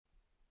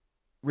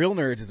Real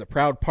Nerds is a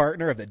proud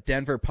partner of the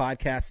Denver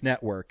Podcast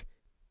Network.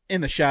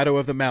 In the shadow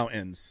of the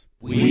mountains,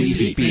 we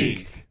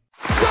speak.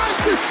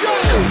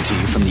 Coming to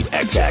you from the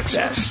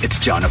X-Axis, it's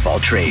John of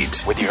All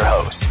Trades with your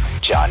host,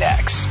 John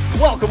X.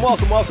 Welcome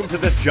to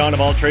this John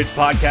of All Trades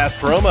podcast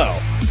promo.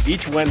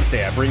 Each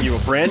Wednesday, I bring you a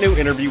brand new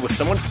interview with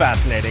someone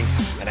fascinating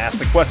and ask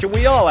the question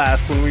we all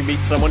ask when we meet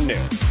someone new.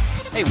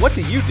 Hey, what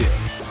do you do?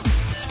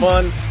 It's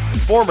fun,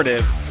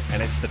 informative,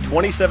 and it's the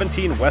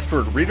 2017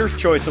 Westward Reader's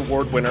Choice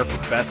Award winner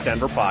for Best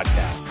Denver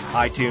Podcast,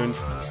 iTunes,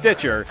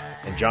 Stitcher,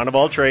 and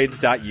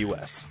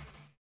johnofalltrades.us.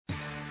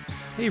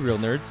 Hey Real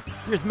Nerds,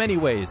 there's many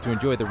ways to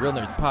enjoy the Real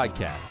Nerds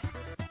podcast.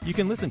 You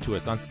can listen to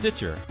us on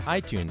Stitcher,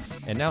 iTunes,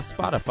 and now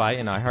Spotify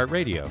and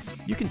iHeartRadio.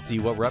 You can see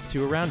what we're up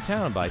to around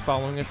town by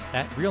following us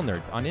at Real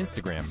Nerds on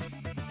Instagram.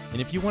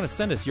 And if you want to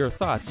send us your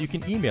thoughts, you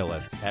can email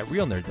us at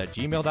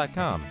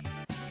realnerds@gmail.com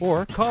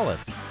or call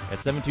us at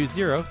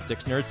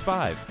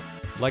 720-6nerds5.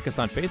 Like us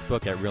on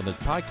Facebook at Real Nerds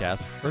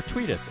Podcast or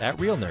tweet us at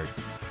Real Nerds.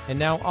 And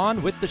now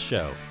on with the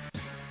show.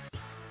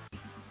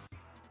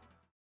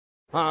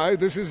 Hi,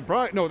 this is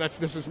Brian. No,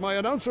 this is my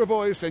announcer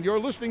voice, and you're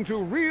listening to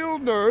Real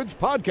Nerds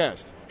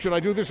Podcast. Should I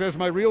do this as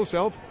my real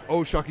self? Oh,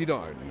 shucky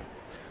darn.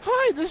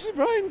 Hi, this is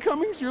Brian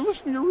Cummings. You're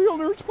listening to Real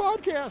Nerds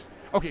Podcast.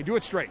 Okay, do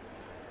it straight.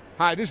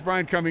 Hi, this is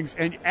Brian Cummings,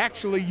 and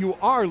actually you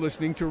are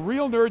listening to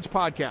Real Nerds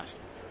Podcast.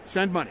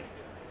 Send money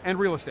and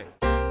real estate.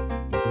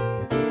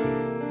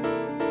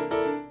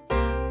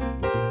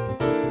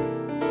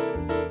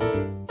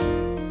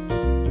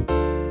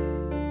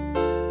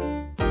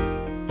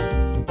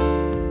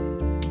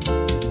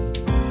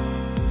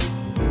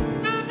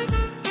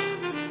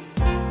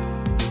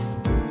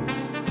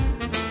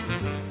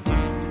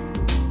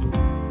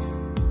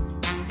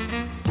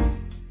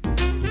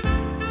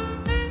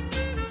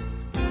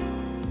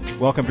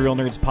 welcome to Real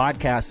Nerds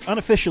Podcast,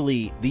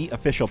 unofficially the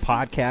official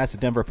podcast at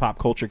Denver Pop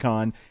Culture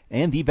Con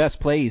and the best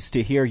place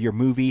to hear your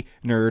movie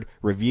nerd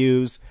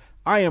reviews.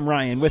 I am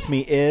Ryan. With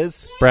me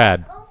is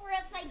Brad. Over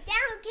Upside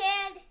Down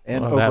Kid.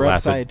 And Well, Over that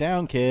Upside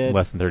Down Kid.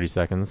 Less than 30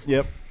 seconds.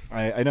 Yep.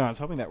 I know. I was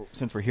hoping that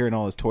since we're hearing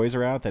all his toys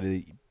are out, that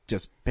he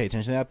just pay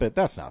attention to that, but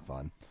that's not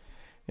fun.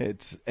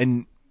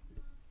 And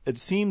it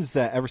seems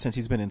that ever since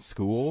he's been in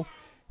school,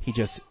 he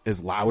just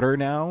is louder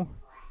now.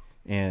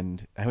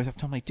 And I always have to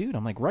tell him, like, dude,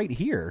 I'm like right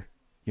here.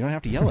 You don't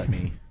have to yell at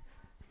me.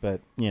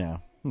 But, you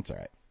know, it's all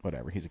right.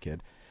 Whatever. He's a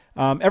kid.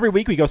 Every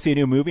week we go see a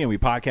new movie and we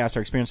podcast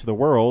our experience of the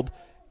world.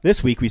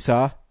 This week we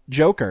saw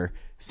Joker.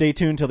 Stay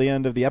tuned till the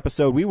end of the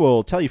episode. We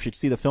will tell you if you should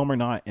see the film or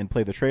not and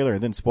play the trailer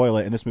and then spoil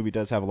it. And this movie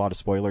does have a lot of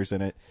spoilers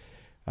in it.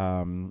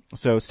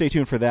 So stay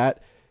tuned for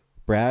that.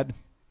 Brad,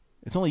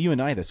 it's only you and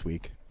I this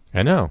week.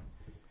 I know.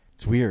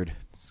 It's weird.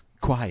 It's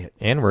quiet.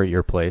 And we're at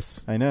your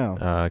place. I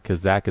know. Because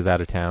Zach is out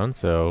of town,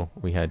 so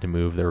we had to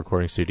move the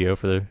recording studio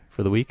for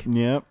the week.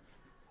 Yep.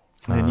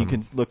 And you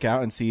can look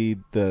out and see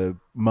the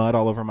mud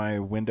all over my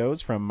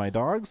windows from my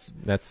dogs.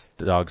 That's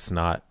the dog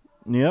snot.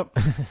 Yep.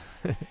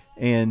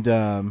 And,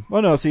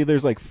 see,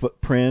 there's like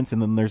footprints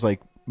and then there's like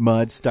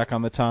mud stuck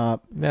on the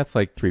top. That's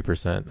like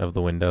 3% of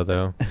the window,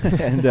 though.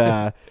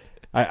 And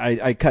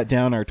I cut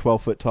down our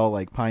 12-foot tall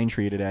like pine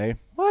tree today.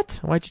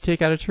 What? Why'd you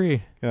take out a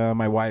tree?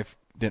 My wife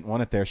didn't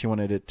want it there. She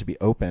wanted it to be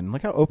open.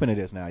 Look how open it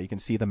is now. You can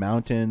see the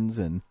mountains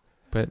and.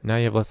 But now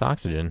you have less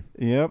oxygen.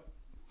 Yep.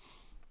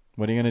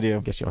 What are you going to do?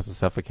 I guess she wants to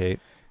suffocate.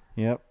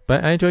 Yep.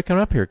 But I enjoy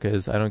coming up here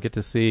because I don't get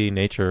to see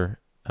nature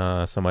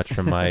so much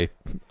from my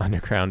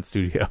underground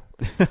studio.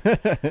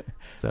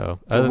 So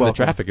other than the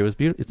traffic, it's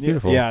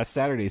beautiful. Yeah,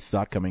 Saturdays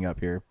suck coming up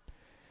here.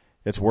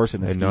 It's worse in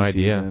the ski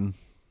season.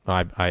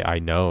 I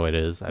know it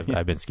is.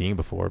 I've been skiing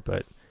before,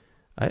 but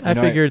I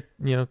figured,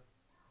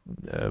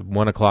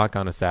 1 o'clock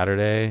on a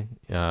Saturday,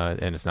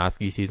 and it's not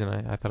ski season,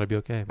 I thought I'd be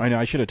okay. I know.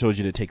 I should have told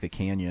you to take the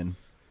canyon.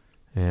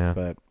 Yeah.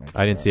 But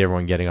I didn't see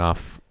everyone getting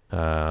off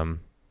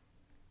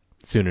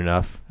soon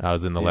enough. I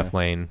was in the left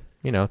lane,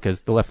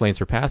 because the left lane's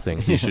for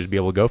passing, so you should be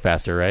able to go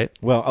faster, right?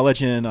 Well, I'll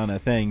let you in on a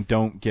thing.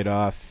 Don't get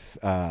off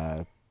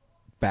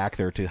back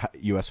there to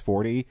US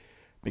 40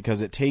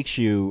 because it takes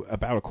you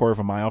about a quarter of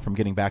a mile from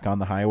getting back on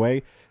the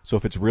highway. So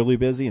if it's really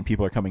busy and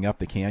people are coming up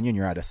the canyon,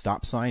 you're at a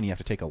stop sign, you have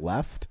to take a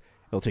left.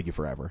 It'll take you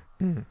forever.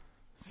 Mm.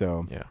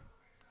 So, yeah.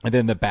 And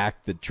then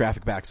the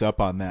traffic backs up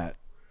on that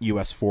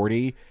US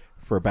 40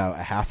 for about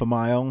a half a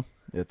mile.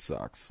 It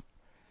sucks.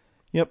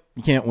 Yep.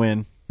 You can't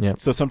win.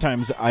 Yep. So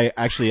sometimes I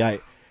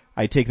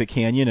take the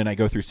canyon and I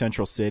go through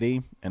Central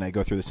City and I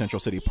go through the Central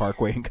City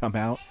Parkway and come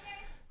out.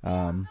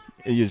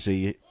 It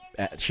usually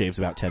shaves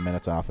about 10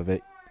 minutes off of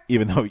it,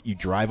 even though you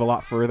drive a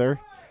lot further.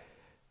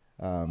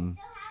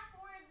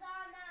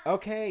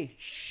 Okay.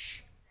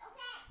 Shh.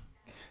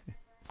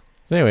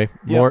 So anyway,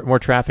 more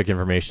traffic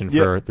information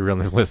for the Real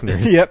Nerds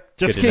listeners. Yep.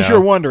 Just in case you're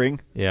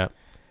wondering. Yeah.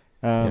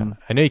 I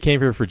know you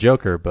came here for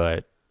Joker,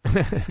 but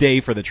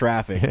stay for the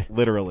traffic,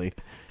 literally.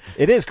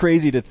 It is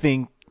crazy to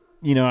think,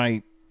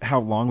 how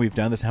long we've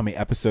done this, how many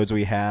episodes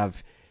we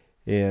have,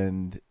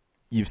 and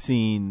you've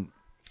seen,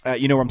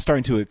 I'm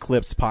starting to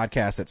eclipse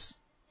podcasts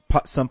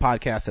some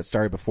podcasts that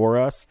started before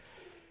us,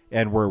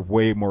 and we're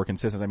way more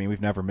consistent. I mean,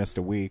 we've never missed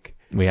a week.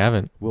 We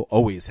haven't. We'll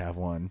always have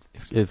one.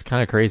 It's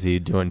kind of crazy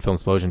doing Film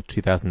Explosion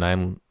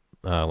 2009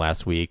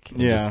 last week.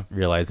 And just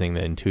realizing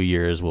that in 2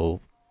 years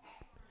we'll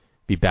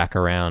be back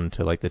around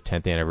to like the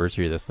 10th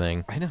anniversary of this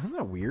thing. I know, isn't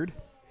that weird?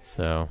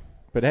 So,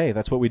 but hey,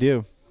 that's what we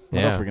do.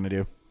 What else are we gonna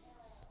do?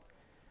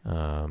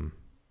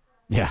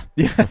 Yeah.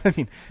 I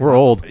mean, we're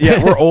old.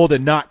 Yeah, we're old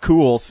and not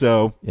cool.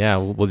 So yeah,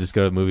 we'll just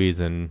go to movies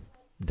and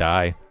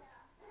die.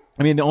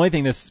 I mean, the only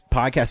thing this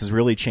podcast has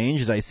really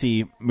changed is I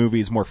see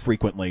movies more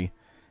frequently,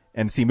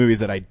 and see movies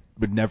that I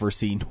would never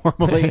see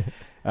normally.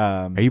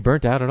 Are you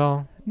burnt out at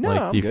all? No.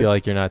 Like, do you feel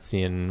like you're not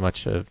seeing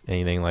much of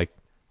anything like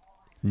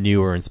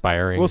new or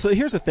inspiring? Well, so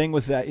here's the thing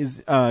with that is,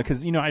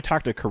 because, I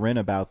talked to Corinne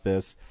about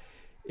this,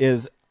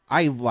 is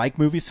I like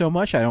movies so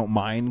much, I don't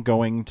mind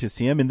going to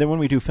see them. And then when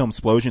we do Film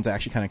Explosions, I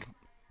actually kind of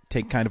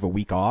take kind of a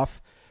week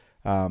off.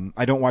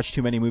 I don't watch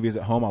too many movies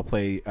at home. I'll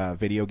play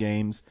video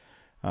games.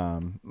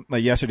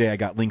 Like yesterday, I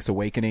got Link's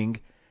Awakening.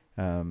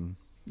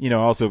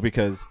 Also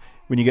because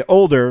when you get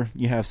older,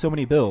 you have so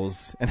many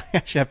bills, and I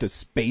actually have to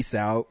space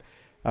out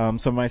some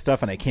of my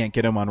stuff, and I can't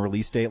get them on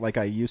release date like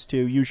I used to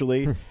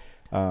usually.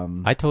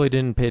 I totally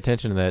didn't pay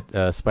attention to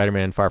that.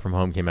 Spider-Man Far From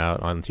Home came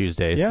out on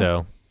Tuesday,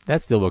 so that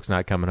Steelbook's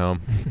not coming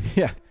home.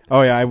 Yeah.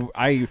 Oh,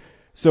 yeah.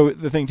 So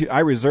the thing, too, I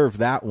reserved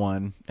that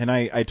one, and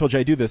I told you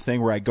I do this thing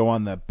where I go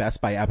on the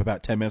Best Buy app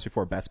about 10 minutes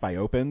before Best Buy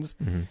opens.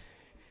 Mm-hmm.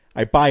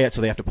 I buy it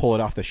so they have to pull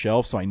it off the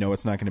shelf, so I know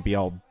it's not going to be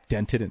all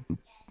dented and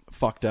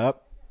fucked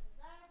up.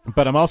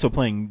 But I'm also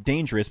playing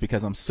Dangerous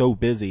because I'm so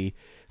busy.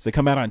 So they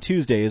come out on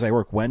Tuesdays. I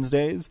work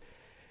Wednesdays.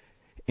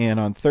 And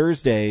on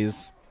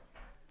Thursdays,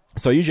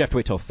 so I usually have to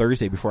wait till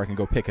Thursday before I can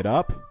go pick it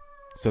up.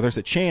 So there's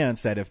a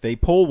chance that if they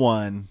pull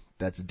one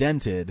that's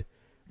dented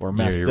or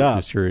messed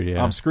up, screwed,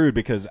 yeah. I'm screwed,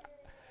 because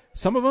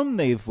some of them,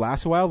 they've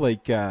lasted a while.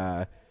 Like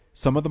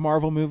some of the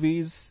Marvel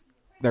movies,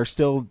 they're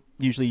still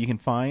usually you can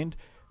find.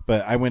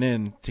 But I went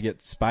in to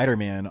get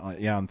Spider-Man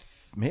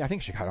I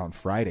think she got it on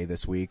Friday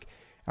this week.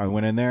 I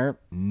went in there,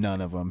 none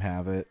of them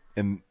have it.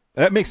 And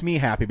that makes me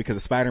happy because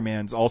the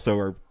Spider-Mans also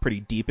are pretty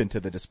deep into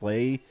the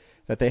display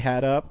that they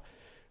had up.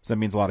 So that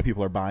means a lot of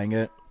people are buying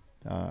it.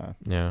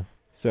 Yeah.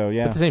 So,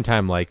 yeah. But at the same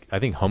time, like, I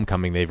think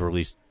Homecoming they've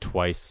released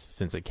twice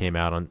since it came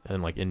out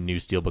in new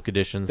Steelbook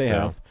editions. They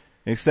have.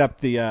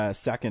 Except the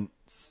second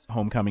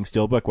Homecoming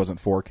Steelbook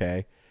wasn't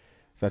 4K.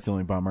 So that's the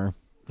only bummer.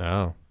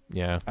 Oh,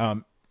 yeah.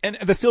 And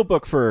the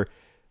Steelbook for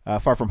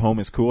Far From Home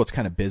is cool. It's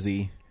kind of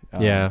busy.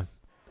 Yeah.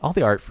 All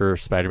the art for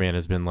Spider-Man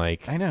has been,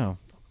 like, I know,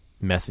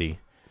 messy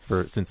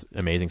since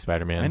Amazing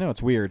Spider-Man. I know,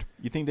 it's weird.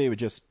 You think they would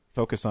just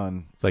focus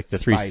on it's like the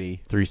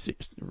Spidey. three Sam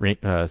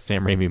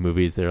Raimi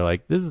movies. They're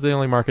like, this is the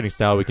only marketing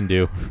style we can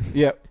do.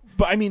 Yeah.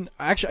 But, I mean,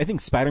 actually, I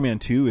think Spider-Man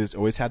 2 has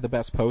always had the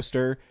best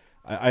poster.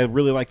 I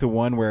really like the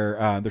one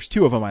where there's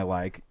two of them I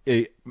like.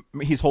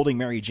 He's holding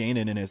Mary Jane,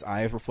 and in his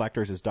eye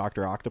reflectors is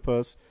Dr.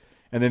 Octopus.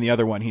 And then the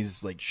other one,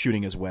 he's like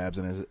shooting his webs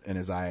in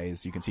his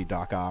eyes. You can see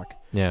Doc Ock.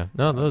 Yeah,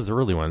 no, those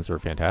early ones were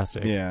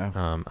fantastic. Yeah,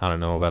 I don't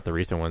know about the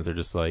recent ones. They're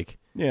just like,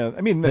 yeah, I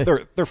mean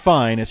they're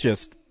fine. It's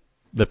just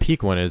the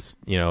peak one is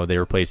they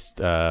replaced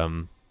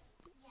like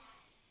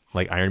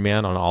Iron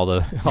Man on all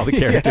the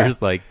characters.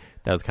 Yeah. Like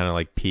that was kind of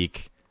like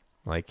peak.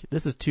 Like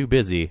this is too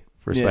busy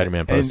for a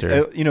Spider-Man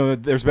poster.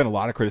 And, there's been a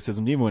lot of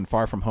criticism. Even when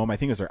Far From Home, I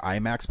think it was their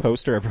IMAX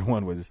poster.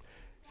 Everyone was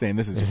saying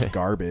this is just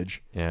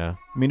garbage. Yeah,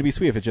 I mean, it'd be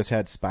sweet if it just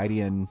had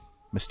Spidey and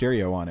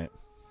Mysterio on it,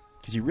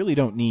 because you really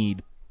don't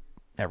need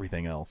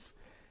everything else.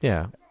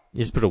 Yeah, you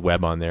just put a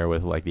web on there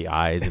with like the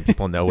eyes, and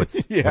people know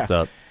what's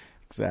up.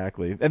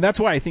 Exactly, and that's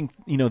why I think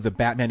the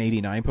Batman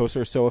 '89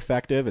 poster is so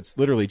effective. It's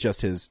literally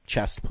just his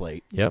chest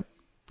plate. Yep,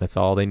 that's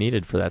all they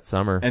needed for that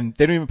summer, and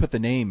they don't even put the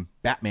name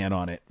Batman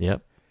on it.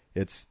 Yep,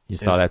 you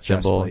saw that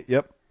symbol. Plate.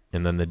 Yep,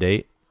 and then the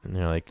date, and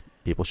they're like,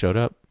 people showed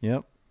up.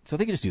 Yep, so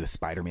they could just do the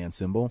Spider-Man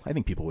symbol. I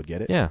think people would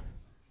get it. Yeah,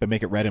 but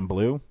make it red and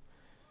blue.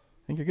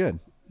 I think you're good.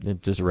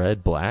 Just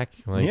red, black,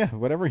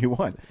 whatever you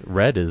want.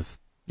 Red is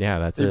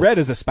that's it. Red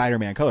is a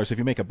Spider-Man color, so if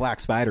you make a black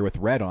spider with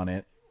red on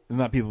it, there's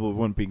not people who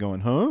wouldn't be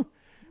going, huh?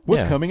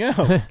 What's coming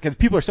out? Because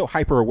people are so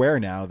hyper aware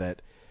now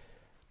that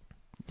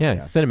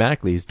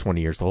cinematically he's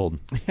 20 years old.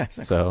 Yeah,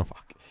 so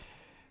fuck,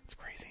 it's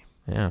crazy.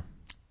 Yeah.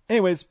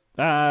 Anyways,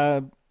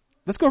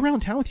 let's go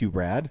around town with you,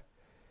 Brad.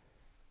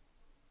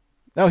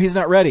 No, he's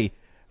not ready.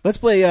 Let's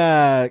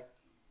play.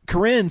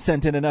 Corinne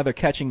sent in another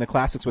Catching the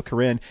Classics with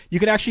Corinne. You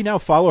can actually now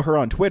follow her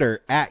on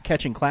Twitter at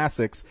Catching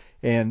Classics.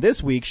 And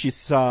this week she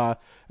saw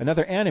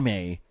another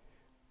anime,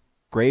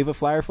 Grave of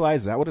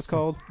Fireflies. Is that what it's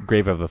called?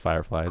 Grave of the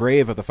Fireflies.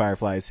 Grave of the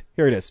Fireflies.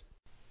 Here it is.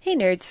 Hey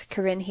nerds,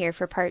 Corinne here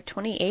for part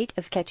 28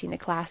 of Catching the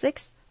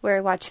Classics, where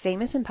I watch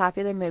famous and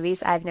popular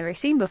movies I've never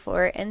seen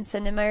before and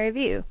send in my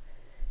review.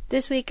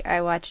 This week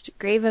I watched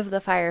Grave of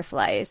the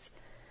Fireflies,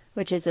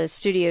 which is a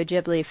Studio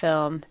Ghibli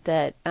film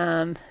that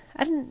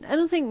I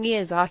don't think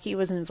Miyazaki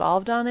was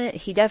involved on it.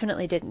 He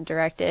definitely didn't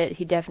direct it.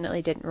 He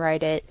definitely didn't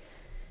write it.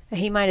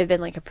 He might have been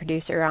like a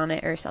producer on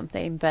it or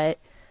something, but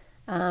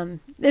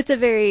it's a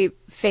very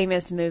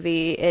famous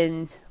movie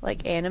in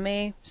like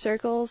anime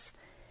circles,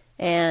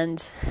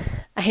 and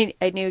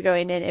I knew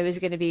going in it was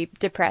going to be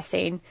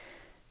depressing.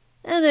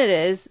 And it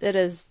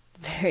is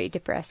very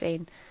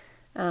depressing.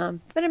 But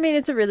I mean,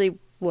 it's a really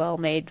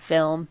well-made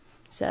film.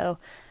 So,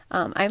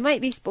 I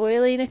might be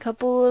spoiling a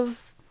couple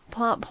of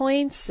plot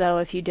points. So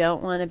if you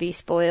don't want to be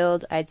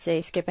spoiled, I'd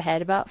say skip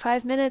ahead about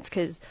 5 minutes,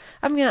 because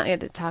I'm not going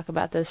to talk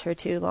about this for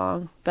too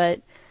long.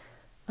 But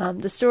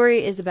the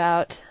story is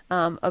about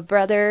a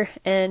brother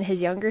and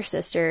his younger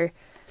sister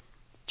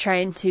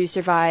trying to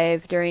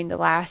survive during the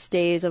last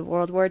days of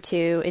World War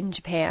II in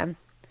Japan.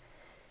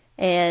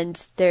 And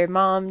their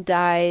mom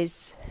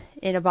dies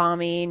in a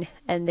bombing,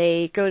 and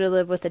they go to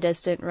live with a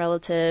distant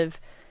relative,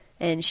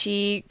 and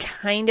she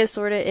kind of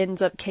sort of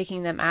ends up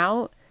kicking them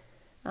out.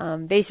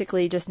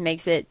 Basically just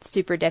makes it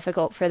super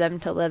difficult for them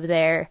to live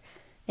there,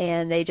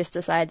 and they just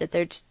decide that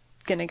they're just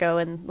gonna go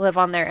and live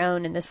on their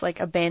own in this like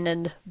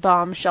abandoned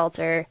bomb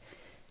shelter.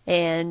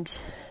 And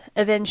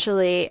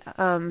eventually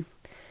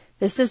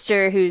the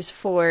sister, who's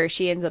 4,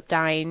 she ends up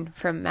dying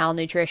from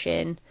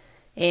malnutrition,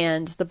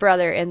 and the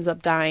brother ends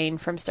up dying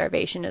from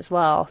starvation as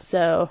well.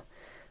 So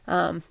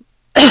yeah,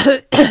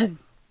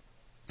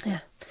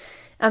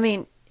 I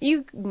mean,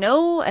 you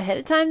know ahead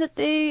of time that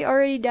they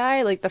already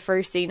die. Like, the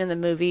first scene in the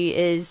movie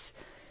is,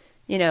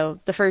 you know,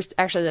 the first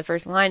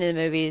line of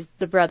the movie is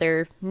the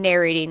brother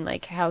narrating,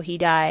 like, how he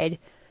died.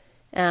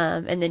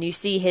 And then you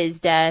see his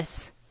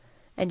death,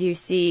 and you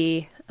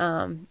see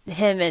him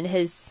and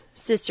his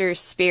sister's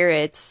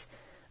spirits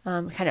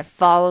kind of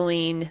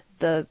following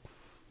the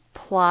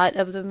plot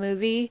of the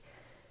movie,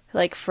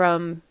 like,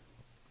 from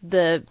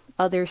the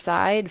other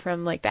side,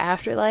 from, like, the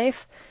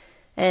afterlife.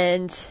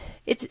 And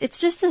it's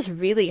just this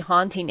really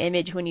haunting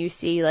image when you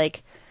see,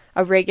 like,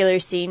 a regular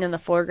scene in the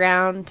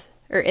foreground,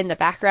 or in the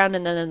background,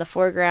 and then in the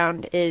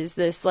foreground is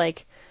this,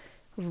 like,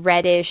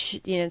 reddish,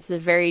 you know, it's a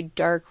very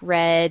dark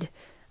red,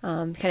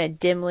 kind of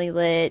dimly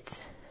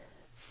lit,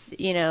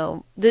 you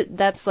know,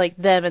 that's, like,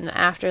 them in the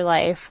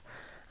afterlife.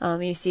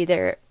 You see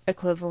their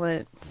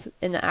equivalents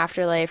in the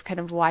afterlife kind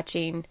of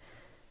watching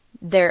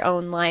their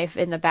own life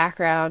in the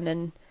background,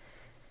 and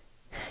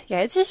yeah,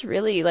 it's just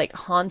really, like,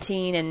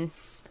 haunting, and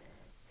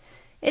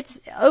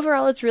it's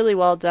really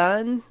well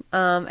done.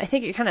 I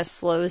think it kind of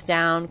slows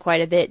down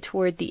quite a bit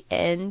toward the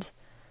end.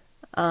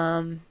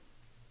 And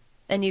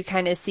you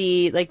kind of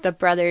see, like, the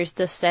brother's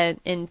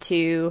descent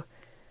into,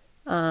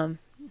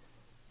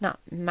 not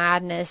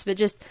madness, but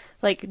just,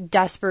 like,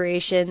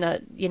 desperation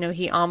that, you know,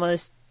 he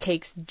almost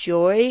takes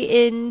joy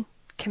in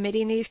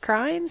committing these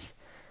crimes.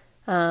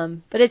 But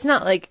it's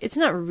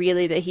not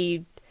really that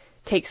he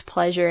takes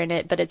pleasure in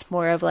it, but it's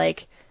more of,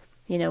 like,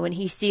 you know, when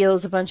he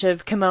steals a bunch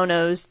of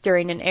kimonos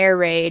during an air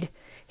raid,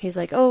 he's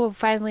like, oh,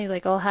 finally,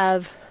 like, I'll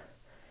have,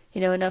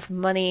 you know, enough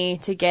money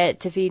to get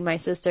to feed my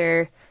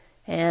sister.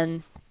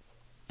 And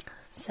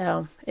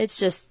so it's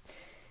just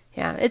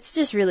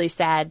really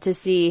sad to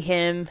see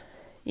him,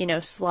 you know,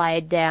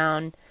 slide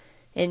down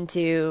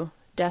into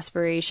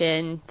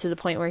desperation to the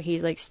point where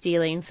he's, like,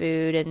 stealing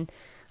food. And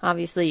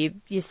obviously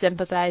you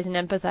sympathize and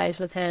empathize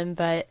with him,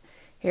 but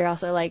you're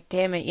also like,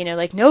 damn it, you know,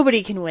 like,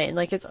 nobody can win.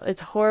 Like,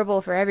 it's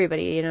horrible for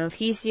everybody. You know, if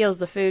he steals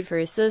the food for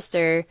his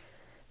sister,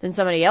 then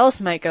somebody else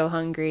might go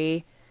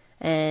hungry.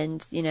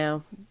 And, you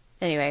know,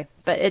 anyway,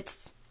 but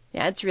it's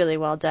really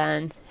well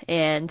done.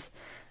 And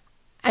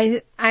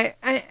I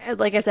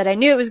like I said, I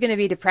knew it was going to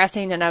be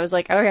depressing, and I was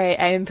like, all right,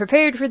 I am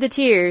prepared for the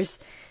tears.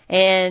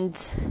 And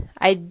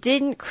I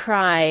didn't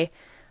cry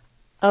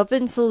up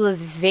until the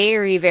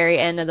very, very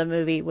end of the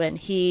movie when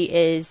he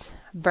is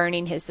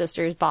burning his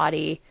sister's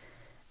body.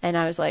 And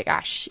I was like,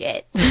 ah,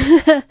 shit.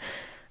 Yeah,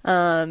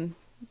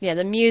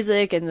 the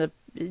music and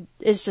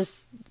it's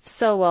just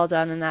so well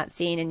done in that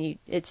scene. And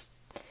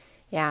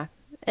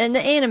and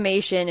the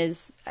animation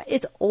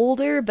it's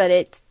older, but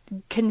it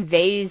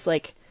conveys,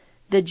 like,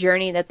 the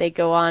journey that they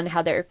go on,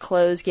 how their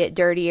clothes get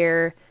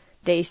dirtier.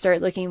 They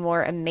start looking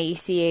more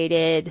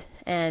emaciated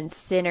and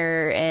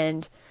thinner,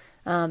 and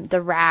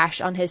the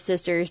rash on his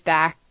sister's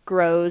back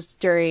grows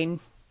during,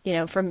 you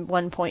know, from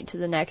one point to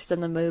the next in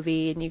the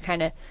movie. And you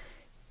kind of,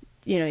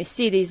 you know, you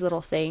see these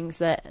little things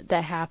that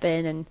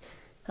happen,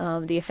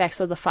 and the effects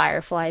of the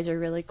fireflies are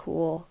really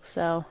cool.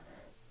 So,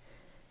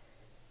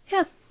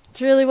 yeah,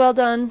 it's really well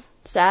done.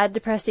 Sad,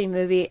 depressing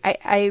movie.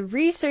 I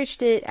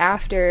researched it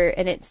after,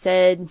 and it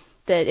said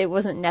that it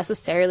wasn't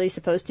necessarily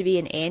supposed to be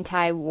an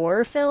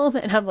anti-war film,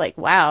 and I'm like,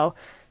 wow,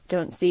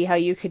 don't see how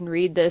you can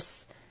read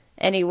this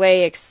any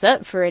way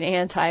except for an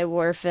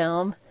anti-war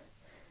film.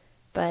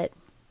 But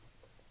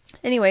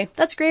anyway,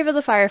 that's Grave of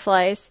the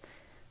Fireflies.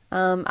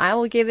 I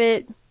will give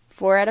it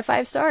 4 out of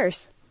 5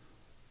 stars.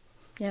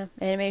 Yeah,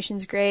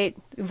 animation's great.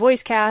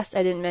 Voice cast,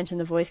 I didn't mention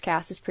the voice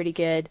cast is pretty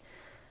good.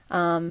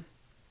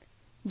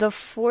 The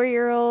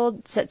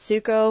 4-year-old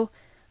Setsuko,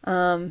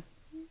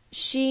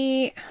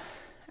 she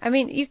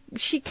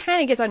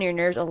kind of gets on your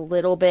nerves a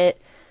little bit,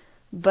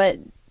 but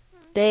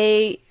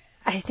I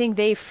think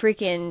they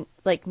freaking,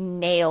 like,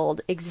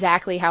 nailed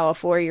exactly how a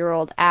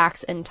 4-year-old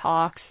acts and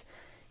talks.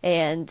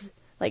 And,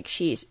 like,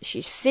 she's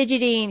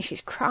fidgeting,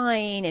 she's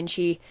crying, and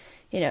she,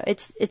 you know,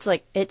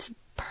 it's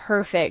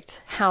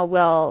perfect how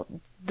well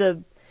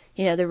the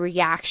the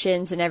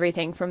reactions and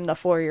everything from the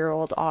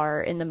 4-year-old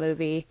are in the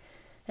movie.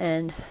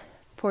 And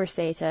poor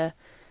Seta,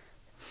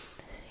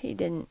 he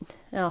didn't,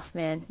 oh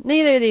man,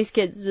 neither of these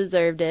kids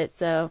deserved it,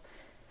 so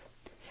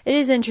it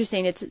is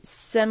interesting. It's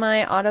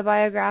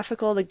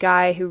semi-autobiographical. The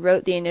guy who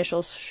wrote the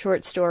initial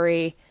short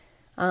story,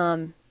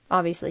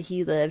 obviously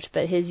he lived,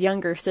 but his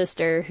younger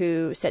sister,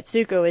 who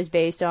Setsuko is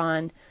based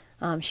on,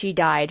 she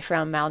died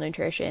from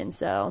malnutrition,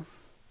 so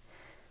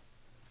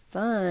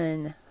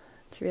fun.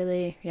 It's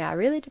really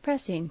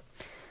depressing.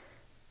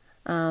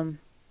 So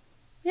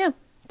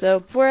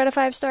 4 out of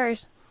 5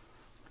 stars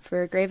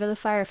for Grave of the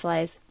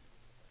Fireflies.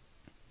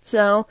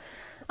 So,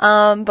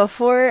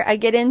 before I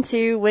get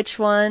into which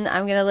one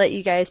I'm going to let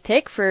you guys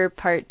pick for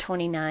part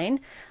 29,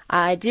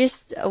 I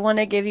just want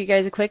to give you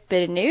guys a quick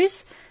bit of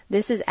news.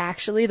 This is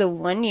actually the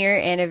 1-year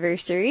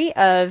anniversary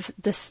of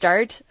the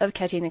start of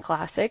Catching the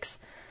Classics.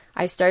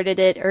 I started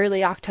it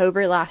early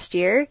October last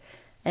year,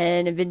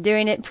 and I've been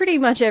doing it pretty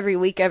much every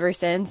week ever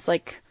since.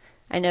 Like,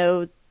 I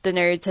know the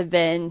nerds have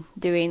been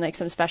doing like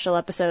some special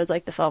episodes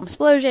like the Film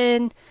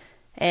Explosion,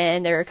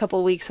 and there were a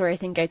couple weeks where I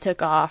think I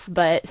took off,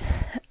 but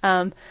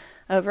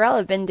overall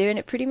I've been doing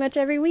it pretty much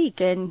every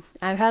week, and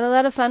I've had a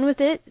lot of fun with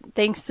it.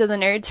 Thanks to the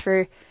nerds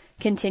for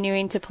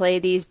continuing to play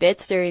these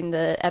bits during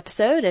the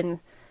episode, and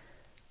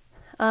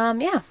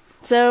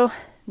so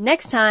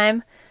next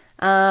time,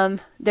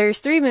 there's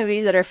 3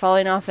 movies that are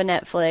falling off of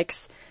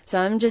Netflix, so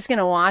I'm just going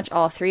to watch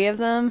all 3 of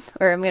them,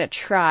 or I'm going to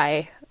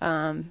try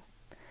to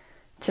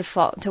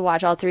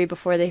watch all 3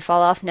 before they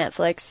fall off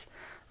Netflix.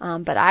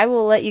 But I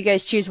will let you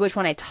guys choose which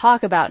one I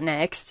talk about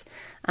next,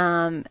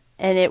 and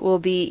it will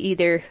be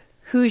either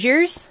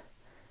Hoosiers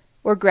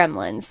or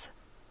Gremlins.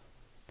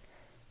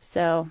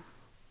 So,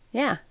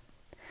 yeah.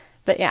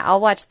 But yeah,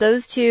 I'll watch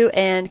those 2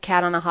 and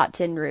Cat on a Hot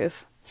Tin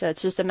Roof. So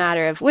it's just a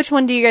matter of which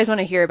one do you guys want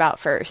to hear about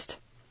first.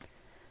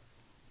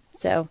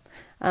 So,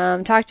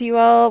 talk to you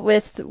all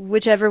with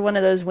whichever one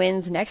of those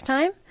wins next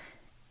time,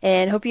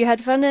 and hope you had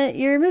fun at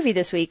your movie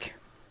this week.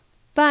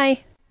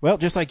 Bye. Well,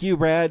 just like you,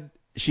 Brad,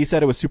 she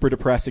said it was super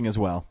depressing as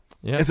well.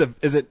 Yeah. Is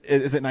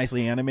it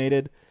nicely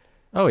animated?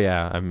 Oh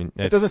yeah, I mean,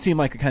 it doesn't seem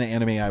like the kind of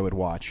anime I would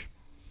watch.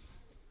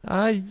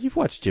 You've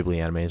watched Ghibli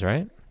animes,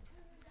 right?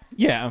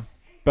 Yeah,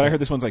 but I heard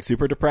this one's like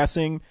super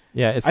depressing.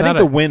 Yeah, I think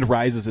The Wind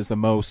Rises is the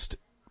most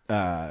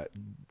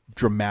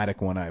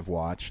dramatic one I've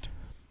watched.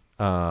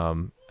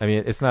 I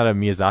mean, it's not a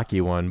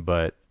Miyazaki one,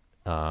 but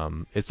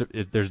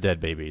there's dead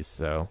babies,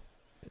 so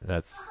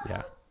that's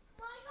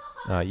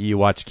you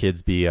watch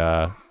kids be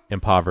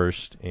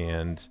impoverished,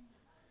 and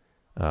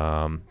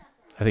I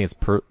think it's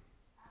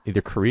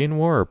either Korean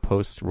War or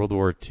post World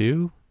War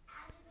II.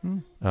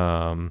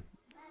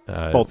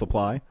 Both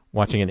apply.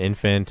 Watching an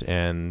infant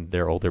and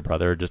their older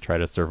brother just try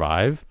to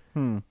survive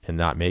and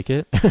not make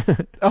it.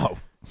 Oh,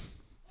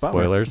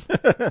 spoilers.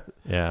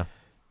 Yeah,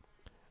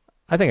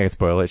 I think I can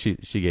spoil it.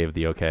 She gave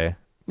the okay.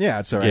 Yeah,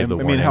 it's all right. I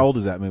mean, how old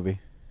is that movie?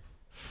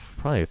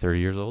 Probably 30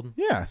 years old.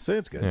 Yeah, so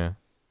it's good. Yeah.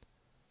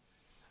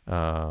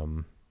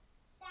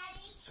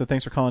 So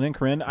thanks for calling in,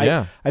 Corinne.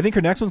 Yeah. I think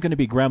her next one's going to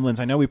be Gremlins.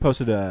 I know we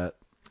posted a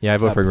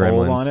vote for poll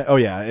Gremlins on it. Oh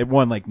yeah, it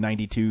won like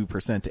 92%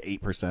 to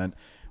 8%,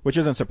 which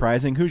isn't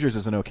surprising. Hoosiers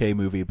is an okay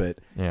movie, but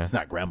it's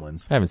not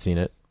Gremlins. I haven't seen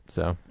it,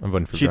 so I'm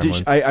voting for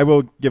Gremlins. I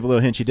will give a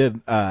little hint. She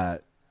did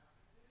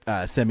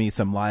send me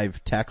some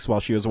live text while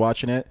she was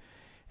watching it,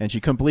 and she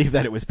couldn't believe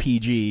that it was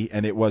PG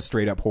and it was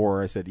straight up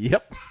horror. I said,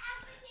 "Yep,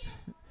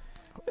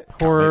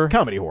 horror,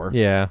 comedy horror."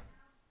 Yeah,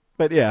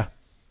 but yeah,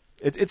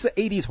 it's the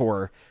 80s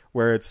horror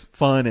where it's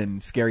fun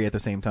and scary at the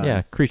same time.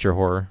 Yeah, creature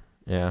horror.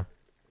 Yeah,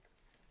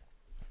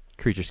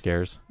 creature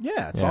scares.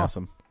 Yeah, it's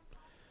awesome.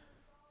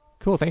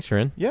 Cool, thanks,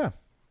 Corinne. Yeah,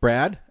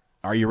 Brad,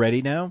 are you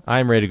ready now?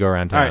 I'm ready to go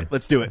around town. All right,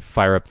 let's do it.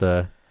 Fire up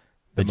the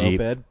Jeep.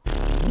 Moped.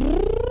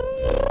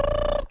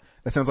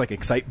 That sounds like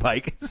Excite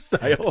Bike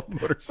style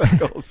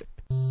motorcycles.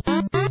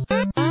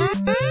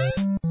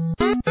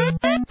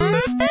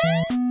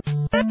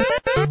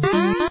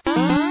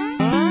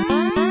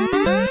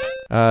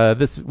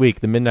 This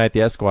week, the Midnight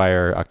the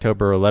Esquire,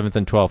 October 11th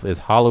and 12th, is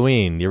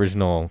Halloween, the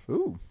original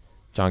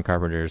John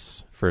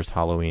Carpenter's first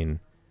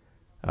Halloween.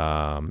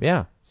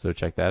 So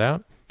check that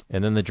out.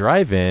 And then the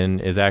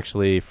drive-in is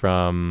actually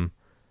from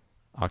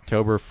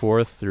October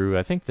 4th through,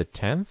 I think, the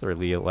 10th or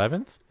the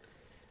 11th.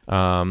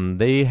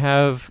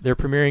 They're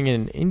premiering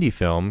an indie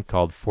film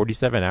called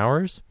 47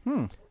 Hours.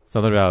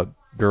 Something about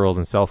girls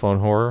and cell phone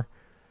horror.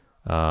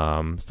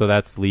 So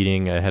that's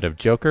leading ahead of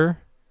Joker.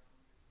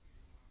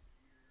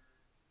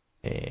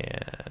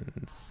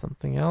 And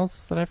something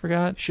else that I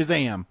forgot.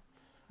 Shazam.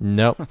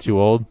 Nope, too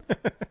old.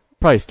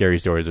 Probably Scary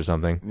Stories or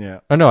something.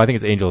 Yeah. Oh no, I think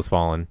it's Angel Has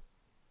Fallen.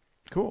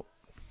 Cool.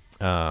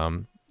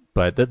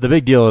 But the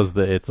big deal is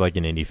that it's like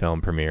an indie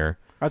film premiere.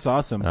 That's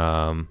awesome.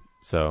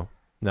 So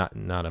not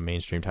a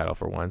mainstream title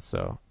for once.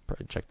 So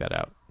probably check that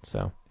out.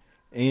 So.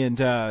 And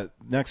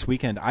next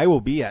weekend I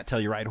will be at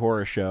Telluride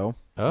Horror Show.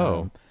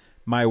 Oh.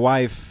 My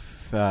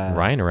wife.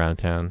 Ryan around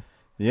town.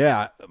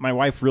 Yeah, my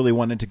wife really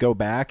wanted to go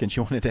back, and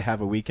she wanted to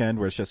have a weekend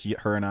where it's just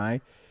her and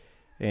I.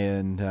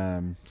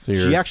 And so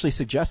she actually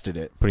suggested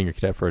it. Putting your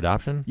kid up for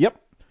adoption?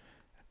 Yep.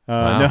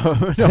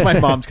 Wow. No, my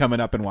mom's coming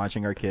up and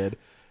watching our kid.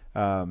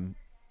 And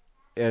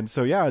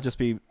so, yeah, it'll just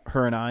be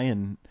her and I.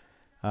 And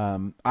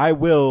I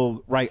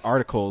will write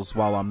articles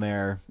while I'm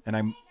there.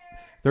 And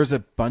there's a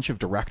bunch of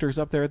directors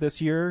up there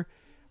this year.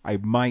 I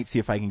might see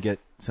if I can get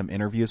some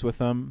interviews with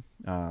them.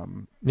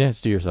 Yeah,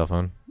 just do your cell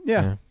phone.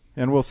 Yeah.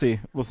 And we'll see.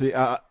 We'll see.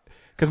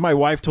 Because my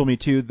wife told me,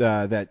 too,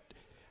 that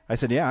I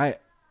said, yeah,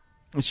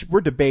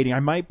 we're debating. I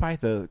might buy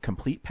the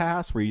complete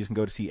pass where you can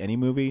go to see any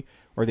movie,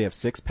 or they have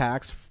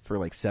 6-packs for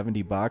like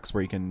 $70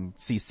 where you can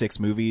see 6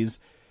 movies,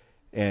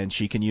 and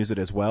she can use it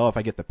as well. If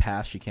I get the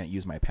pass, she can't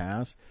use my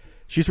pass.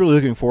 She's really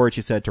looking forward,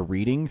 she said, to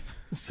reading.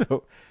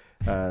 So,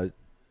 I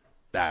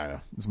don't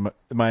know. It's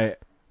my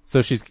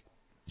So she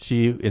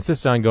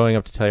insisted on going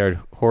up to Telluride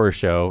Horror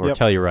Show or Yep.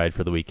 Telluride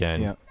for the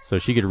weekend, Yep. so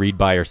she could read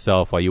by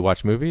herself while you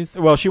watch movies.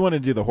 Well, she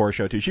wanted to do the horror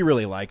show, too. She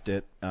really liked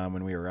it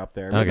when we were up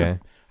there. Okay.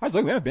 I was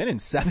like, we haven't been in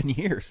 7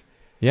 years.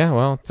 Yeah,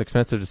 well, it's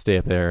expensive to stay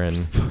up there, and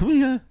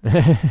Yeah.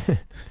 so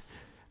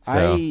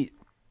I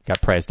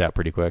got priced out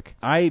pretty quick.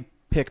 I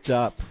picked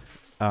up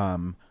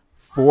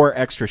 4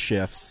 extra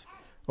shifts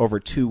over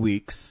 2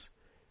 weeks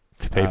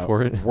To pay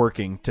for it?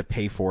 working to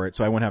pay for it,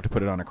 so I wouldn't have to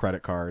put it on a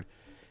credit card.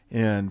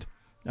 And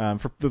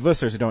for the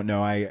listeners who don't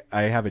know, I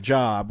have a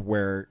job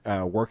where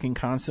working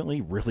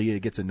constantly really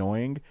gets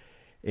annoying,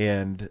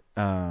 and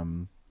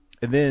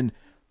then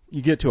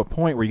you get to a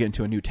point where you get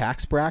into a new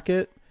tax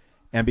bracket,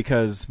 and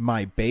because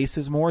my base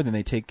is more, then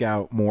they take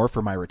out more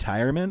for my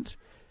retirement.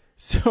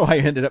 So I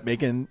ended up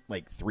making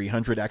like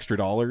 $300 extra,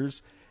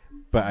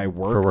 but I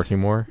worked For working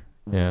more?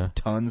 Yeah.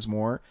 tons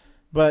more.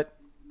 But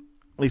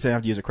at least I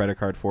have to use a credit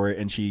card for it.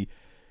 And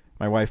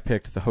my wife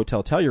picked the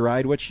Hotel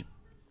Telluride, which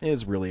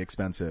is really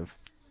expensive.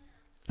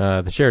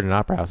 The Sheridan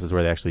Opera House is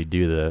where they actually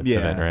do the Yeah.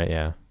 event, right?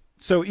 Yeah.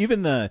 So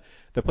even the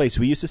place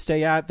we used to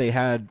stay at, they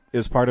had,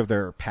 as part of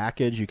their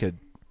package, you could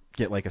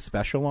get like a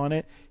special on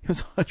it. It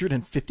was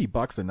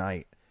 $150 a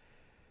night.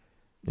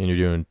 And you're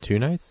doing 2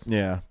 nights?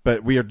 Yeah,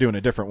 but we are doing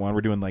a different one.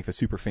 We're doing like the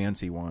super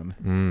fancy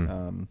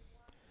one.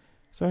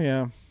 So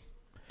yeah,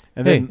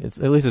 and Hey, then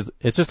at least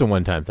it's just a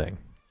one-time thing,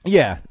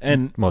 yeah,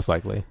 and most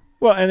likely.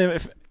 well, and then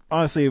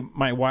honestly,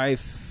 my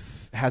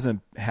wife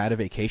hasn't had a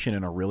vacation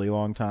in a really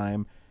long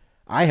time.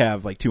 I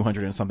have like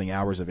 200 and something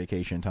hours of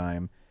vacation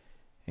time,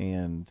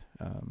 and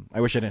I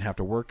wish I didn't have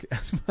to work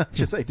as much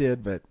as I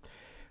did. But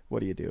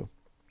what do you do?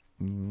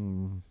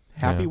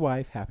 Happy Yeah.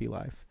 wife, happy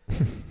life.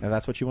 And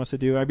that's what she wants to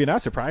do. I'd be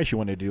not surprised she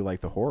wanted to do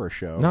like the horror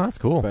show. No, that's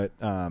cool. But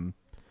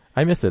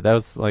I miss it. That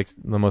was like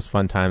the most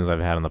fun times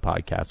I've had on the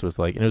podcast. Was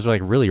like, and it was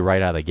like really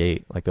right out of the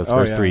gate. Like those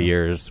first 3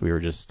 years, we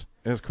were just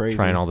it was crazy.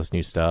 trying all this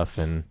new stuff.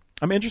 And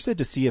I'm interested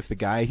to see if the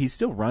guy, he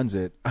still runs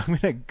it. I'm going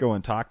to go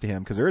and talk to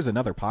him because there is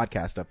another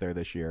podcast up there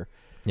this year.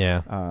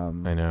 yeah,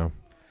 I know.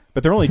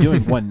 But they're only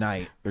doing one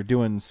night. They're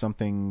doing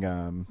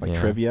something like Yeah.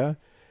 trivia.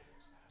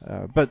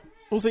 But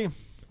we'll see.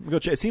 We'll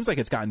go it seems like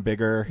it's gotten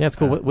bigger. Yeah, it's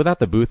cool. Without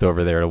the booth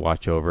over there to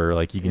watch over,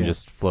 like you can Yeah.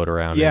 just float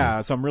around.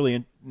 Yeah, so I'm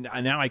really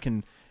now I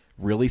can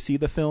really see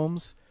the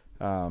films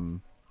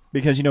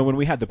because when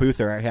we had the booth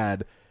there,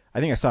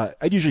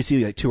 I'd usually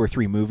see like 2 or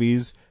 3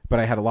 movies, but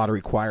I had a lot of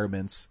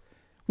requirements.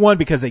 One,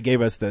 because they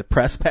gave us the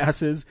press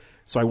passes,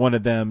 so I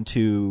wanted them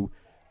to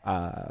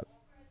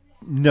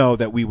know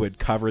that we would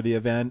cover the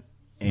event,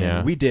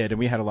 and we did, and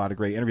we had a lot of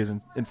great interviews.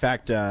 And in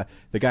fact, the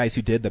guys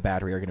who did The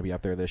Battery are going to be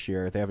up there this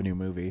year. They have a new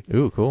movie.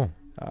 Ooh, cool.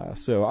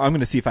 So I'm going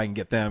to see if I can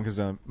get them because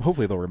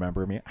hopefully they'll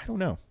remember me. I don't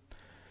know.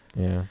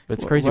 Yeah, but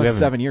it's Well, crazy. it was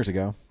 7 years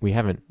ago. We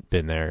haven't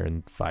been there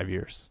in 5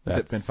 years. Has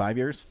it been 5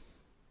 years?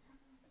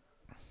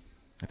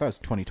 I thought it was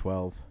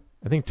 2012.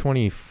 I think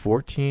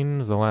 2014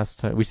 was the last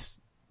time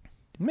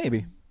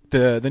Maybe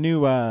the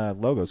new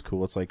logo's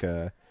cool. It's like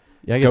a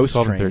Yeah, I guess Ghost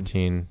 12 and Train.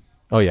 13.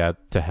 Oh yeah,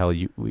 to hell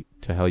you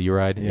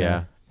ride.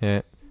 Yeah.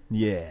 Yeah.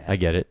 yeah. I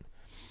get it.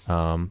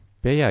 But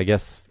yeah, I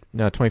guess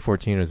no.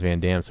 2014 was Van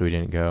Damme, so we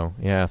didn't go.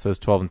 Yeah, so it's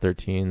 12 and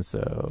 13.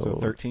 So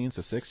 13,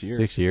 so 6 years.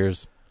 6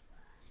 years.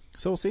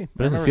 So we'll see.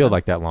 But it doesn't feel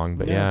like that long.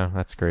 But yeah,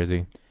 that's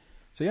crazy.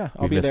 So yeah,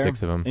 I'll We've be missed there.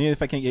 6 of them. And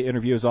if I can't get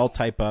interviews, I'll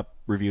type up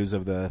reviews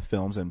of the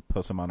films and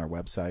post them on our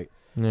website.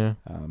 Yeah.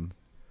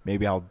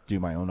 Maybe I'll do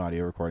my own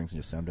audio recordings and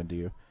just send them to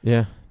you.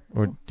 Yeah.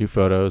 Or do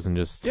photos and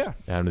just Yeah.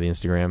 add them to the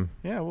Instagram.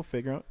 Yeah, we'll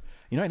figure out.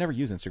 I never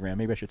use Instagram.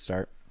 Maybe I should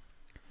start.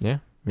 Yeah.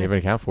 We have an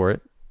account for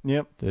it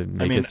Yep. to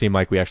make it seem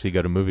like we actually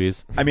go to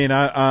movies. I mean,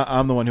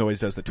 I'm the one who always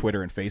does the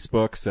Twitter and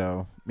Facebook,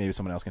 so maybe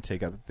someone else can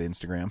take up the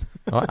Instagram.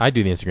 Well, I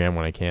do the Instagram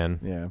when I can.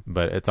 Yeah.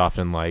 But it's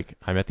often like,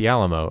 I'm at the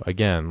Alamo.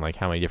 Again, like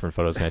how many different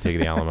photos can I take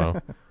of the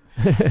Alamo?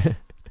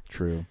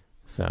 True.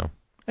 So,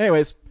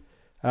 Anyways,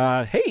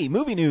 hey,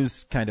 movie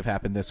news kind of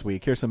happened this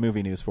week. Here's some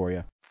movie news for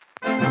you.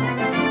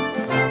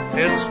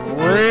 It's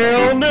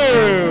real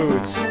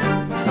news.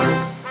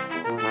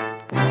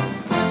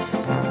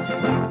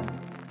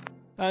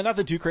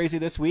 Nothing too crazy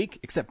this week,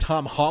 except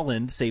Tom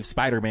Holland saved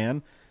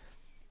Spider-Man.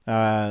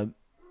 a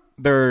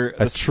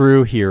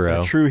true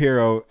hero. A true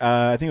hero.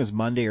 I think it was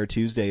Monday or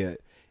Tuesday.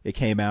 It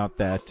came out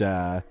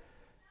that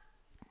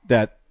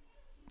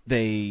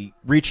they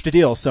reached a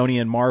deal,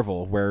 Sony and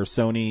Marvel, where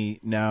Sony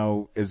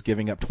now is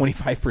giving up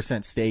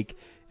 25% stake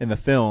in the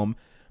film,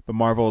 but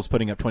Marvel is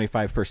putting up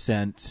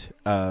 25%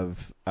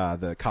 of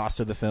the cost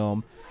of the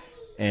film,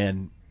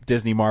 and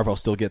Disney Marvel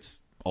still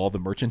gets all the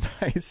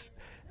merchandise.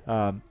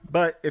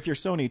 But if you're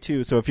Sony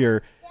too, so if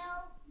you're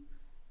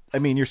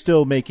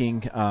still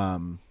making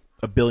 $1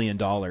 billion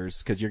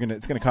because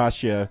it's gonna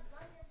cost you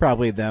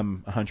probably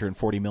them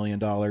 $140 million.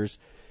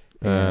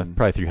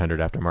 Probably 300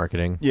 after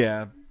marketing.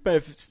 Yeah,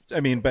 but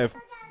if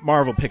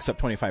Marvel picks up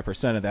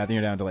 25% of that, then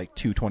you're down to like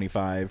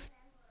 225,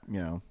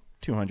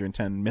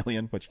 210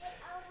 million, which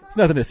is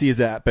nothing to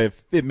seize at. But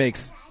if it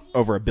makes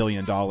over $1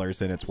 billion,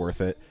 then it's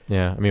worth it.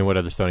 Yeah, I mean, what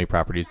other Sony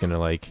property is going to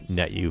like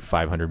net you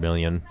 $500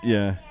 million?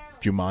 Yeah,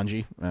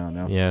 Jumanji. I don't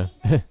know. Yeah.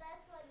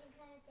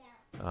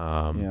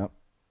 Yeah.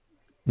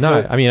 No,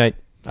 So- I mean,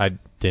 I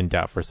didn't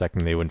doubt for a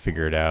second they wouldn't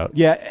figure it out.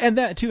 Yeah, and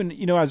that too. And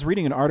I was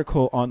reading an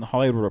article on the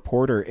Hollywood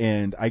Reporter,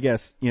 and I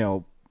guess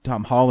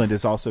Tom Holland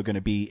is also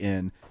going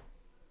to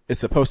is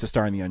supposed to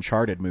star in the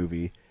Uncharted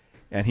movie,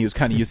 and he was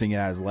kind of using it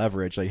as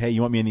leverage. Like, hey,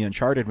 you want me in the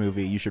Uncharted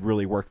movie? You should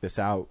really work this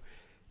out.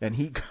 And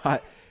he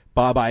got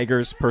Bob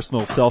Iger's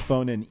personal cell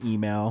phone and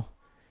email,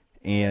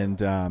 and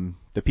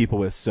the people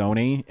with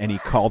Sony, and he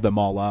called them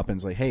all up and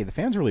was like, hey, the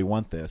fans really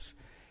want this.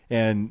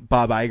 And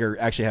Bob Iger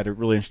actually had a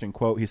really interesting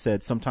quote. He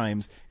said,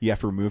 sometimes you have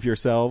to remove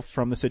yourself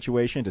from the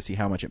situation to see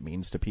how much it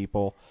means to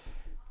people.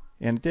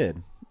 And it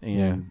did. And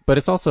Yeah. But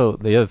it's also,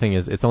 the other thing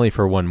is, it's only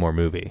for one more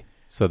movie.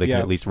 So they can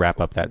at least wrap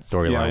up that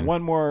storyline. Yeah,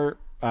 one more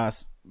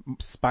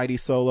Spidey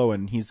solo,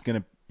 and he's going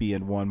to be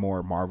in one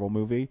more Marvel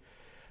movie.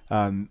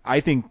 I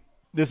think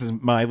this is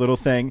my little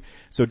thing.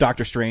 So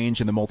Doctor Strange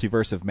and the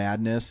Multiverse of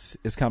Madness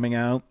is coming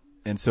out.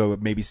 And so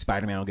maybe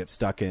Spider-Man will get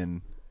stuck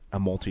in a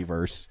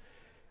multiverse.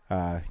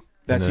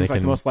 That seems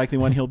like the most likely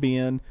one he'll be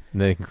in.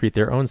 And they can create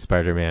their own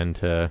Spider-Man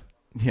to...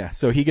 Yeah,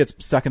 so he gets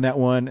stuck in that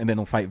one, and then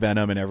he'll fight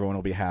Venom, and everyone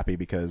will be happy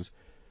because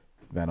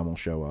Venom will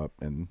show up,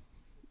 and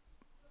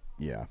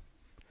yeah.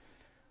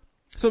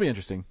 So it'll be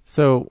interesting.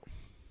 So,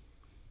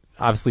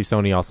 obviously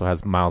Sony also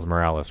has Miles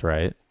Morales,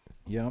 right?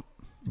 Yep.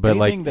 But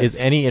Anything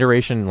is any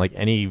iteration, like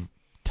any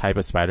type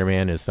of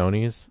Spider-Man is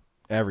Sony's?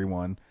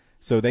 Everyone.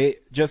 So they,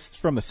 just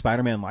from the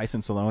Spider-Man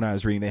license alone, I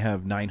was reading they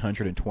have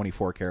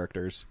 924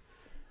 characters.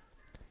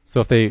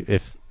 So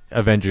if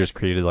Avengers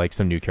created like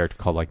some new character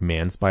called like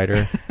Man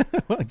Spider,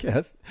 Well, I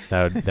guess.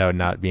 that would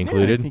not be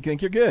included. Yeah, you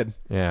think you're good.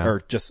 Yeah.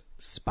 Or just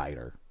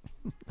Spider.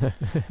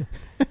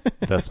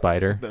 The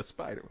Spider. The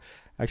Spider.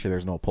 Actually,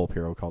 there's an old pulp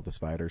hero called the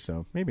Spider,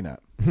 so maybe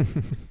not.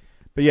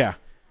 But yeah.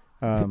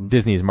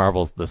 Disney's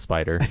Marvel's the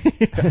Spider.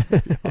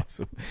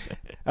 Awesome.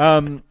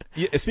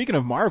 Speaking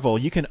of Marvel,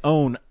 you can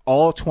own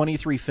all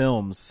 23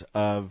 films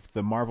of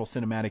the Marvel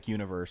Cinematic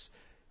Universe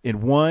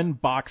in one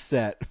box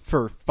set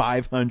for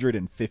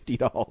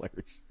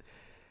 $550.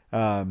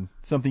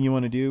 Something you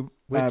want to do,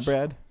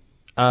 Brad?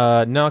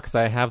 No, because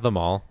I have them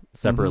all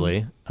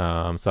separately, so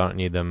I don't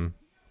need them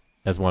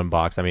as one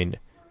box. I mean,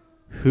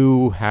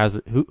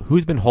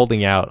 who's been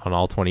holding out on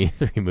all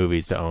 23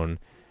 movies to own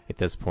at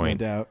this point?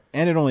 No doubt.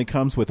 And it only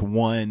comes with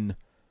one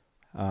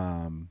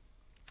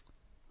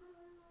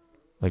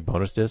Like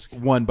bonus disc?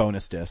 one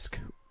bonus disc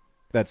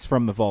that's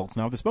from the vaults.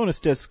 Now, if this bonus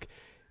disc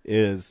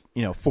is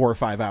 4 or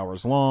 5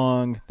 hours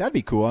long, that'd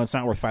be cool. It's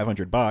not worth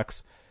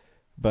 $500,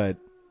 but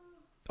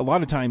a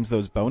lot of times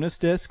those bonus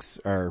discs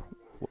are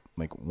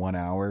like 1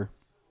 hour.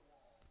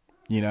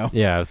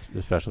 Yeah,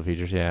 special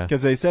features. Yeah,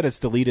 Because they said it's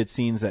deleted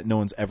scenes that no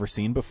one's ever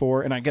seen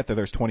before, and I get that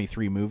there's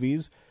 23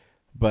 movies,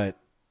 but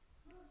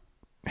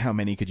how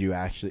many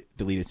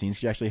deleted scenes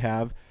could you actually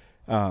have?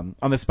 On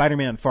the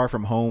Spider-Man Far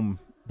From Home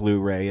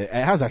Blu-ray, it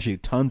has actually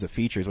tons of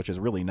features, which is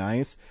really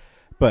nice,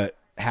 but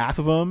half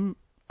of them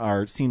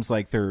seems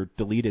like they're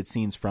deleted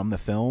scenes from the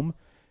film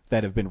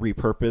that have been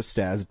repurposed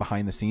as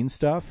behind-the-scenes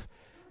stuff.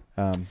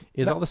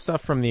 Is all the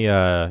stuff from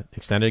the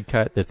extended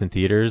cut that's in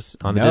theaters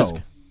on the No. disc?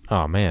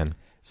 Oh man,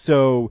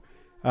 So,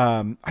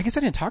 I guess I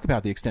didn't talk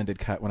about the extended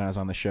cut when I was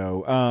on the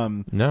show.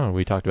 no,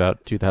 we talked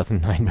about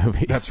 2009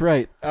 movies. That's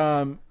right.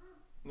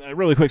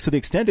 Really quick. So the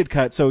extended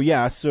cut. So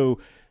yeah. So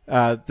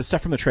the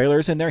stuff from the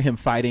trailers in there, him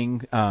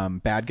fighting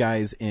bad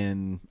guys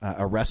in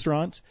a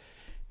restaurant,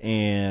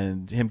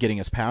 and him getting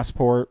his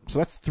passport. So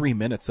that's 3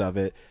 minutes of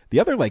it. The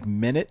other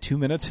 2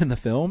 minutes in the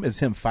film is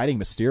him fighting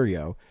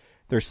Mysterio.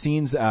 There's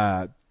scenes.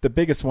 The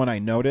biggest one I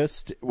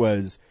noticed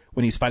was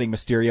when he's fighting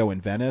Mysterio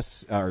in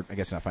Venice, or I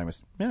guess not fighting.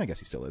 I guess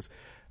he still is.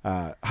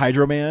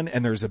 Hydro Man,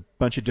 and there's a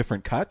bunch of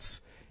different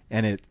cuts,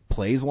 and it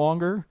plays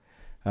longer.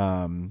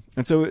 And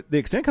so the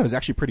extended cut was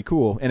actually pretty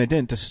cool, and it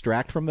didn't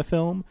distract from the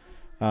film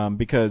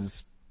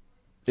because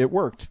it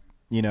worked,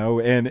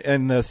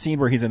 and the scene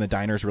where he's in the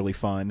diner is really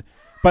fun.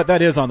 But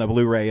that is on the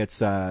Blu-ray.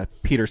 It's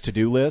Peter's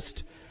to-do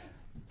list,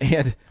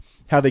 and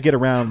how they get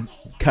around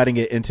cutting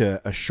it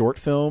into a short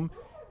film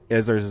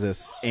is there's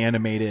this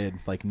animated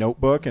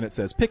notebook, and it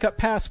says pick up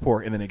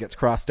passport, and then it gets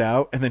crossed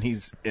out, and then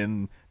he's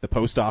in the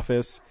post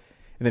office,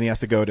 and then he has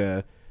to go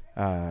to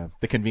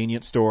the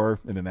convenience store,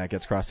 and then that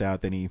gets crossed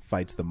out. Then he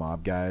fights the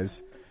mob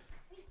guys,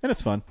 and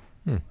it's fun.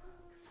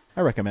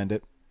 I recommend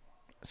it.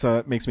 So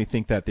it makes me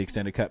think that the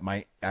extended cut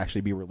might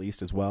actually be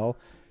released as well.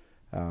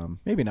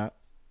 Maybe not.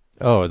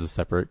 Oh, as a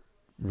separate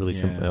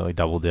release, Yeah. like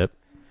double dip.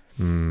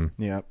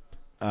 Yep.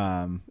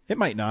 It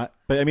might not,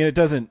 but I mean, it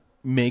doesn't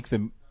make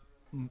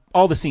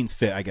all the scenes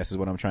fit, I guess is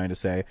what I'm trying to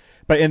say.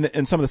 But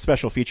in some of the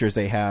special features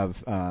they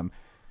have,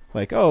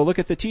 like, oh, look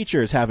at the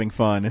teachers having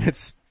fun, and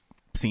it's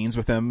scenes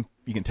with them.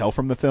 You can tell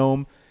from the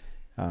film,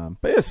 but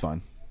it's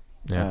fun.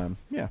 Yeah.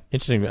 Yeah.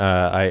 Interesting.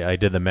 I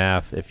did the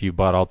math. If you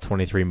bought all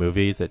 23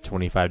 movies at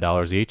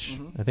 $25 each,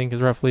 I think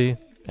is roughly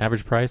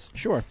average price.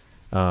 Sure.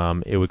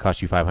 It would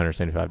cost you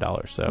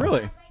 $575. So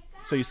Really?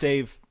 So you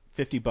save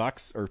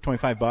 $50 or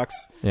 $25?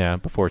 yeah,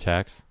 before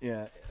tax.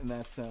 Yeah, and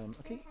that's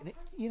okay.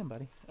 Eat them,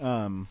 buddy.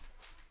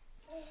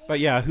 But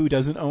yeah, who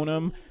doesn't own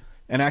them?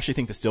 And I actually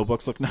think the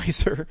steelbooks look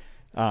nicer.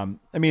 I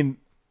mean,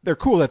 they're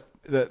cool. That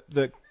God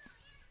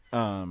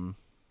damn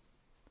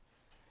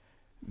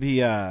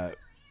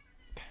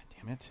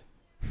it.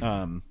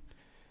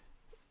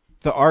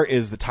 The art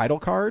is the title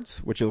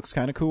cards, which looks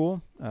kind of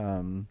cool.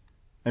 I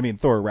mean,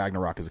 Thor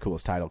Ragnarok is the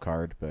coolest title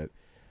card, but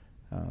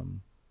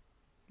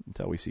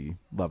until we see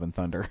Love and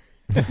Thunder,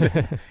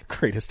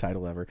 greatest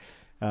title ever.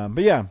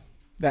 But yeah,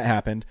 that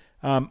happened.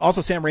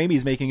 Also, Sam Raimi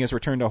is making his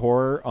return to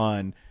horror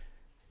on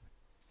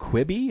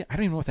Quibi. I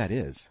don't even know what that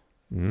is.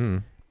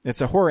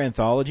 It's a horror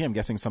anthology. I'm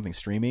guessing something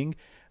streaming,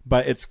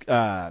 but it's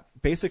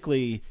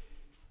basically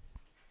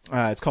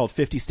it's called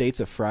 50 States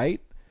of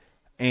Fright,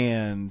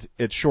 and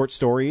it's short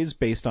stories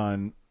based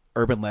on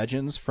urban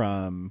legends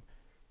from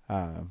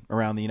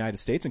around the United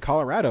States, and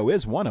Colorado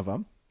is one of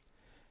them.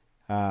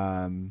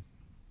 And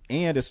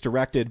it's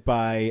directed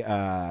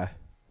by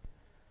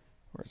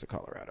where's the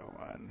Colorado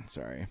one?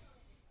 Sorry.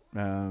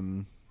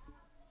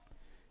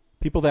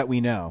 People that we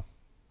know.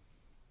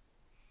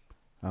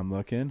 I'm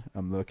looking.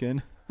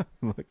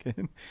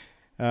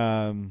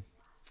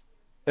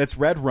 It's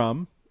Red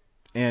Rum,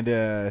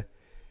 and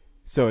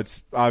so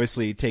it's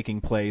obviously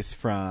taking place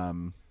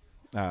from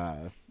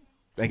I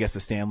guess the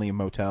Stanley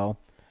Motel.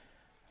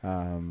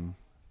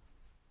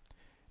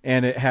 And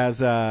it has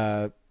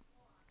Jacob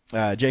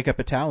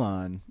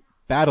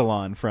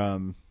Batalon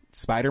from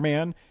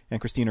Spider-Man, and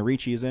Christina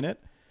Ricci is in it.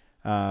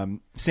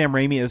 Sam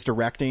Raimi is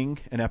directing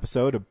an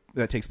episode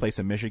that takes place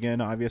in Michigan,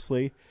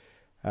 obviously.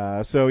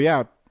 So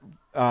yeah,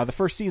 the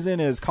first season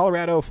is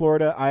Colorado,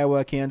 Florida,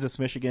 Iowa, Kansas,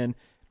 Michigan,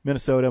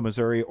 Minnesota,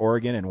 Missouri,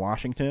 Oregon, and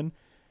Washington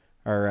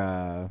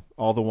are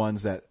all the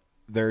ones that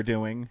they're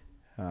doing.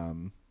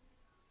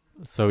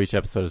 So each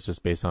episode is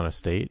just based on a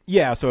state?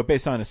 Yeah, so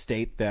based on a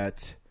state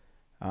that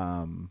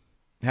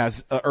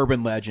has an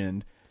urban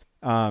legend.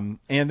 And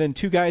then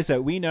two guys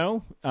that we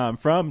know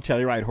from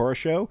Telluride Horror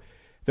Show.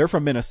 They're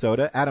from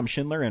Minnesota. Adam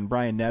Schindler and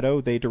Brian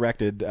Netto. They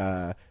directed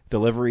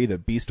Delivery, The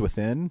Beast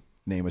Within.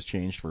 Name was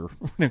changed for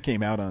when it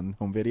came out on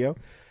home video.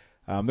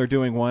 They're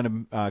doing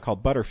one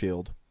called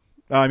Butterfield.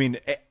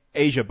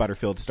 Asia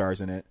Butterfield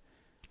stars in it.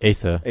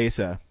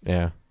 Asa.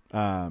 Yeah.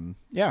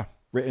 Yeah.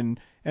 Written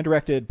and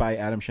directed by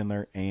Adam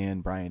Schindler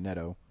and Brian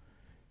Netto.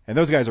 And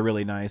those guys are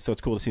really nice, so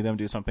it's cool to see them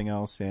do something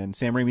else. And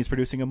Sam Raimi's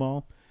producing them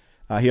all.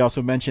 He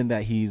also mentioned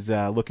that he's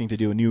looking to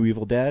do a new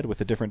Evil Dead with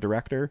a different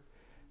director.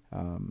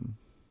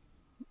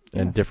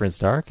 And different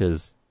star,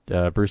 because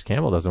Bruce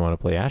Campbell doesn't want to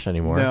play Ash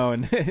anymore. No,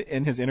 and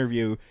in his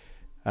interview,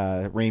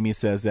 Raimi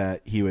says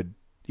that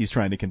he's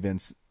trying to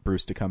convince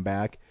Bruce to come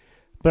back.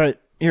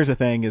 But here's the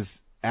thing: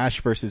 is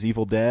Ash versus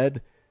Evil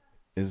Dead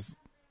is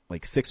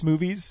like 6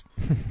 movies,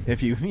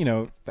 if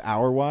the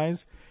hour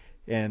wise,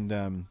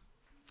 and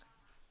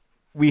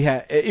we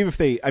had even if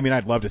they. I mean,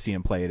 I'd love to see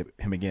him play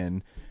him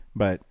again,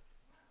 but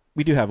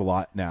we do have a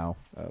lot now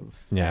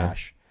of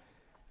Ash,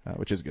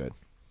 which is good.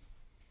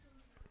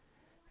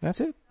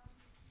 That's it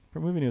for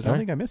movie news. I don't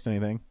think I missed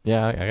anything.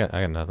 Yeah,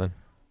 I got nothing.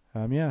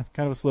 Yeah,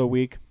 kind of a slow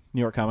week.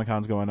 New York Comic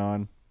Con's going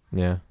on.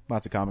 Yeah,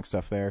 lots of comic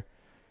stuff there.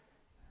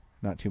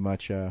 Not too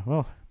much. I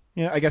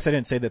guess I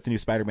didn't say that the new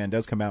Spider-Man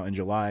does come out in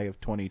July of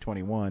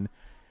 2021,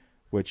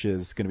 which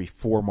is going to be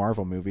 4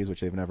 Marvel movies, which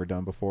they've never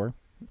done before.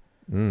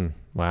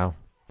 Wow.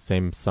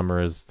 Same summer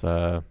as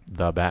the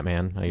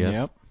Batman, I guess.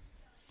 Yep.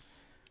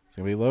 It's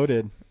going to be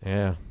loaded.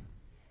 Yeah.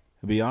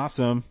 It'll be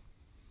awesome.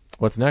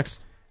 What's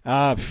next?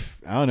 I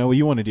don't know. What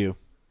you want to do?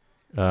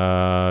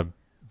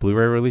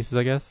 Blu-ray releases,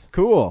 I guess.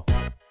 Cool.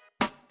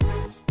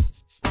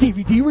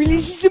 DVD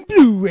releases and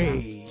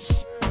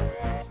Blu-rays.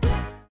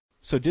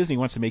 So Disney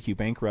wants to make you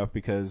bankrupt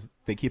because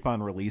they keep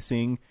on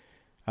releasing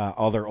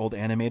all their old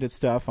animated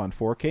stuff on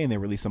 4K, and they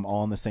release them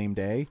all on the same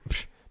day.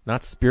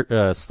 Not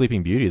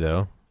Sleeping Beauty,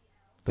 though.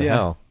 The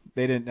hell?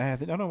 They didn't. I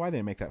don't know why they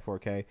didn't make that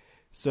 4K.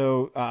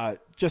 So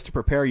just to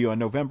prepare you, on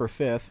November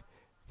 5th,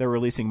 they're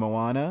releasing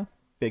Moana,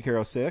 Big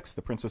Hero 6,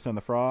 The Princess and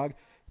the Frog,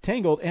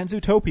 Tangled, and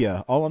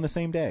Zootopia all on the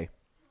same day.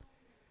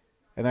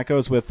 And that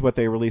goes with what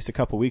they released a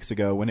couple weeks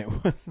ago when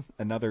it was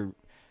another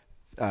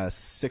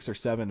 6 or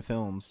 7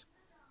 films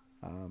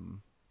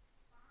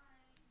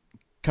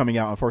coming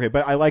out on 4K.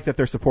 But I like that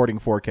they're supporting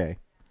 4K.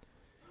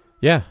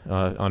 Yeah,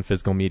 on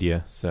physical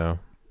media. So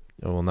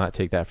I will not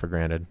take that for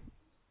granted.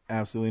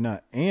 Absolutely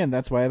not. And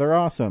that's why they're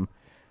awesome.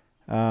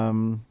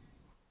 But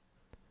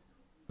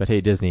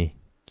hey, Disney,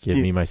 give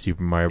me my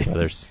Super Mario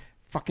Brothers.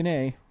 Fucking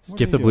A.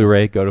 Skip the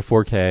Blu-ray, go to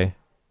 4K.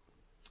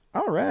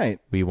 All right.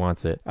 We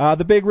wants it.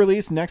 The big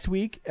release next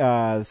week,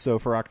 so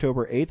for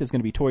October 8th, is going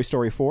to be Toy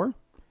Story 4.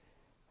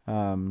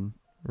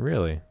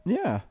 Really?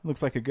 Yeah,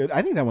 looks like a good...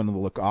 I think that one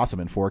will look awesome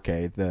in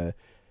 4K. The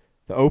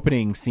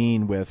opening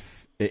scene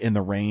with in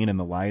the rain and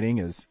the lighting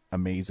is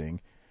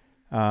amazing.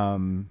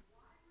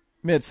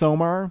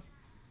 Midsommar.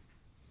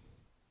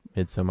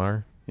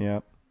 Midsommar?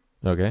 Yep.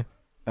 Okay.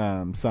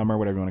 Summer,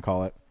 whatever you want to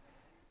call it.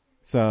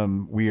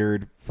 Some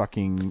weird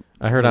fucking...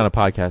 I heard on a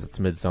podcast it's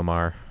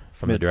Midsommar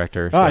from the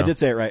director. Oh, I did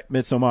say it right.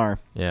 Midsommar.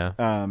 Yeah.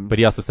 But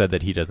he also said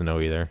that he doesn't know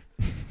either.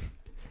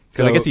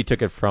 Because I guess he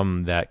took it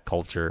from that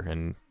culture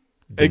and...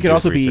 It could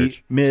also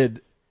research. be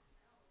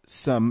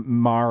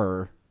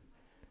Midsommar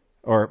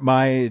or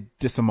My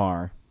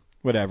Dissamar,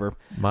 whatever.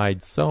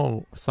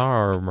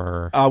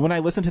 Midsommar. When I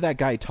listened to that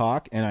guy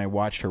talk and I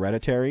watched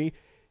Hereditary,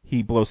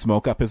 he blows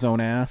smoke up his own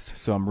ass,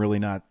 so I'm really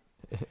not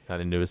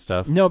into his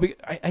stuff. No, but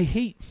I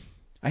hate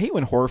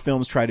when horror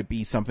films try to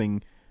be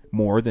something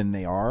more than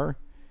they are,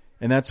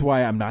 and that's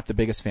why I'm not the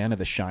biggest fan of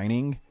The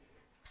Shining,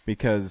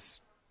 because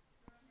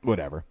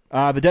whatever.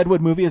 The Deadwood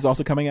movie is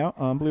also coming out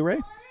on Blu-ray.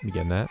 You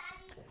getting that?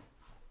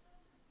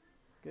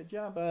 Good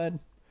job, bud.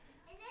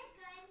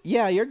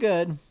 Yeah, you're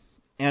good.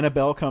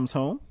 Annabelle Comes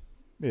Home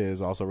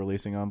is also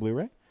releasing on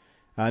Blu-ray.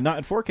 Not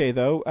in 4K,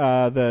 though.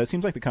 It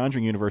seems like the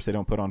Conjuring universe they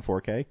don't put on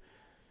 4K.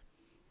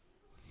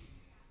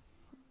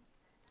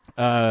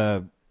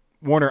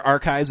 Warner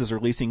Archives is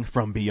releasing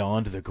From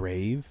Beyond the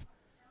Grave.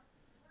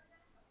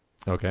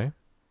 Okay.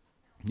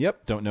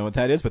 Yep, don't know what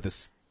that is, but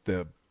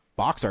the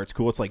box art's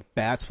cool. It's like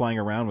bats flying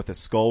around with a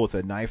skull with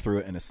a knife through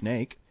it and a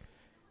snake.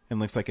 And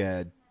looks like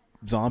a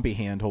zombie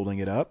hand holding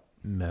it up.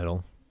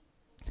 Metal.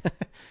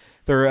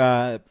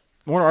 Warner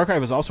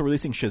Archive is also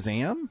releasing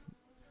Shazam.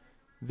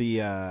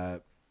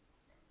 The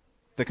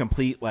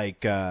complete,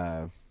 like,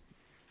 I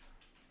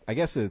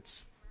guess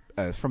it's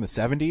from the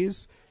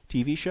 70s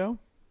TV show.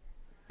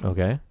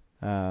 Okay.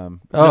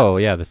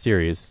 Yeah, the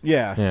series.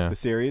 Yeah, the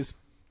series.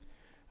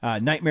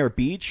 Nightmare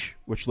Beach,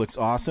 which looks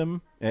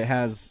awesome. It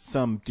has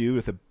some dude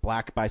with a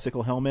black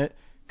bicycle helmet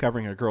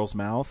covering a girl's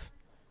mouth.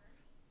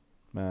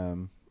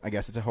 I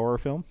guess it's a horror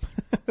film.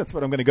 That's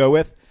what I'm going to go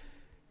with.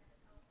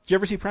 Did you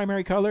ever see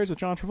Primary Colors with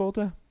John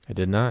Travolta? I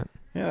did not.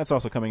 Yeah, that's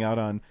also coming out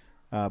on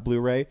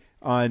Blu-ray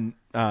on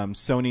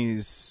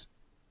Sony's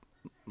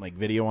like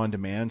video on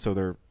demand, so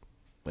they're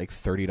like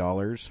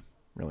 $30.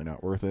 Really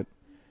not worth it.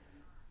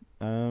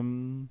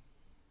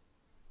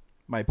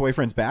 My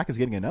Boyfriend's Back is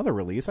getting another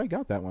release. I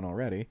got that one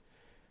already.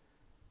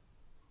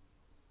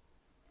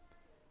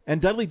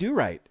 And Dudley Do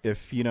Right,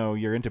 if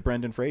you're into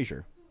Brendan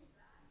Fraser.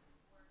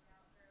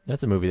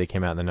 That's a movie that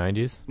came out in the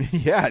 90s.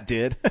 Yeah, it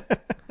did.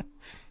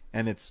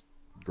 And it's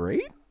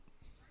great?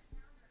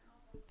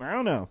 I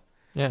don't know.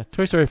 Yeah,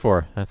 Toy Story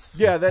 4. That's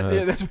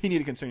that's what you need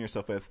to concern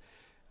yourself with.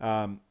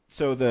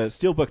 So the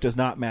Steelbook does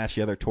not match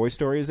the other Toy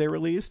Stories they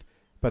released,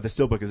 but the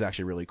Steelbook is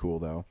actually really cool,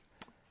 though.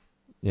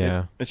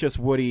 Yeah. It's just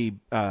Woody,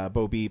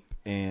 Bo Peep,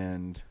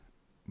 and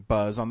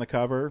Buzz on the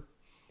cover.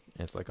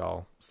 It's like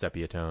all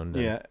sepia toned.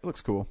 Yeah, it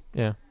looks cool.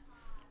 Yeah.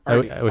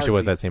 I wish it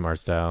was that same art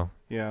style.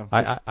 Yeah.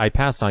 I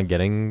passed on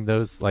getting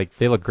those. Like,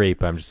 they look great,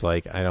 but I'm just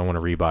like, I don't want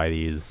to rebuy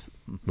these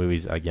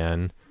movies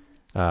again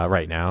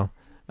right now.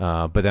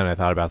 But then I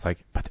thought about it, I was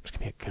like, but there's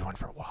going to be a good one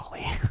for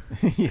WALL-E.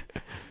 Yeah.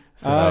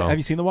 So, have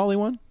you seen the WALL-E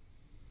one?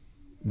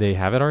 They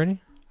have it already?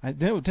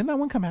 Didn't that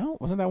one come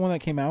out? Wasn't that one that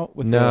came out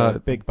with No, a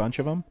big bunch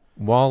of them?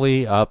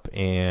 WALL-E, Up,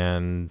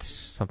 and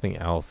something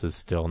else is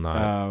still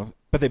not.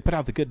 But they put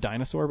out The Good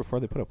Dinosaur before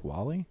they put up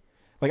WALL-E?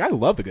 Like, I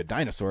love The Good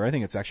Dinosaur. I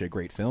think it's actually a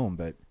great film,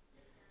 but...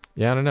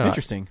 Yeah, I don't know.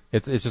 Interesting.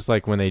 It's just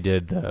like when they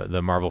did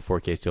the Marvel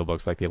 4K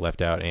Steelbooks, like they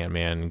left out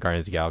Ant-Man,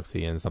 Guardians of the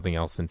Galaxy, and something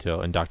else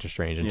and Doctor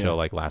Strange until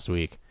like last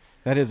week.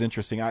 That is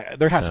interesting.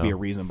 There has to be a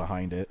reason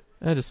behind it.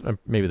 Just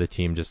maybe the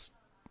team just...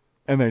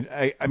 And then,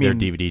 I mean...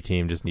 Their DVD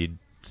team just needs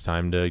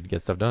time to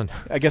get stuff done.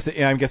 I guess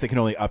they can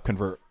only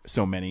upconvert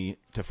so many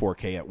to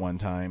 4K at one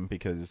time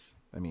because,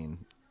 I mean...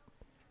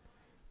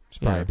 It's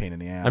probably a pain in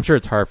the ass. I'm sure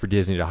it's hard for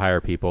Disney to hire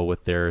people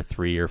with their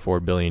 $3 or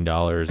 $4 billion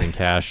in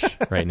cash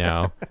right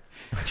now.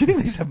 Do you think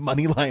they just have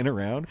money lying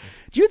around?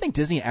 Do you think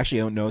Disney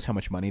actually knows how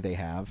much money they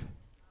have?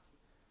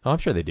 Oh, I'm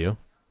sure they do.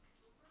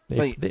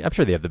 I'm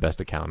sure they have the best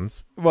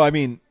accountants. Well, I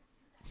mean,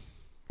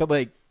 but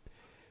like,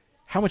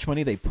 how much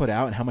money they put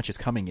out and how much is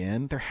coming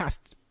in? I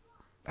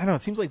don't know.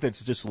 It seems like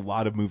there's just a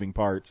lot of moving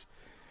parts.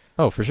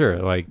 Oh, for sure.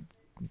 Like,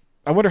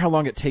 I wonder how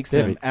long it takes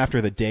them after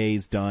the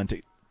day's done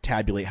to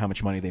tabulate how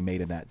much money they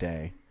made in that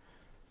day.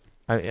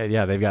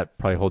 Yeah, they've got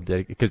probably a whole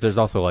day because there's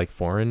also like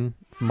foreign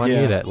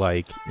money that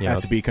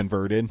has to be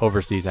converted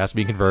overseas. Has to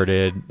be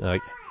converted.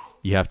 Like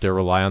you have to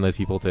rely on those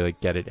people to like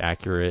get it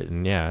accurate.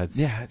 And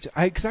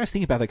because I was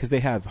thinking about that because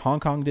they have Hong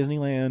Kong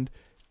Disneyland,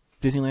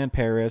 Disneyland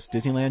Paris,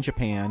 Disneyland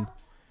Japan.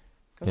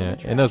 Yeah,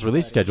 and those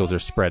release schedules are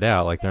spread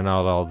out. Like they're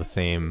not all the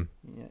same.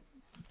 Yeah.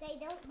 They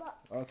don't look.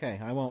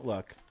 Okay, I won't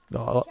look.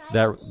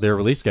 Their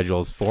release schedule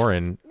is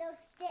foreign. No,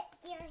 stick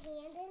your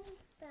hand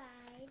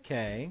inside.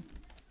 Okay.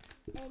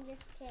 And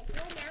just pick one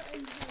out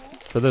and pull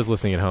it. For those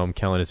listening at home,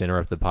 Kellen has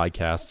interrupted the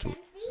podcast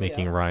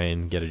making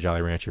Ryan get a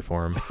Jolly Rancher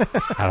for him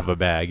out of a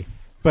bag.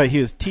 But he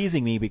was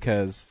teasing me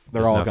because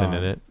they're There's all nothing gone.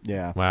 in it.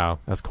 Yeah. Wow,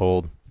 that's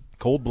cold.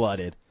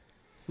 Cold-blooded.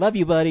 Love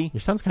you, buddy.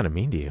 Your son's kind of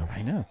mean to you.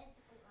 I know.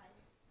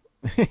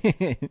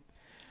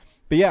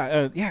 But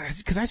yeah,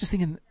 because I was just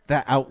thinking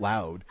that out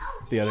loud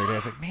the other day. I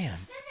was like, man,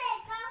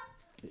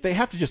 they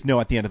have to just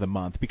know at the end of the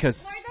month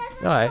because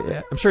No,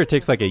 I'm sure it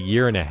takes like a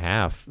year and a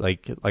half.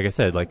 Like I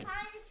said, like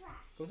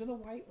goes in the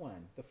white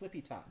one, the flippy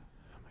top.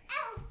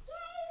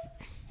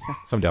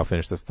 someday I'll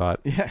finish this thought.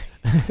 Yeah,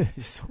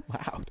 he's so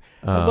loud.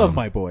 I love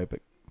my boy,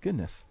 but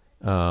goodness.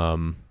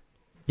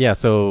 Yeah,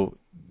 so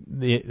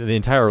the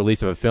entire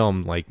release of a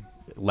film like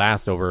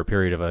lasts over a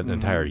period of an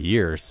entire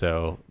year.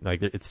 So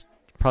like it's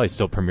probably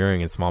still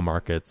premiering in small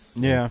markets.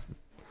 Yeah,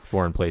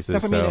 foreign places.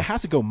 that's what I mean. It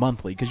has to go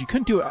monthly because you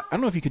couldn't do it. I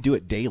don't know if you could do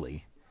it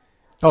daily.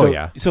 Oh, So-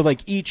 yeah. So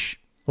like each.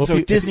 Well, so if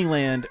you-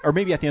 Disneyland, or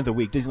maybe at the end of the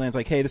week, Disneyland's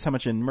like, hey, this is how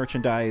much in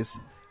merchandise,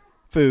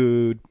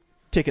 food,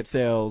 ticket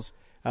sales.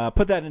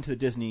 Put that into the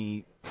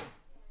Disney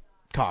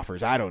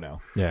coffers. I don't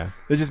know. Yeah.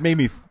 It just made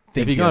me think.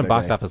 If you the go on other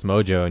Box day. Office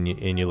Mojo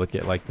and you look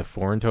at like the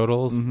foreign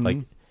totals, like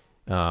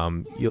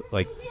you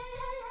like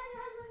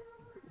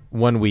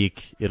 1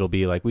 week it'll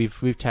be like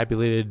we've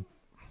tabulated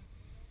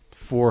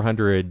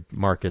 400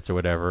 markets or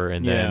whatever,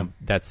 and then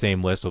that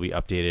same list will be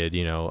updated,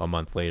 a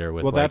month later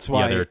with that's the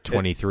why other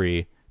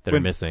 23 that are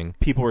when missing.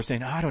 People were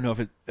saying, I don't know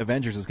if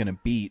Avengers is going to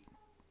beat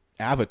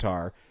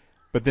Avatar,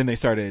 but then they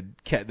started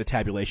the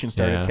tabulation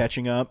started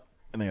catching up,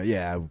 and they go,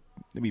 yeah,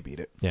 we beat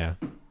it. Yeah.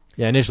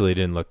 Initially it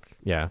didn't look.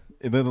 Yeah.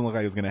 It didn't look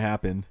like it was going to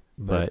happen,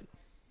 But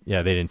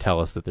yeah, they didn't tell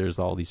us that there's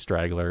all these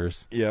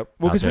stragglers. Yep.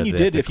 Well, out because there when you that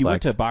they have did, to if you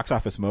went collect. to Box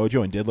Office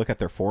Mojo and did look at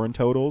their foreign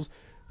totals,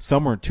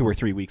 some were 2 or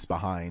 3 weeks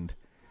behind.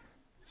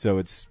 So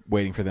it's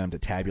waiting for them to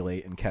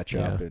tabulate and catch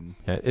up. And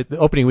the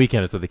opening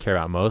weekend is what they care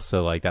about most,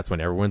 so like that's when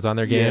everyone's on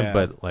their game. Yeah.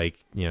 But like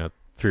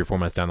 3 or 4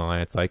 months down the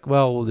line, it's like,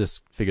 well, we'll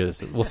just figure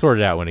this. We'll sort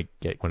it out when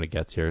it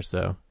gets here.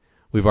 So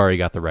we've already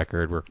got the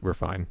record. We're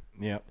fine.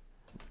 Yep.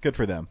 Good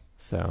for them.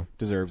 So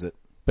Deserves it.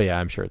 but yeah,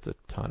 I'm sure it's a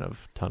ton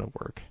of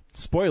work.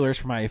 Spoilers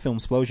for my film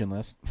explosion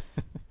list.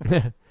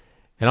 And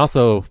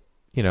also,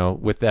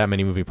 with that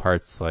many moving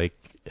parts, like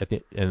at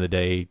the end of the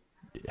day,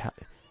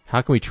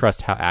 how can we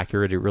trust how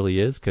accurate it really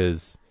is?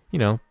 Because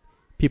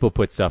people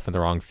put stuff in the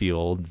wrong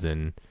fields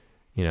and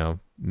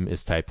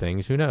mistype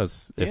things. Who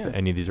knows if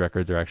any of these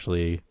records are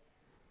actually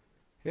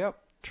Yep.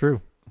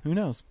 true? Who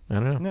knows? I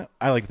don't know. No,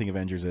 I like to think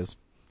Avengers is.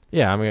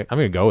 Yeah, I'm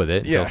gonna go with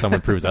it until Yeah.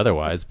 someone proves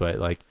otherwise. But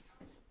like,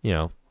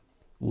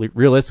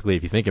 realistically,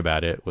 if you think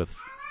about it, with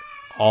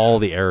all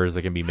the errors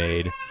that can be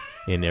made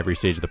in every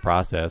stage of the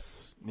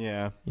process,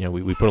 Yeah.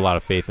 we put a lot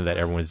of faith in that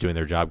everyone's doing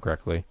their job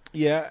correctly.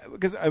 Yeah,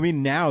 because I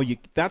mean now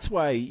that's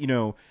why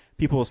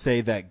people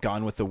say that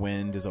Gone with the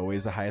Wind is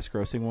always the highest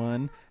grossing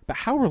one. But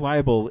how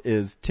reliable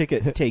is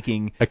ticket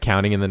taking?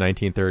 Accounting in the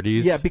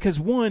 1930s. Yeah, because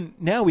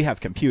now we have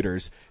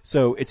computers,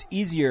 so it's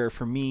easier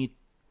for me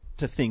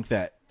to think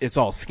that it's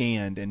all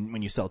scanned, and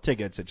when you sell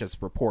tickets, it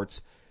just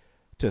reports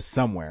to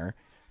somewhere.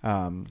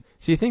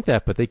 So you think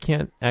that, but they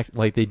can't act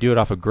like they do it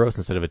off of gross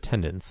instead of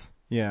attendance.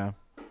 Yeah,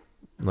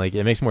 Like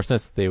it makes more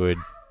sense that they would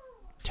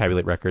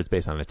tabulate records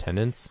based on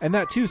attendance. and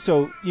that too.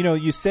 So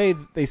they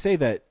say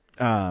that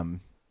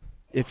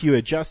if you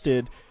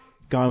adjusted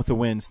Gone with the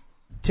Wind's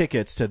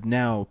tickets to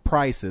now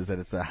prices, that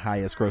it's the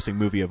highest grossing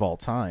movie of all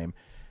time.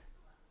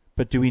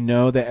 But do we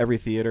know that every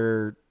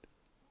theater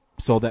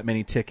sold that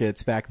many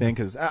tickets back then?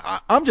 Because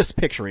I'm just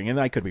picturing, and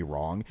I could be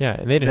wrong. Yeah,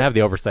 and they didn't have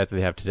the oversight that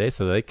they have today,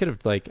 so they could have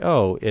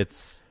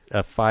it's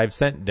a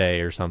 5-cent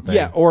day or something.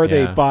 Yeah, or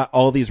they bought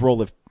all these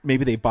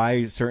maybe they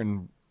buy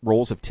certain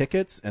rolls of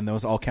tickets, and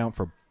those all count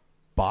for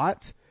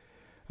bought.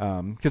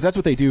 Because that's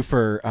what they do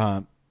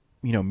for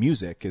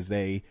music.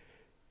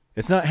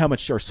 It's not how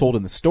much are sold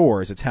in the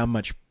stores; it's how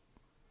much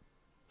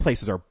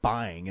places are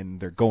buying, and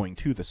they're going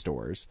to the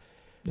stores.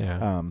 Yeah.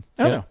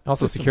 I don't know.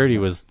 Also, Just security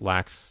something. was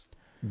lax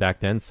back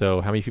then,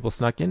 so how many people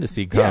snuck in to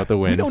see Gone with the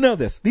Wind? We don't know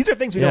this. These are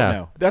things we don't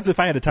know. That's if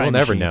I had a time We'll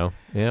never machine. know.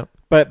 Yeah.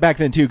 But back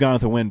then too, Gone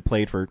with the Wind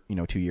played for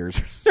 2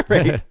 years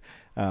straight.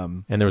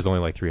 And there was only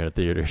like 300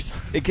 theaters.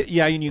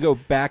 And you go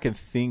back and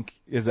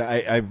think,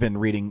 I've been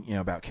reading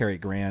about Cary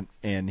Grant,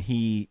 and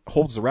he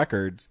holds the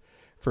records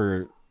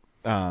for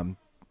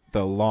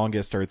the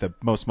longest or the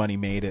most money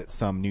made at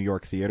some New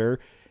York theater,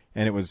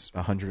 and it was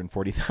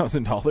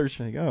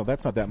 $140,000. Oh,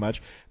 that's not that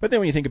much. But then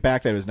when you think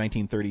back that it was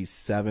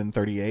 1937,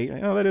 38,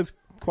 that is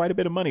quite a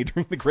bit of money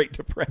during the Great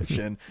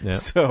Depression. Yeah.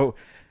 So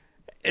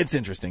it's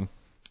interesting.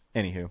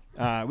 Anywho,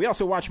 we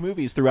also watch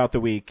movies throughout the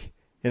week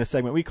in a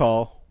segment we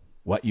call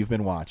What You've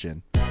Been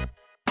Watching.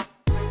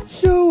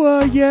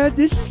 So,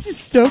 this is the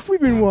stuff we've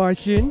been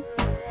watching.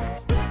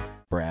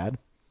 Brad,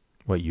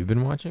 What you've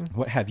been watching?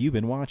 what have you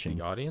been watching?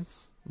 The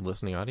audience?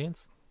 Listening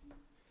audience?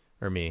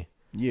 Or me?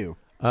 You.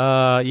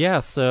 Yeah,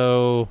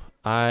 so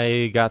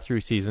I got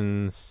through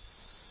season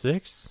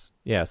 6.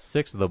 Yeah,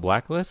 6 of The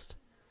Blacklist.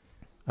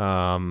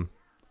 I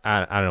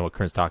don't know what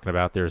Kern's talking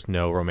about. There's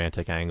no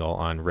romantic angle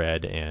on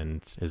Red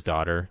and his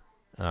daughter.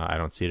 I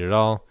don't see it at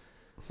all.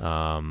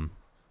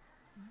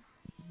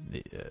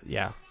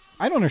 Yeah.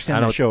 I don't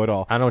understand that show at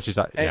all. I don't know what she's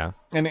talking. Yeah.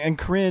 And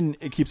Corinne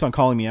keeps on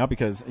calling me out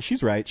because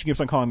she's right. She keeps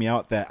on calling me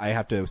out that I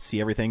have to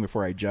see everything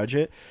before I judge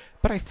it.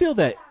 But I feel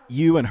that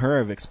you and her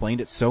have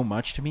explained it so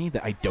much to me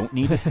that I don't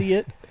need to see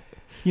it.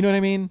 You know what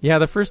I mean? Yeah,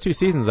 the first 2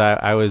 seasons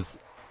I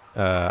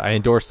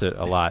endorsed it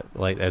a lot,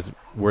 like as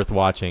worth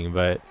watching.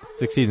 But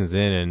 6 seasons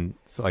in, and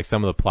like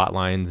some of the plot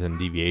lines and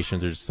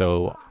deviations are just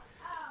so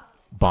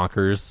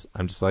bonkers.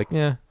 I'm just like,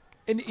 yeah.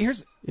 And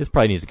this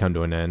probably needs to come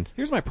to an end.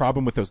 Here's my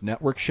problem with those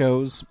network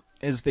shows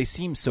is they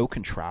seem so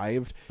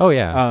contrived. Oh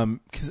yeah.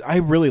 Because I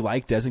really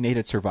like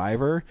Designated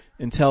Survivor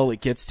until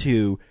it gets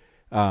to,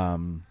 I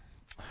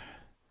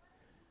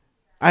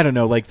don't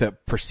know, like the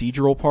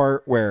procedural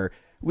part where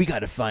we got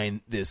to find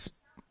this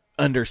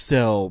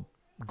undersell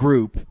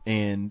group,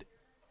 and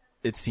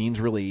it seems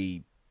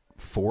really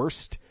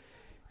forced.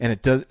 And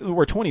it does.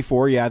 We're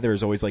 24. Yeah,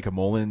 there's always like a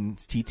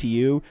Mullins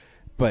TTU,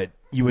 but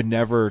you would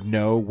never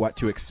know what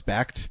to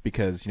expect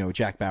because, you know,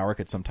 Jack Bauer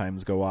could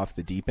sometimes go off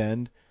the deep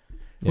end.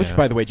 Which, Yeah.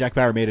 by the way, Jack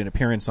Bauer made an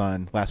appearance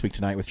on Last Week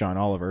Tonight with John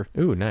Oliver.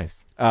 Ooh,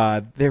 nice.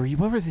 What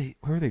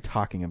were they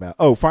talking about?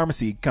 Oh,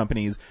 pharmacy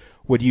companies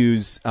would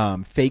use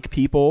fake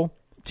people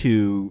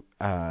to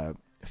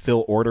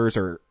fill orders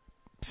or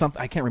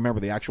something. I can't remember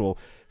the actual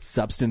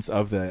substance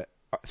of the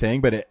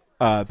thing, but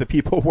the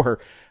people were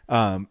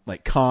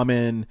like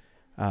Common,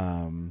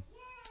 a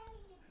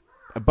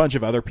bunch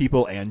of other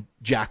people, and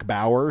Jack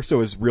Bauer. So it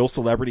was real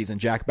celebrities and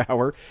Jack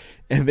Bauer,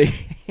 and they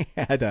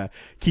had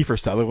Kiefer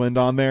Sutherland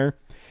on there,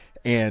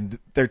 and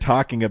they're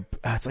talking about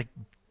it's like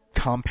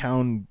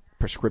compound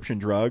prescription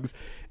drugs,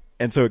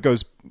 and so it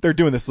goes. They're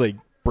doing this like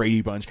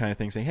Brady Bunch kind of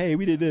thing, saying, "Hey,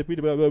 we did this, we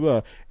did blah blah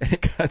blah," and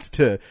it cuts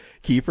to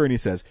Kiefer, and he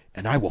says,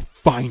 "And I will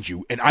find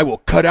you, and I will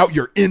cut out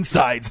your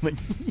insides." I'm like,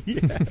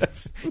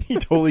 yes, he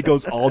totally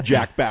goes all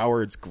Jack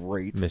Bauer. It's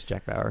great. Miss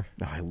Jack Bauer.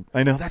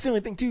 I know that's the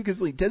only thing too,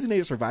 because like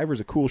Designated Survivor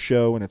is a cool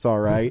show and it's all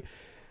right.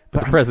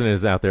 But the president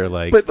is out there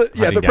like, but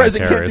yeah, hunting the down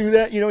president can't terrorists. do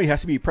that. You know, he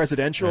has to be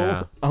presidential.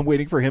 Yeah. I'm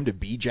waiting for him to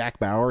be Jack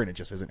Bauer, and it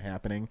just isn't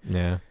happening.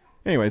 Yeah.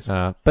 Anyways,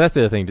 but that's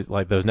the other thing. Just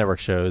like those network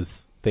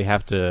shows, they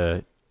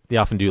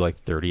often do like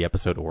 30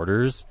 episode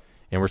orders,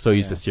 and we're so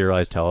used to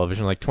serialized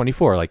television, like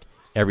 24. Like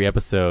every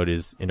episode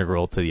is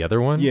integral to the other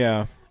one.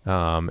 yeah,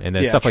 And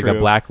then Yeah, stuff like true. the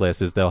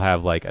Blacklist is they'll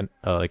have like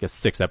a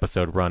 6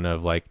 episode run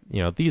of like,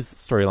 you know, these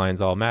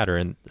storylines all matter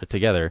and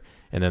together.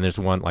 And then there's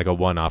a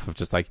one-off of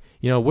just like,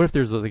 you know, what if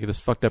there's like this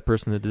fucked up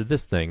person that did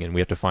this thing and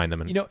we have to find them.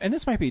 And you know, and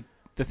this might be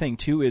the thing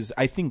too, is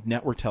I think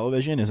network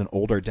television is an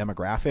older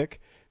demographic,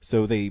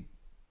 so the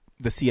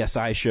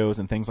CSI shows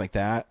and things like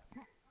that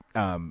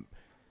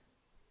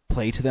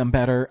play to them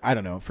better. I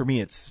don't know. For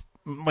me, it's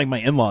like my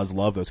in-laws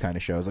love those kind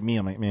of shows. Like me,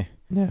 I'm like, meh.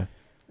 yeah,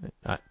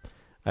 I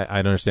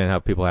don't understand how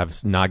people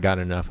have not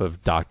gotten enough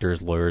of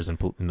doctors, lawyers, and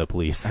the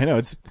police. I know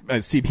it's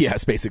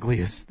CBS basically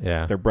is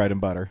their bread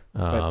and butter.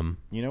 But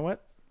you know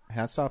what?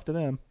 Hats off to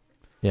them.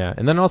 Yeah,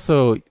 and then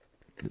also,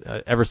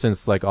 ever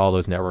since like all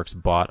those networks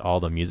bought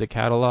all the music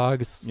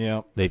catalogs,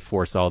 Yeah. they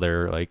force all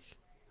their like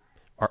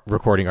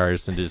recording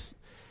artists into just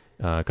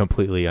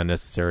completely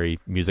unnecessary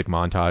music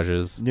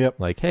montages. Yep.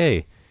 Like,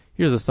 hey,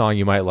 here's a song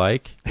you might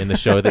like in the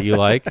show that you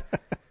like.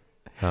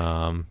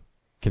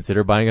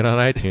 Consider buying it on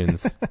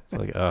iTunes. It's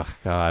like, oh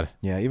god.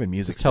 Yeah, even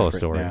music. Just tell a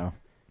story now.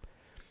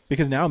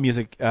 Because now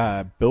music,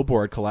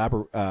 Billboard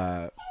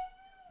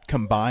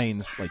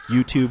combines like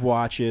YouTube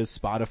watches,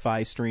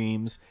 Spotify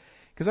streams.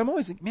 Because I'm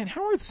always like, man,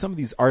 how are some of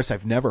these artists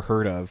I've never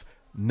heard of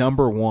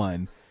number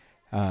one?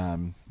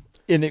 In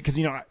it, because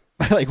you know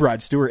I like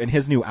Rod Stewart, and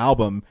his new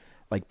album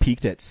like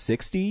peaked at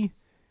 60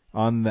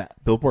 on the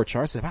Billboard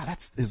charts. Wow,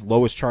 that's his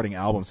lowest charting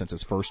album since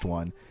his first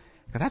one.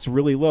 God, that's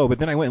really low. But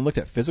then I went and looked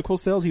at physical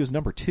sales. He was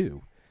number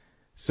 2.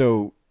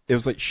 So it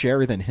was like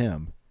Cher than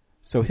him.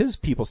 So his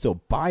people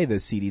still buy the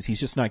CDs. He's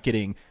just not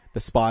getting the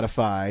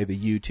Spotify, the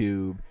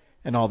YouTube,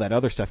 and all that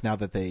other stuff now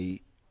that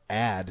they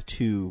add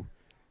to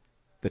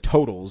the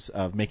totals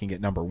of making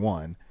it number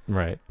one.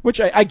 Right. Which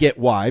I get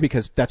why,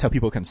 because that's how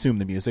people consume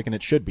the music, and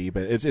it should be.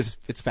 But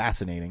it's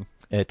fascinating.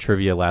 At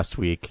trivia last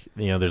week,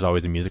 you know, there's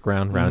always a music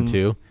round, round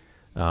 2.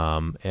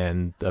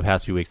 And the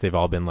past few weeks, they've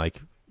all been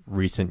like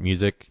recent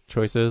music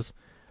choices.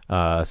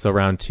 So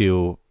round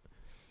 2,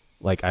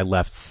 like I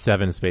left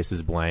 7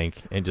 spaces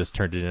blank and just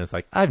turned it in. It's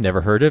like, I've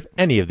never heard of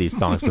any of these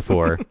songs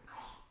before.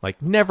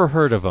 Like, never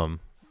heard of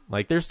them.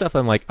 Like, there's stuff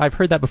I'm like, I've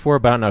heard that before,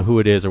 but I don't know who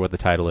it is or what the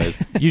title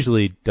is.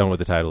 Usually don't know what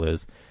the title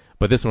is.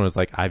 But this one was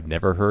like, I've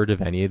never heard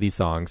of any of these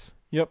songs.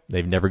 Yep.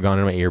 They've never gone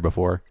in my ear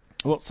before.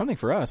 Well, something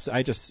for us.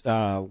 I just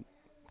 2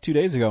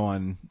 days ago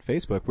on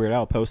Facebook, Weird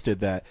Al posted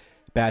that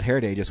Bad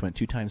Hair Day just went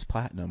 2 times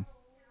platinum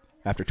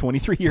after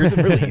 23 years of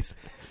release.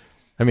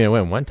 I mean, I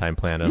went 1 time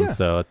platinum, Yeah.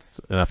 so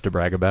it's enough to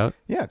brag about.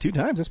 Yeah, 2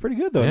 times. That's pretty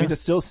good, though. Yeah. I mean,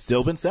 it's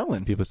still been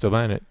selling. People are still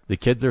buying it. The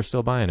kids are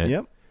still buying it.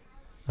 Yep.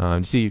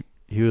 You see,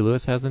 Huey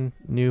Lewis has a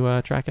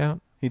new track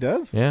out. He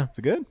does? Yeah. Is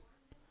it good?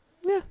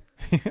 Yeah.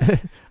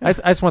 I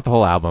just want the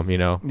whole album, you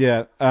know.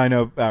 Yeah, I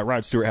know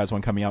Rod Stewart has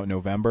one coming out in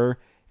November,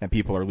 and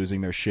people are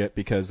losing their shit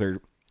because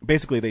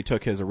they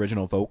took his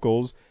original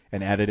vocals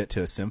and added it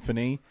to a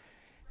symphony,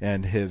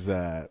 and his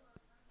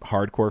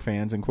hardcore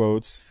fans in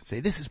quotes say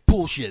this is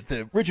bullshit.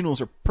 The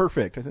originals are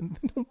perfect. I said,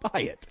 don't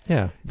buy it.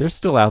 Yeah, they're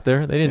still out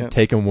there. They didn't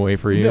take them away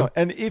for you. No,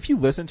 and if you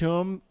listen to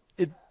them,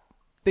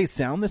 they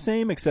sound the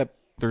same except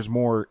there's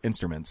more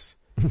instruments.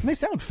 And they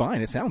sound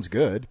fine. It sounds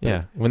good.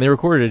 Yeah, when they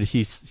recorded it,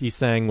 he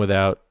sang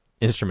without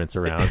instruments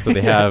around, so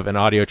they have an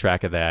audio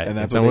track of that. And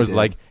that's someone what was they did.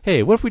 like,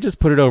 "Hey, what if we just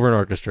put it over an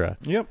orchestra?"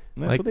 Yep,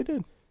 that's Like, what they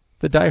did.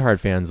 The diehard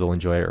fans will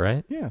enjoy it,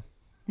 right? Yeah,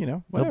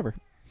 whatever.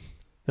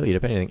 They'll eat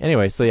up anything.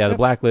 Anyway, so yeah, the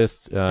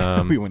Blacklist.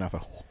 We went off a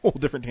whole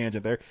different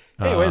tangent there.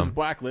 Anyways,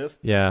 Blacklist.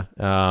 Yeah,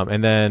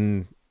 and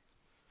then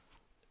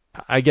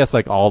I guess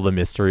like all the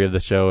mystery of the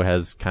show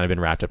has kind of been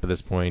wrapped up at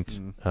this point.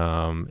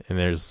 And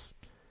there's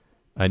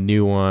a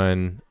new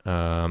one.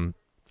 I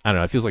don't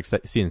know. It feels like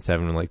season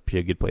 7 would like be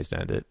a good place to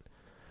end it.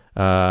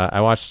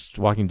 I watched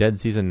Walking Dead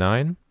season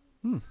 9.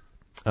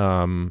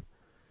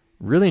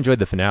 Really enjoyed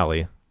the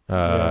finale.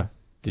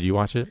 Did you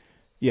watch it?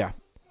 Yeah.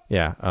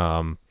 Yeah.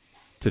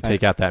 To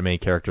take out that many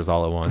characters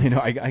all at once.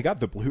 I got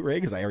the Blu-ray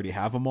because I already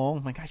have them all.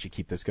 I'm like, I should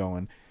keep this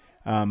going.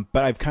 But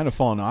I've kind of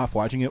fallen off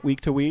watching it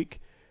week to week.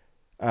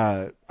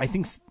 I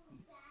think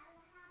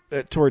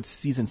towards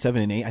season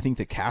 7 and 8, I think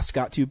the cast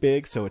got too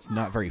big, so it's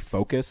not very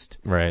focused.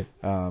 Right.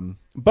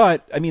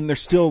 But I mean,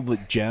 there's still the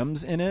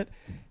gems in it,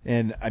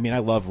 and I mean, I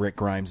love Rick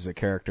Grimes as a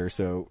character,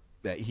 so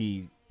that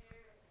he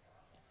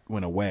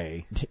went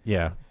away.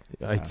 Yeah,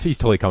 he's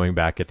totally coming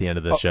back at the end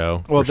of the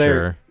show. Well,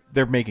 for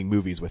they're making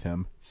movies with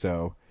him,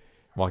 so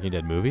Walking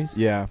Dead movies.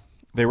 Yeah,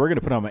 they were going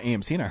to put him on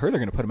AMC, and I heard they're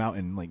going to put him out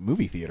in like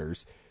movie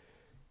theaters,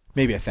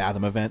 maybe a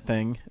Fathom event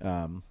thing.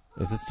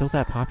 Is it still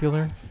that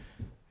popular?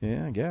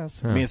 Yeah, I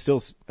guess. Huh. I mean,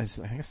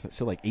 I guess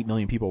still like 8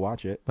 million people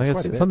watch it. Like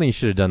it's something you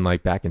should have done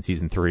like back in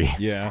season 3.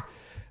 Yeah,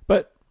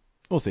 but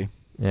we'll see.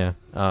 Yeah.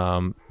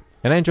 And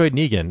I enjoyed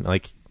Negan.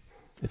 Like,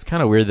 it's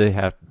kind of weird they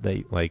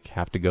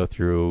have to go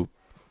through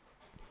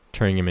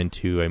turning him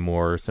into a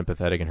more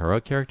sympathetic and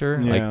heroic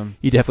character. Yeah. Like,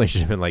 he definitely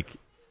should have been like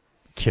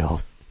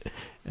killed.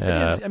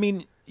 I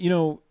mean,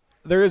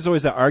 there is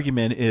always that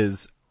argument: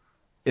 is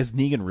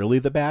Negan really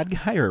the bad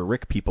guy, or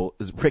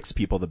Rick's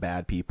people the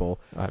bad people?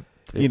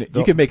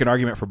 You can make an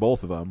argument for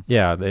both of them.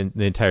 Yeah, the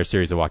entire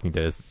series of Walking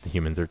Dead is the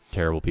humans are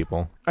terrible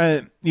people.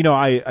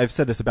 I've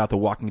said this about the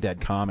Walking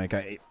Dead comic.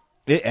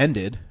 It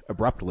ended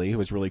abruptly. It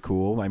was really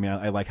cool. I mean,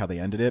 I like how they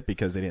ended it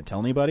because they didn't tell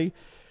anybody.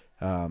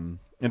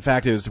 In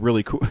fact, it was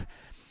really cool.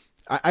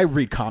 I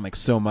read comics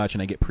so much,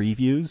 and I get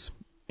previews,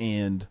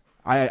 and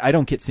I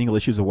don't get single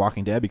issues of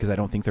Walking Dead because I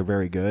don't think they're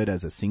very good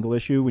as a single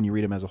issue. When you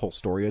read them as a whole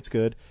story, it's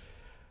good.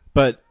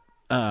 But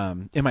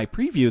in my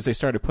previews, they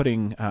started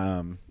putting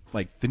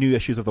like the new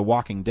issues of The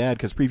Walking Dead,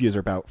 because previews are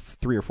about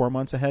 3 or 4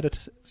 months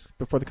ahead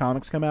before the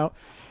comics come out,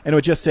 and it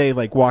would just say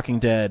like Walking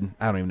Dead.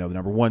 I don't even know the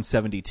number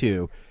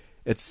 172.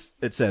 It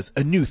says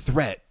a new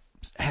threat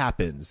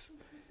happens,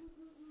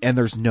 and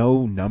there's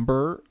no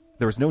number.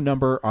 There was no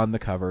number on the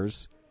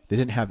covers. They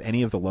didn't have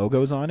any of the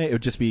logos on it. It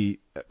would just be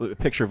a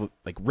picture of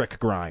like Rick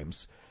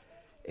Grimes,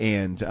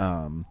 and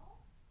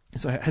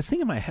so I was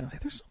thinking in my head, like,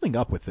 there's something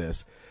up with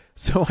this.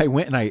 So I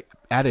went and I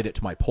added it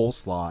to my poll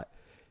slot,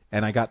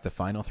 and I got the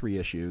final 3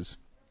 issues.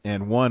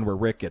 And one where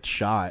Rick gets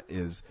shot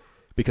is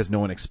because no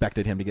one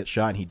expected him to get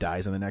shot, and he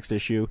dies in the next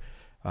issue.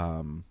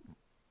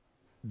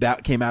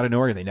 That came out of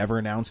nowhere. They never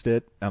announced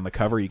it. On the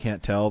cover, you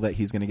can't tell that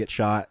he's going to get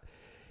shot.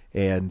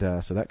 And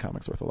so that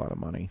comic's worth a lot of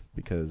money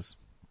because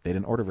they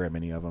didn't order very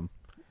many of them.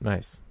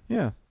 Nice.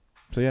 Yeah.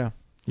 So, yeah.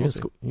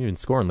 You've been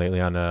scoring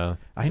lately on I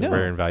know.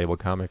 rare and valuable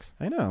comics.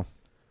 I know.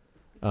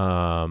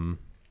 So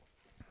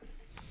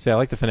yeah, I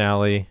like the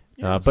finale.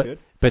 Yeah, good.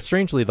 But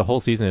strangely, the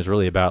whole season is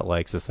really about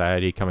like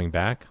society coming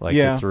back. Like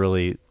it's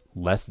really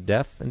less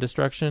death and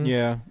destruction.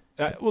 Yeah.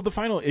 Well, the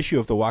final issue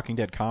of the Walking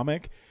Dead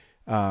comic,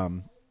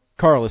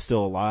 Carl is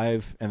still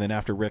alive, and then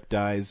after Rick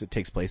dies, it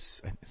takes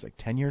place, it's like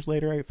 10 years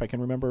later, if I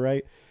can remember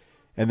right.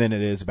 And then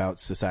it is about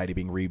society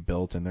being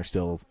rebuilt, and there's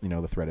still,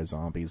 the threat of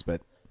zombies,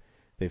 but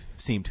they've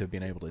seemed to have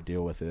been able to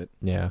deal with it.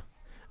 Yeah.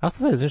 I also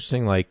thought it was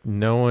interesting, like,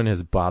 no one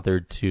has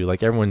bothered to,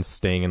 like, everyone's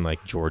staying in,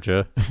 like,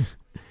 Georgia.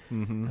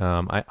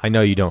 Mm-hmm. I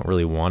know you don't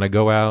really want to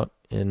go out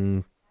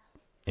and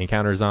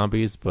encounter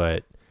zombies,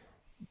 but,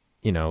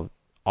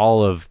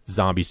 all of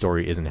Zombie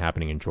Story isn't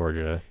happening in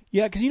Georgia.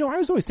 Yeah, because, I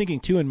was always thinking,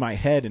 too, in my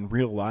head, in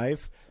real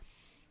life,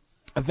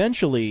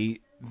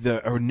 eventually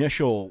the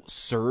initial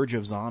surge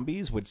of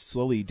zombies would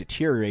slowly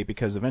deteriorate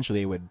because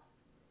eventually they would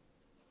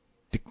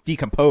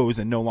decompose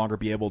and no longer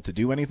be able to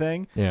do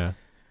anything. Yeah.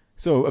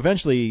 So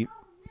eventually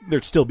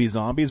there'd still be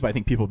zombies, but I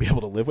think people would be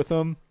able to live with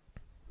them.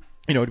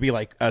 It'd be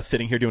like us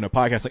sitting here doing a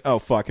podcast like, oh,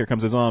 fuck, here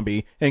comes a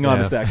zombie. Hang on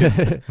a second.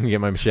 Let me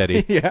get my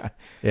machete. Yeah.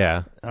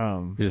 Yeah.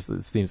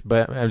 It seems,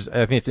 but I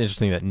think it's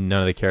interesting that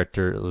none of the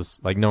characters,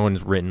 like, no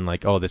one's written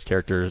like, oh, this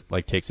character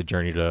like takes a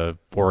journey to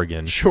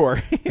Oregon.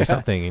 Sure. Or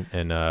something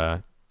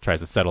and tries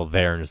to settle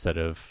there instead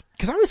of.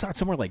 Because I always thought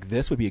somewhere like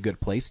this would be a good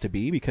place to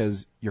be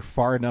because you're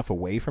far enough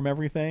away from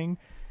everything.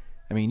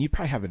 I mean, you'd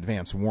probably have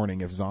advance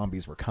warning if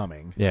zombies were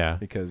coming. Yeah.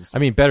 Because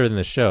better than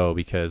the show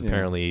because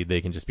apparently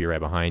they can just be right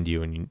behind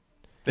you and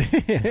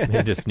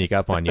they just sneak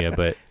up on you.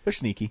 But they're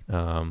sneaky.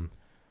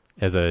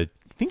 As a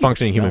think you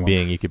functioning could smell human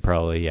being, you could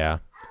probably, yeah.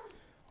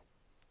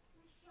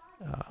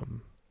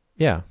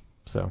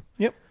 So.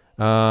 Yep.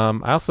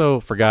 I also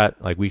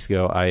forgot, like, weeks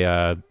ago,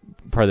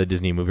 part of the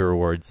Disney Movie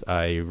Rewards,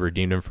 I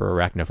redeemed them for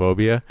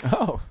Arachnophobia.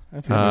 Oh,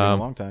 that's going to be a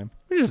long time.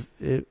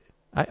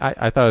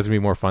 I thought it was going to be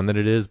more fun than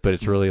it is, but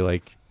it's really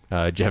like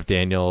Jeff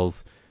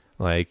Daniels,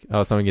 like,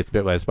 oh, someone gets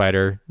bit by a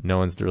spider. No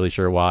one's really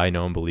sure why.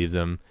 No one believes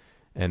him.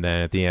 And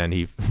then at the end,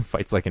 he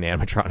fights like an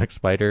animatronic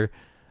spider.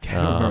 I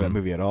don't remember that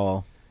movie at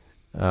all.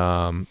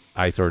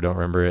 I sort of don't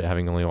remember it,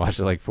 having only watched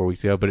it like 4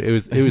 weeks ago, but it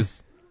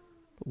was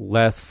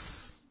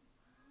less...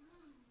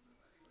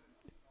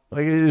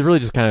 Like, it was really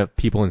just kind of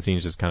people and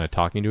scenes just kind of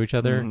talking to each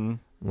other.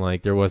 Mm-hmm.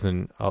 Like, there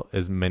wasn't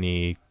as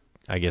many...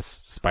 I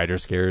guess spider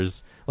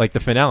scares. Like the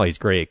finale is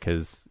great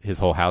because his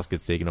whole house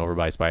gets taken over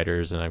by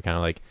spiders, and I'm kind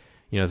of like,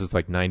 this is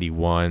like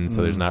 91,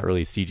 so there's not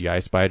really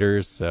CGI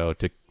spiders. So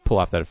to pull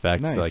off that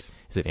effect, nice. It's like,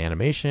 is it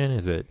animation?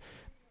 Is it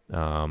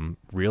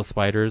real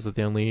spiders that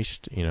they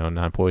unleashed?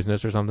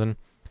 Non-poisonous or something.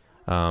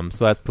 So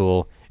that's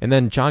cool. And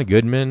then John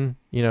Goodman,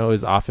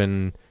 is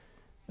often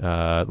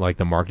like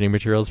the marketing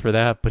materials for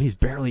that, but he's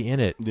barely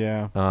in it.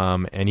 Yeah.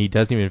 And he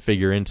doesn't even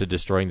figure into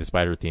destroying the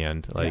spider at the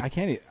end. Like, yeah, I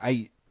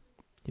can't.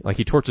 Like,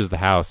 he torches the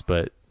house,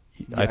 but...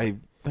 like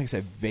I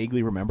said,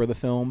 vaguely remember the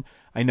film.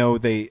 I know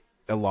the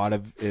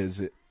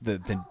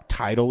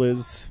title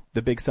is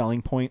the big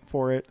selling point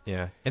for it.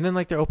 Yeah. And then,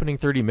 like, their opening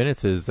 30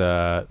 minutes is,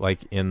 like,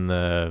 in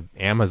the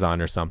Amazon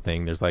or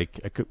something. There's, like,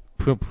 a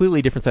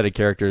completely different set of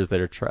characters that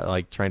are,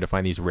 trying to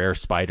find these rare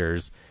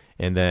spiders.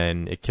 And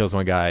then it kills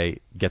one guy,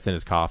 gets in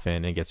his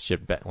coffin, and gets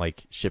shipped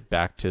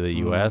back to the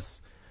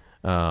U.S.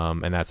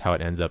 And that's how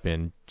it ends up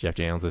in Jeff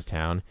Daniels'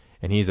 town.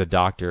 And he's a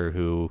doctor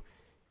who...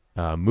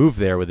 moved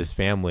there with his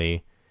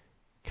family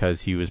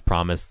because he was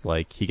promised,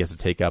 like, he gets to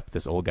take up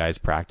this old guy's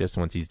practice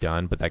once he's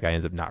done, but that guy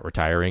ends up not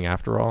retiring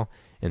after all,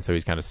 and so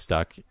he's kind of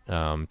stuck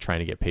trying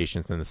to get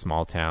patients in the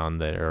small town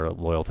that are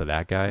loyal to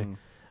that guy.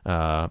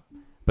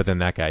 But then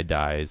that guy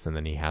dies, and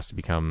then he has to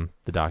become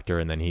the doctor,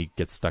 and then he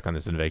gets stuck on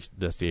this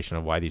investigation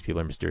of why these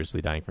people are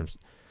mysteriously dying from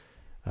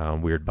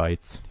weird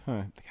bites.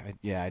 I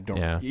don't.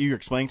 Yeah. You're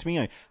explaining to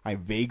me. I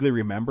vaguely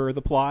remember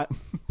the plot,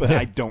 but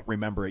I don't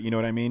remember it. You know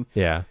what I mean?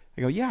 Yeah.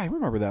 I go, yeah, I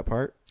remember that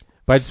part.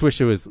 But I just wish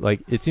it was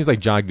like, it seems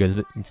like John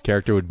Goodman's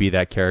character would be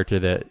that character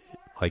that,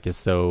 like, is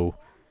so,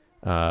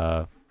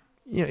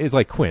 is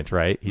like Quint,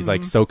 right? He's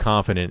like so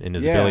confident in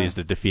his abilities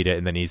to defeat it,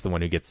 and then he's the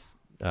one who gets,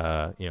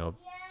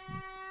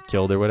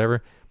 killed or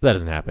whatever. But that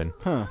doesn't happen.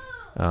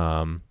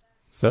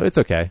 So it's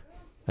okay.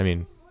 I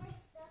mean,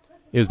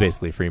 it was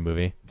basically a free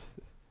movie.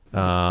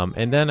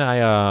 And then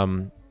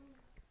I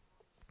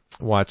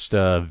watched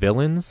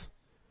Villains,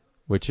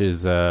 which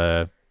is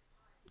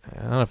I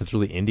don't know if it's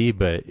really indie,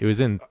 but it was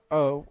in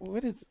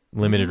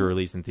limited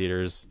release in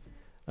theaters.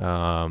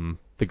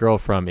 The girl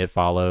from It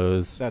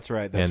Follows. That's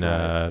right. Bill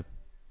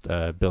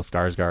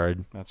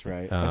Skarsgård. That's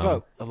right. I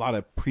saw a lot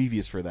of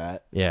previews for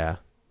that. Yeah.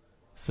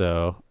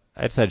 So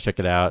I decided to check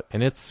it out,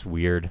 and it's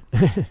weird.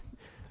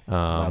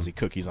 Lousy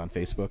cookies on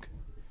Facebook.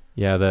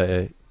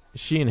 Yeah,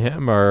 she and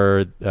him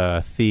are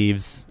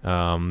thieves.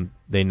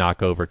 They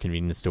knock over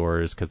convenience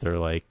stores because they're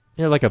like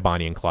a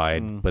Bonnie and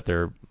Clyde, but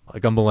they're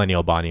like a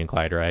millennial Bonnie and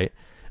Clyde, right?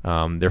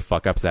 They're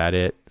fuck ups at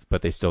it,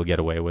 but they still get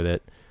away with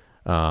it.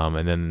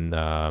 And then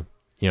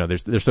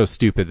they're so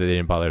stupid that they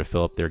didn't bother to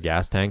fill up their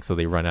gas tank, so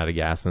they run out of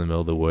gas in the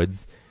middle of the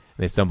woods,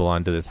 and they stumble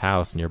onto this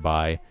house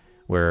nearby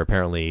where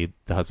apparently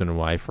the husband and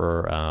wife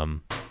are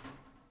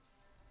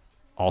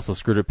also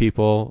screwed up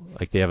people.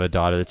 Like, they have a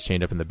daughter that's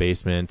chained up in the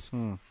basement.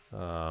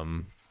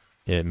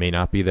 It may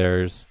not be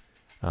theirs.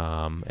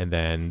 And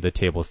then the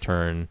tables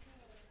turn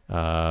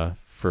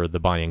for the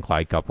Bonnie and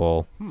Clyde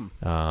couple,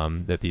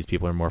 that these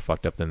people are more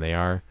fucked up than they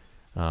are,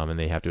 and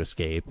they have to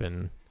escape.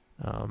 And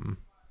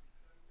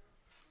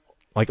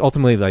like,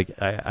 ultimately, like,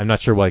 I'm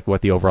not sure like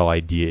what the overall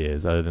idea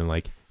is, other than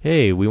like,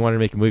 hey, we want to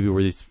make a movie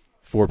where these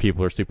 4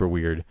 people are super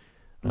weird.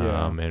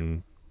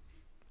 And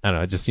I don't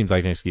know, it just seems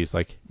like an excuse.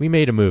 Like, we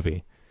made a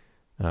movie.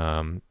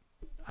 I'm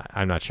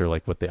not sure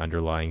like what the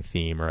underlying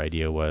theme or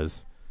idea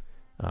was.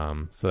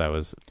 So that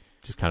was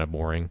just kind of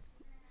boring.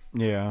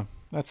 Yeah,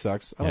 that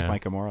sucks. I like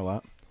Micah Moore a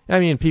lot. I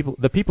mean,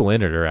 the people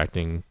in it are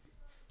acting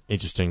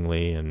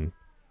interestingly and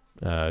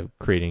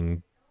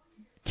creating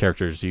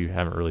characters you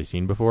haven't really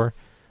seen before.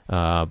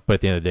 But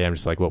at the end of the day, I'm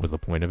just like, what was the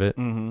point of it?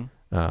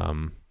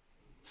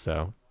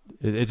 So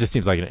it just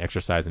seems like an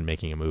exercise in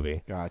making a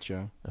movie.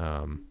 Gotcha.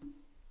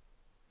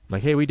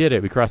 Like, hey, we did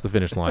it. We crossed the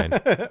finish line,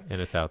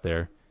 and it's out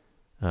there.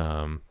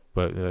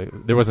 But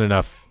there wasn't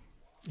enough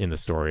in the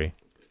story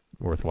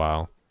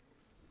worthwhile.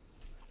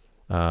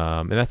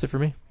 And that's it for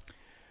me.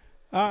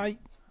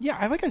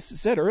 Yeah, like I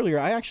said earlier,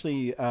 I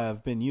actually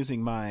have been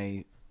using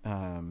my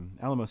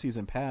Alamo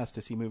Season Pass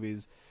to see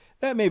movies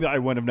that maybe I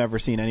would have never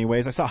seen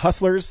anyways. I saw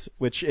Hustlers,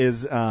 which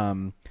is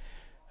a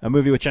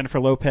movie with Jennifer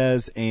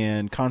Lopez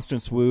and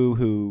Constance Wu,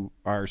 who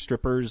are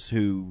strippers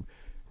who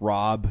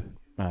rob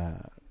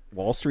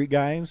Wall Street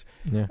guys.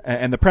 Yeah.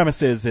 And the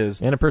premise is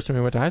and a person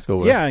we went to high school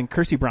with. Yeah, and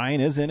Kirstie Bryan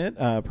is in it,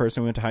 a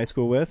person we went to high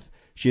school with.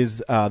 She's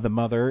the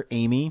mother,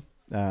 Amy,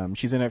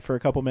 She's in it for a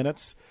couple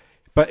minutes,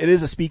 but it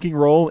is a speaking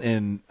role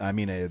in,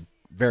 a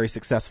very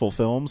successful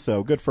film.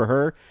 So good for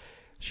her.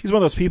 She's one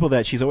of those people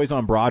that she's always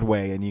on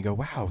Broadway, and you go,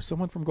 wow,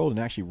 someone from Golden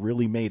actually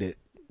really made it.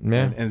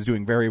 Yeah. And is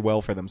doing very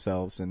well for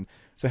themselves. And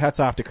so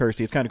hats off to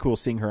Kirstie. It's kind of cool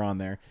seeing her on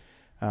there.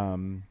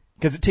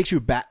 Because it takes you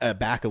back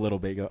a little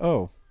bit. You go,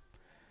 oh,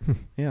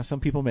 yeah, some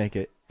people make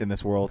it in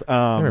this world.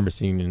 I remember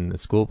seeing it in the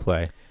school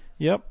play.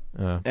 Yep.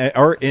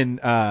 Or in,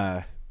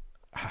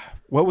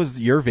 what was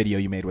your video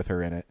you made with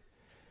her in it?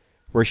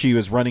 Where she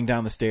was running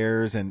down the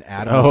stairs and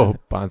Adams. Oh,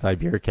 Bonsai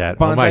Beer Cat.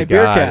 Bonsai oh my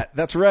Beer God. Cat.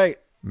 That's right.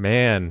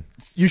 Man.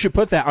 You should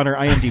put that on her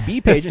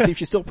IMDb page and see if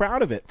she's still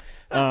proud of it.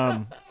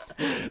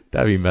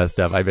 That'd be messed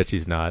up. I bet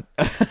she's not.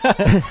 But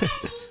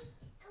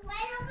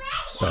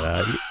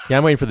yeah,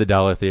 I'm waiting for the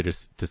Dollar Theater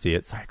to see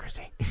it. Sorry,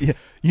 Chrissy.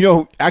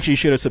 Yeah. Actually, you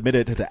should have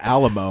submitted it to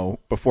Alamo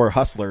before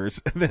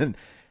Hustlers. And then,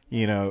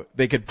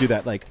 they could do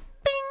that like,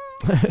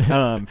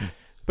 bing.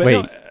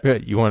 But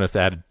wait, you want us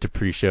to add to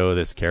pre-show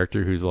this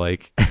character who's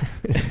like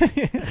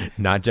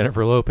not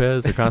Jennifer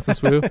Lopez or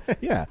Constance Wu?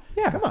 Yeah.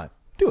 Come on,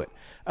 do it.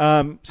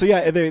 So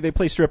yeah, they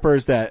play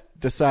strippers that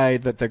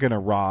decide that they're going to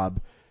rob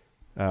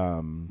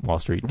Wall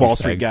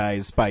Street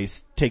guys by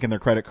taking their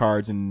credit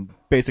cards and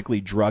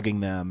basically drugging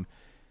them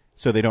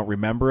so they don't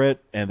remember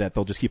it, and that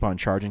they'll just keep on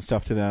charging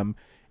stuff to them,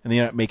 and they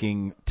end up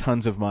making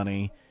tons of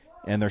money,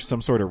 and there's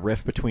some sort of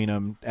rift between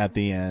them at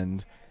the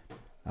end.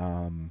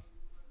 And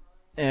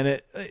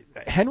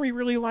Henry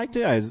really liked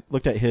it. I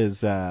looked at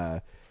his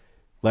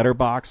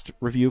Letterboxd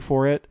review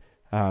for it.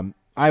 It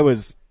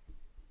was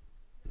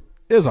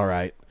all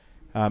right.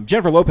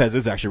 Jennifer Lopez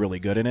is actually really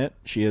good in it.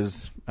 She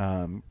is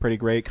pretty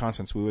great.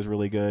 Constance Wu is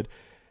really good.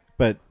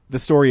 But the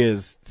story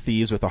is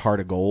thieves with a heart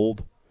of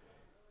gold.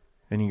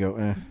 And you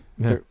go,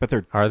 but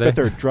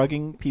they're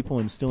drugging people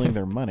and stealing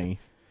their money.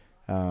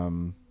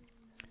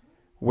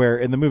 Where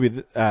in the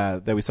movie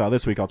that we saw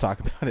this week, I'll talk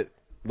about it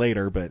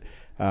later. But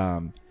yeah,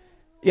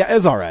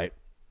 it's all right.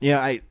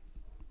 Yeah,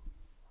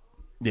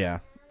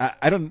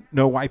 I don't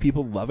know why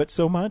people love it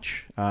so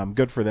much.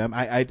 Good for them.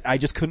 I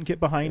just couldn't get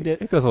behind it.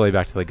 It goes all the way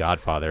back to The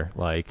Godfather.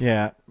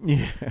 Yeah.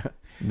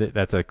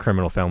 That's a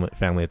criminal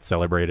family that's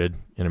celebrated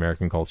in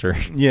American culture.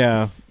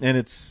 Yeah,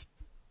 and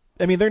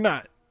they're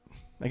not.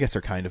 I guess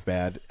they're kind of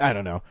bad. I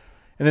don't know.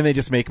 And then they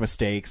just make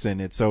mistakes, and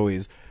it's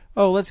always,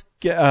 let's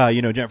get,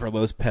 Jennifer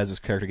Lopez's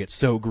character gets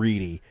so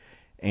greedy,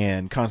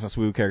 and Constance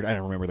Wu character, I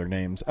don't remember their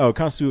names. Oh,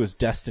 Constance Wu is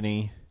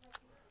Destiny.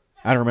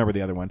 I don't remember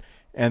the other one.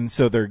 And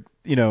so they're,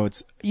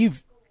 it's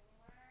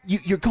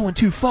you're going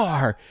too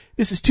far.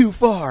 This is too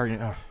far.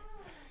 I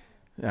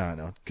don't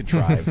know,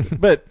 contrived,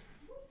 but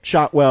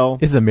shot well.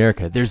 This is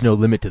America. There's no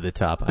limit to the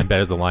top. I bet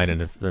is a line in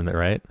it,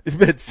 right?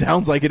 It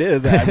sounds like it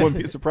is. That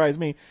wouldn't surprise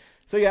me.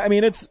 So yeah,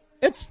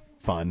 it's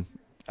fun.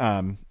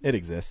 It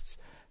exists.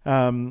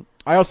 I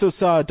also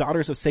saw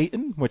Daughters of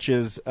Satan, which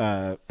is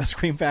a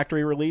Scream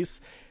Factory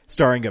release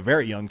starring a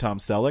very young Tom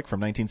Selleck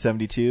from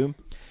 1972.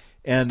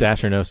 And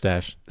stash or no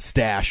stash?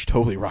 Stash,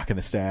 totally rocking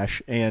the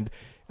stash. And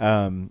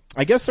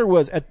I guess there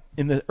was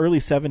in the early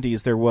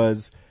 70s there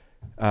was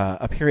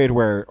a period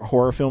where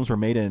horror films were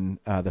made in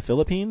the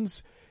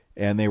Philippines,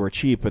 and they were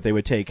cheap, but they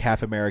would take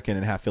half American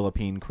and half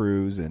Philippine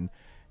crews and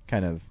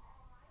kind of,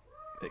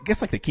 I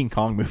guess, like the King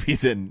Kong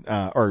movies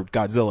or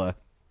Godzilla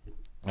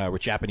were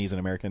Japanese and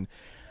American.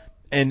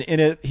 And in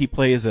it, he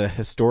plays a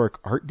historic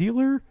art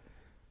dealer,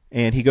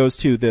 and he goes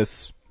to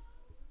this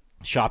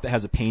shop that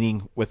has a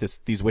painting with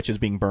these witches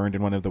being burned,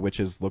 and one of the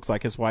witches looks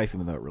like his wife,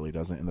 even though it really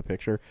doesn't in the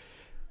picture.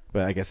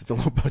 But I guess it's a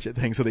low budget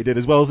thing, so they did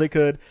as well as they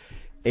could.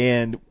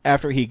 And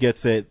after he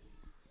gets it,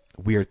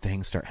 weird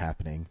things start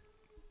happening.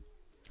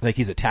 Like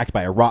he's attacked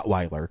by a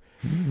Rottweiler.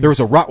 There was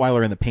a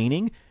Rottweiler in the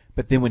painting,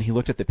 but then when he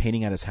looked at the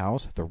painting at his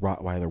house, the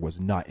Rottweiler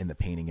was not in the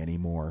painting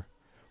anymore.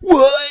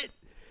 What?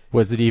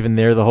 Was it even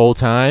there the whole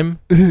time?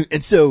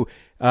 And so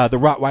the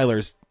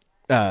Rottweiler's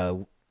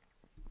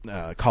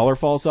collar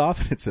falls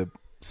off, and it's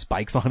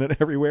spikes on it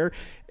everywhere,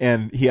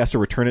 and he has to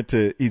return it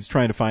he's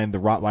trying to find the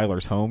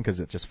Rottweiler's home because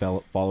it just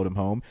followed him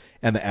home,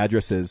 and the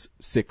address is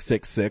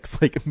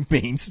 666 like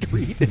Main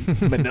Street in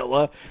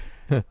Manila.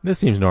 This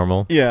seems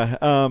normal. Yeah.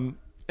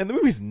 And the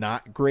movie's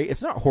not great.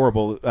 It's not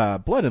horrible.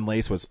 Blood and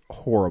Lace was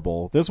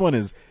horrible. This one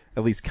is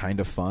at least kind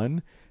of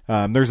fun.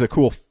 There's a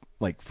cool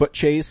foot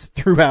chase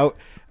throughout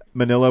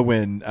Manila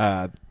when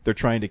they're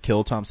trying to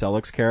kill Tom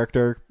Selleck's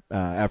character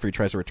after he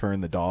tries to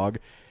return the dog.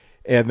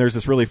 And there's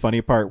this really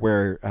funny part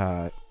where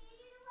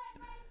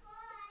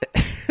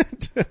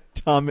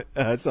Tom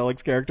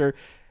Selleck's character,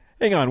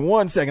 hang on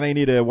 1 second, I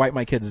need to wipe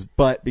my kid's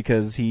butt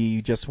because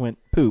he just went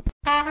poop.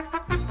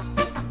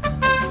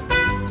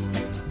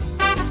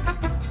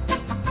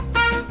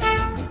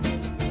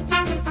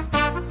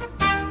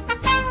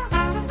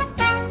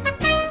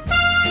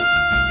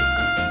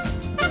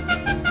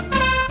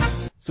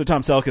 So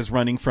Tom Selleck is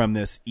running from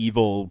this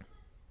evil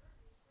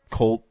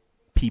cult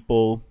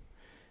people.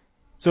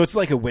 So it's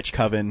like a witch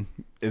coven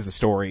is the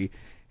story,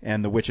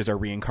 and the witches are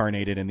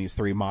reincarnated in these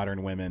 3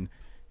 modern women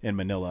in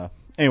Manila.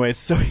 Anyways,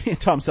 so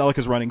Tom Selleck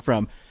is running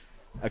from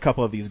a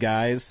couple of these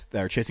guys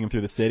that are chasing him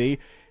through the city.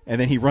 And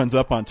then he runs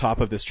up on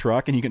top of this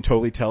truck, and you can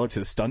totally tell it's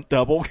his stunt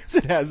double because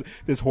it has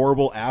this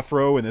horrible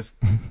afro and this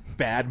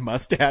bad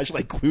mustache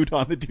like glued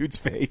on the dude's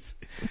face.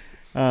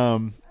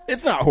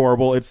 It's not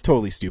horrible. It's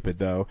totally stupid,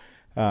 though.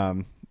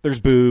 There's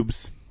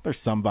boobs. There's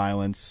some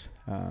violence.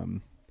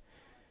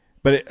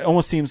 But it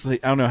almost seems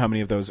like, I don't know how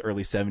many of those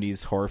early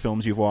 70s horror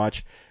films you've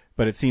watched,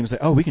 but it seems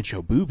like, oh, we can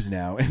show boobs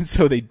now. And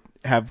so they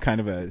have kind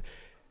of a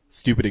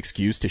stupid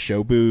excuse to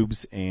show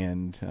boobs,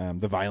 and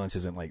the violence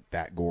isn't like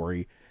that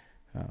gory.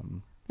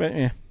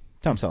 But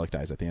Tom Selleck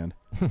dies at the end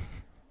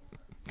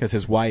because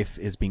his wife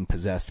is being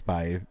possessed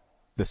by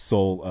the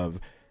soul of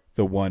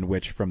the one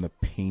witch from the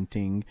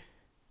painting,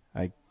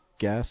 I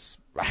guess.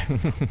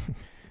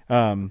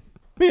 But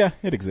yeah,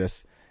 it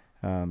exists.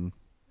 And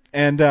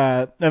then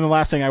the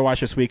last thing I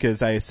watched this week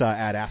is I saw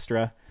Ad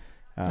Astra.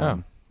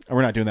 We're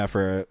not doing that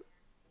for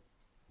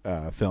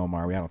a film,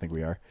 are we? I don't think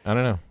we are. I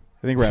don't know.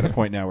 I think we're at a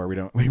point now where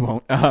we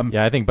won't.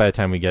 Yeah, I think by the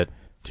time we get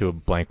to a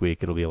blank week,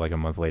 it'll be like a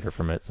month later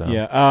from it. So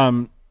yeah.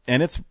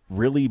 And it's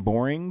really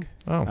boring.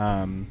 Oh.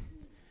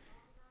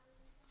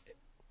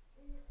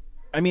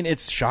 I mean,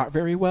 it's shot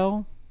very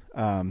well.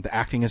 The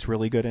acting is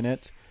really good in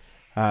it.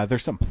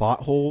 There's some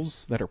plot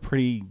holes that are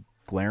pretty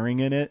glaring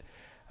in it.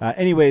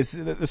 Anyways,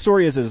 the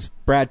story is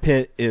Brad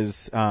Pitt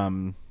is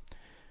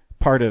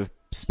part of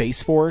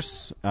Space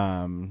Force,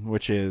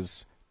 which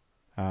is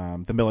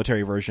the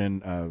military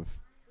version of,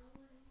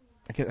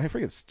 I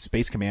forget,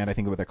 Space Command, I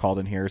think is what they're called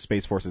in here.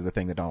 Space Force is the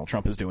thing that Donald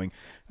Trump is doing.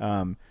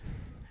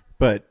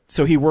 But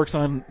so he works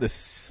on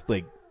this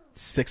like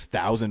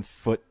 60,000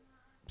 foot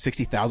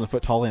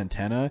tall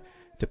antenna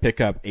to pick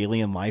up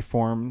alien life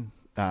form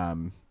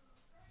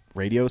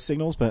radio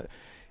signals. But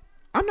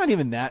I'm not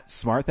even that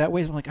smart that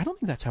way. I'm like, I don't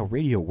think that's how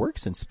radio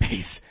works in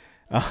space.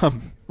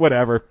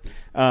 Whatever.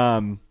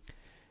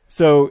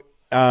 So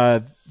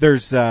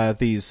there's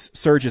these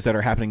surges that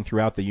are happening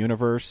throughout the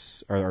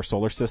universe or our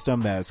solar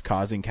system that is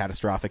causing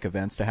catastrophic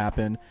events to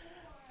happen.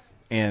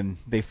 And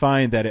they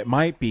find that it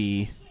might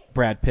be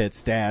Brad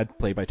Pitt's dad,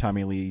 played by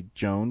Tommy Lee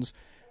Jones,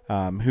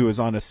 who was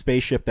on a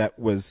spaceship that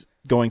was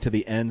going to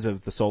the ends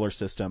of the solar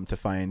system to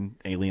find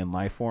alien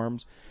life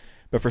forms.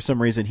 But for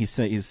some reason,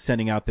 he's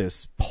sending out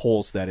this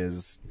pulse that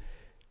is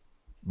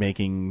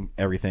making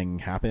everything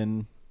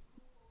happen.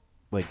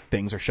 Like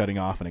things are shutting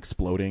off and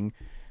exploding.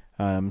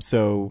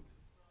 So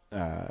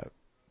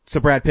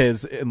Brad Pitt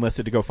is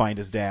enlisted to go find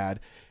his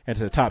dad, and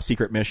it's a top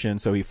secret mission.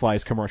 So he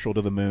flies commercial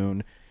to the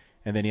moon,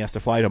 and then he has to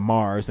fly to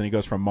Mars. Then he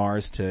goes from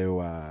Mars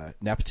to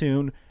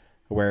Neptune,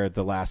 where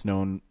the last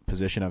known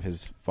position of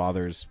his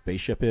father's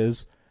spaceship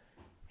is.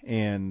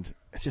 And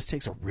it just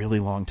takes a really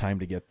long time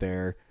to get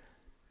there.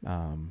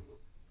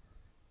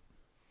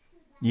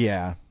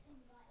 Yeah.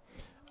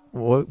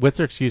 What's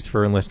their excuse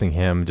for enlisting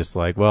him? Just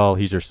like, well,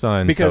 he's your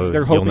son, because so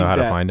they're hoping you'll know how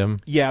that, to find him?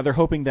 Yeah, they're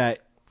hoping that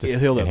Just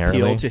he'll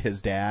inherently? appeal to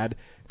his dad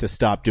to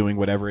stop doing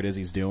whatever it is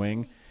he's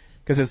doing.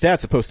 Because his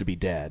dad's supposed to be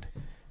dead.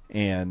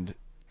 And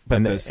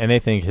they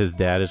think his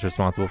dad is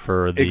responsible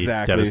for the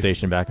Exactly.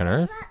 devastation back on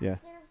Earth? Yeah.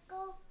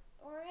 Circle,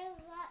 or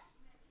is that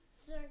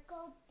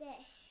circle dish?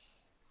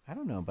 I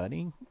don't know,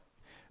 buddy.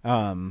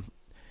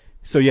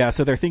 So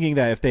they're thinking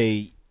that if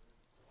they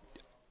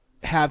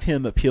have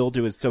him appeal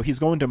to his, so he's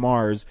going to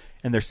Mars,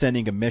 and they're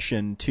sending a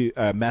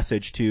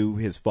message to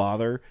his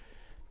father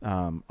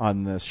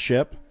on the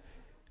ship,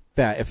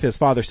 that if his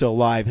father's still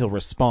alive, he'll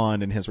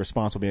respond, and his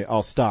response will be,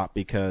 "I'll stop,"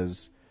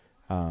 because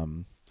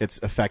it's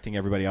affecting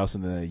everybody else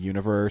in the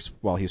universe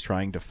while he's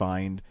trying to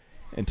find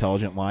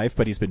intelligent life,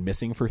 but he's been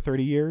missing for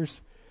 30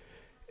 years.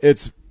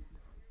 It's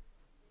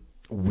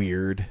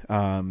weird.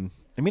 I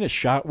mean, it's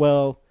shot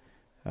well.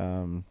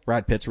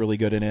 Brad Pitt's really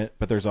good in it,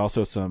 but there's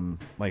also some,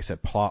 like I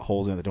said, plot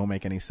holes in it that don't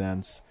make any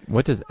sense.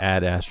 What does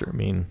Ad Astra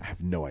mean? I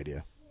have no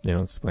idea. They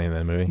don't explain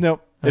that in the movie?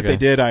 Nope. Okay. If they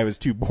did, I was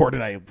too bored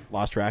and I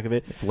lost track of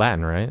it. It's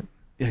Latin, right?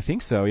 I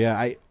think so,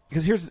 yeah.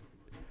 Because here's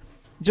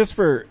just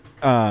for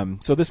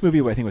so this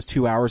movie I think was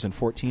 2 hours and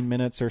 14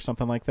 minutes or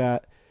something like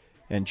that,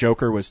 and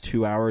Joker was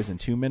 2 hours and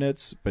 2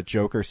 minutes, but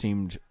Joker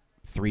seemed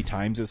 3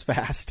 times as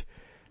fast.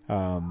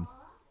 And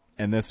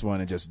this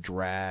one, it just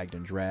dragged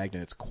and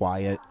it's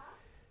quiet.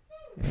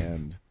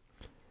 And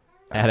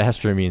Ad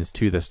Astra means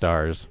to the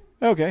stars.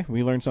 Okay,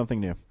 we learned something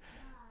new.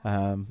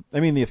 I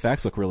mean, the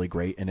effects look really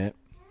great in it.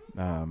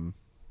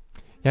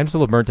 Yeah, I'm just a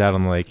little burnt out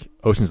on like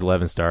Ocean's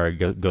 11 star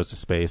goes to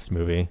space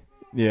movie.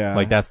 Yeah,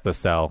 like that's the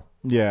sell.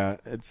 Yeah,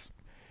 it's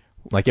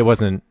like it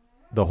wasn't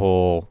the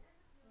whole.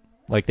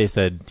 Like they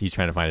said, he's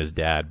trying to find his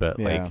dad, but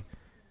like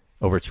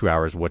over 2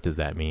 hours, what does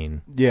that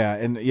mean? Yeah,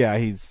 and yeah,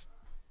 it's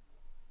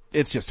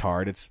just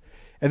hard.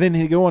 And then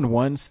they go on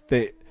once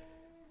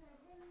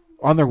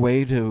on their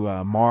way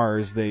to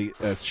Mars,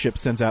 a ship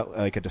sends out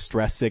like a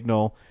distress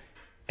signal,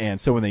 and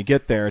so when they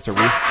get there, it's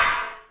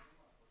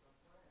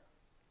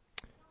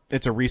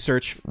a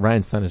research.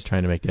 Ryan's son is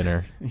trying to make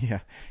dinner. Yeah,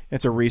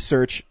 it's a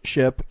research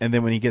ship, and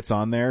then when he gets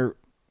on there,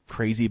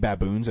 crazy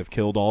baboons have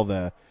killed all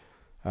the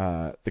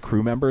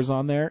crew members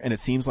on there, and it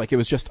seems like it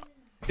was just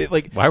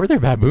Why were there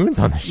baboons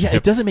on the ship? Yeah,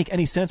 it doesn't make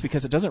any sense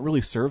because it doesn't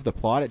really serve the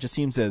plot. It just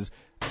seems as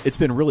it's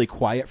been really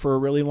quiet for a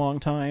really long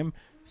time,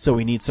 so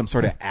we need some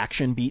sort of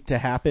action beat to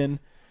happen.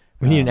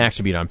 We need an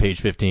action beat on page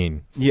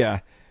 15. Yeah.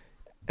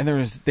 And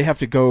they have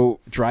to go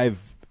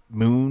drive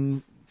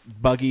moon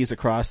buggies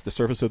across the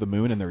surface of the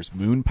moon, and there's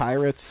moon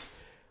pirates.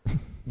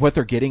 What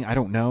they're getting, I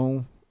don't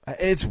know.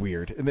 It's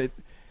weird.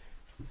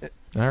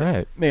 All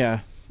right. Yeah,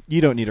 you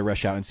don't need to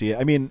rush out and see it.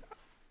 I mean,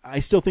 I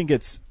still think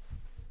it's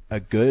a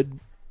good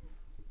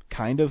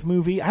kind of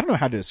movie. I don't know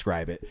how to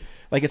describe it.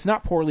 Like, it's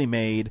not poorly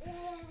made.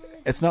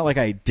 It's not like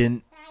I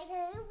didn't...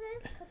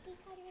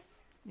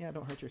 Yeah,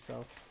 don't hurt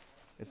yourself.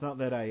 It's not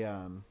that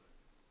I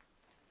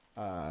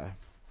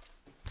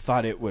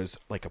thought it was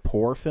like a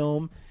poor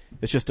film.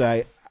 It's just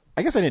I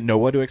guess I didn't know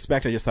what to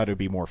expect. I just thought it would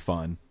be more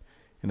fun,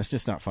 and it's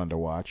just not fun to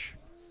watch.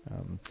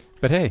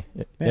 But hey,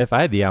 if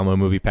I had the Alamo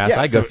Movie Pass,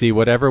 I'd go see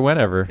whatever,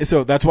 whenever.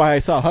 So that's why I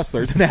saw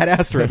Hustlers and Ad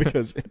Astra,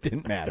 because it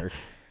didn't matter.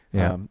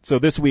 Yeah. So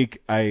this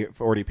week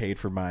I've already paid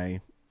for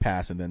my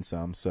pass and then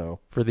some. So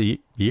for the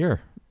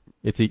year,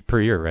 it's per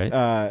year,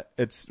 right?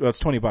 It's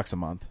 $20 a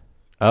month.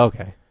 Oh,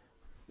 okay.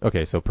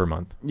 Okay, so per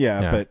month.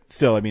 Yeah, but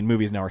still, I mean,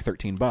 movies now are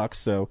 $13.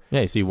 So yeah,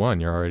 you see one,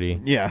 you're already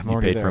you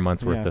paid for a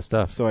month's worth of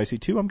stuff. So I see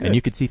two, I'm good. And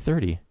you could see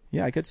 30.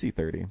 Yeah, I could see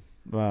 30.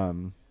 But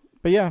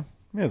yeah,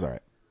 it was all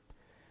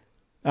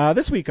right.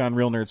 This week on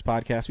Real Nerds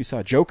Podcast, we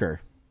saw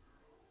Joker.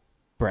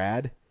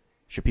 Brad,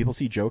 should people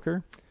see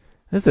Joker?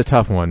 This is a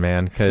tough one,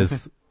 man,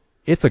 because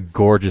it's a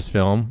gorgeous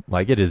film.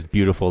 Like, it is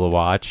beautiful to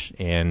watch,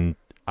 and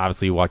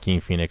obviously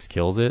Joaquin Phoenix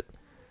kills it.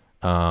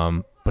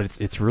 But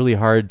it's really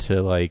hard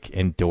to like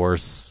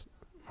endorse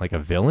like a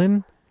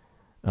villain,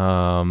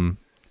 and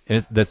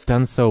that's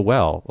done so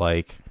well.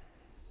 Like,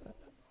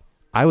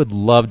 I would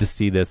love to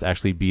see this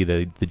actually be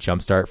the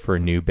jumpstart for a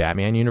new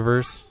Batman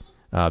universe,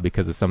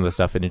 because of some of the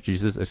stuff it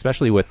introduces,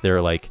 especially with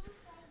their like.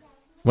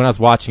 When I was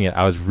watching it,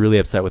 I was really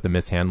upset with the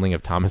mishandling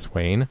of Thomas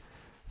Wayne.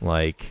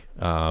 Like,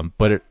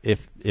 but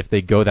if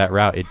they go that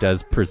route, it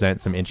does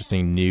present some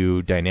interesting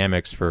new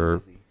dynamics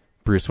for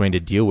Bruce Wayne to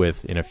deal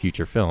with in a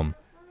future film.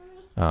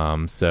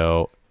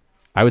 So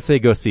I would say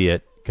go see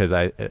it, because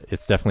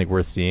it's definitely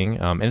worth seeing.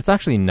 And it's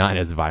actually not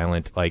as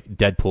violent. Like,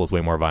 Deadpool is way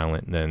more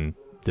violent than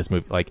this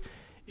movie. Like,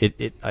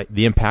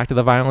 the impact of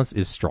the violence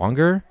is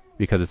stronger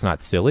because it's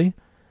not silly.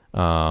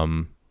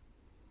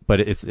 But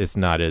it's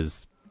not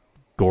as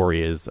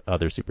gory as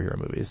other superhero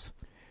movies.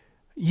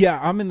 Yeah,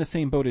 I'm in the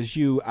same boat as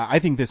you. I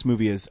think this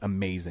movie is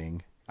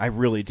amazing. I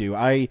really do.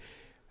 I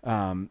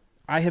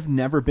have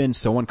never been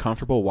so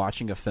uncomfortable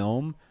watching a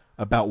film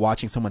about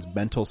watching someone's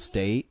mental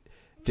state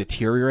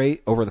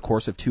deteriorate over the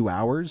course of 2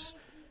 hours.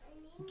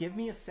 Give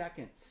me a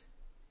second.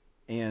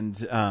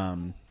 And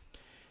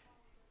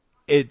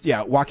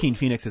Joaquin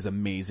Phoenix is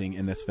amazing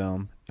in this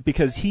film,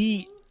 because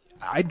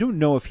I don't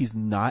know if he's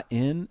not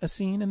in a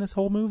scene in this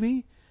whole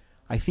movie.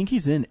 I think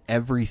he's in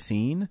every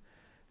scene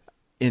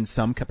in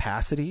some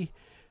capacity.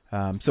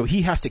 So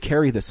he has to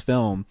carry this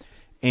film.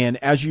 And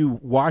as you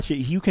watch it,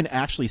 you can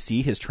actually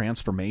see his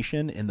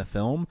transformation in the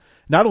film,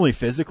 not only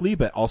physically,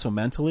 but also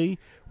mentally,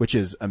 which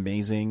is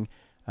amazing.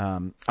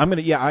 I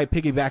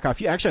piggyback off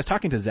you. Actually, I was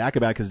talking to Zach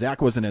about it, because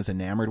Zach wasn't as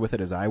enamored with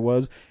it as I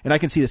was. And I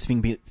can see this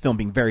film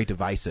being very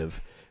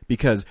divisive,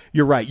 because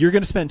you're right. You're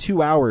going to spend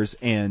 2 hours,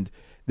 and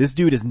this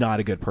dude is not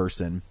a good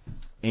person.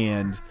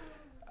 And,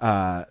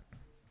 and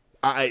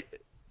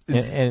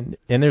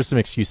there's some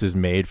excuses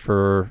made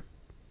to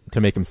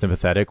make him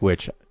sympathetic,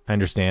 which I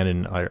understand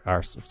and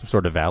are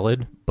sort of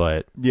valid,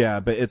 but yeah,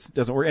 but it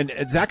doesn't work. And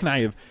Zach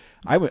and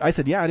I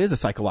said, yeah, it is a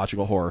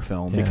psychological horror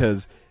film,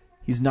 because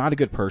he's not a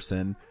good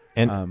person.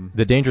 And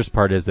the dangerous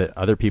part is that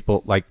other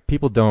people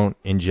don't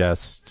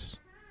ingest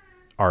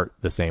art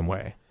the same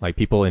way. Like,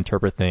 people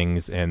interpret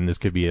things, and this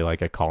could be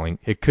like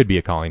it could be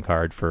a calling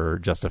card for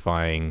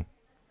justifying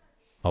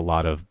a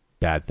lot of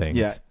bad things.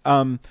 Yeah.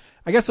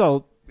 I guess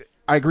I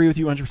agree with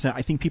you 100%.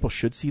 I think people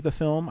should see the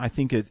film. I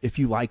think if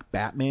you like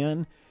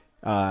Batman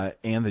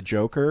and the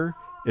Joker,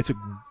 it's a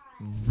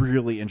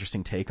really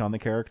interesting take on the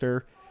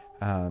character.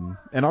 And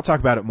I'll talk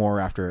about it more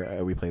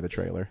after we play the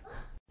trailer.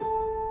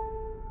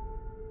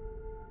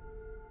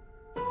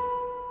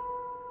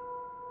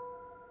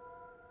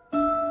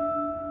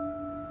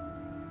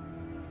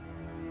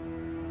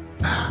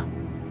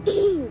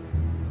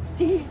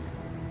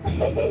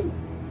 Can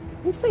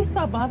you please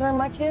stop bothering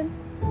my kid?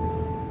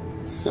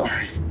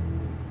 Sorry.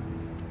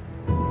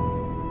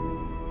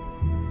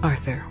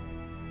 Arthur,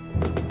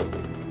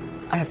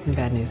 I have some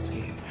bad news for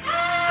you.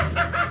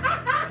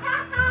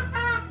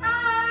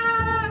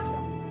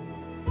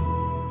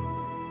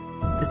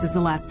 This is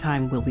the last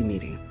time we'll be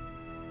meeting.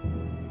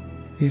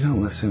 You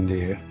don't listen, do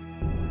you?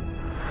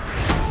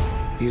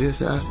 You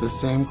just ask the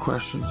same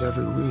questions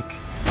every week.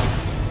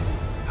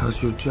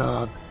 How's your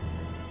job?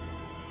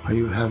 Are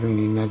you having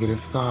any negative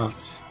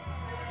thoughts?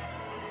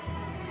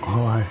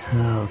 All I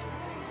have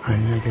are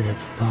negative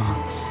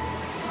thoughts.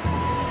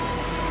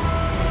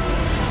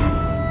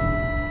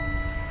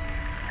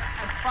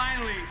 And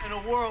finally, in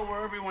a world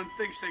where everyone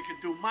thinks they can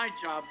do my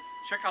job,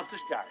 check out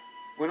this guy.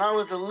 When I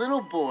was a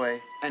little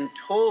boy and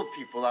told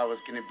people I was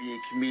going to be a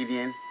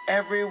comedian,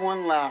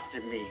 everyone laughed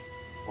at me.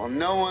 Well,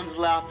 no one's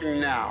laughing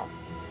now.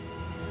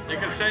 You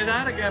can say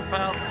that again,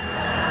 pal.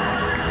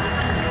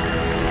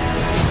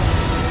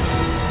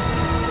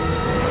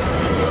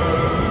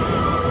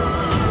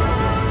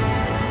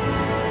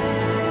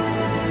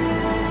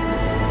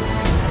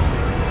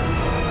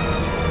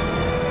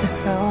 It's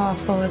so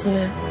awful, isn't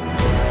it?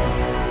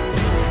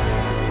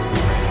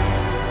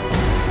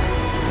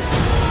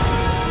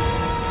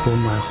 For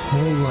my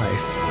whole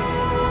life,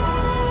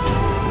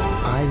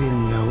 I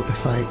didn't know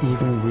if I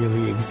even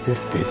really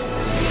existed.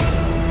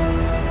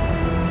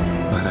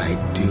 But I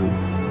do.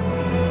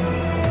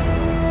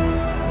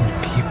 And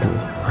people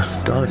are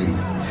starting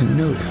to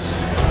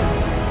notice.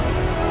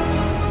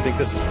 Think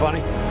this is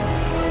funny?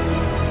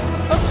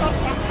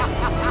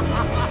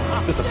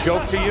 Is this a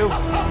joke to you?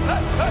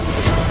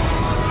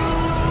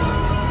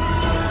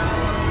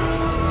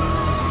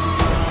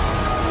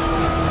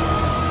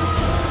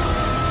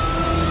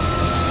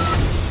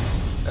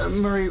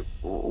 Murray,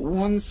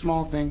 one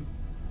small thing.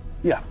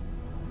 Yeah.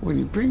 When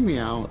you bring me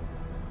out,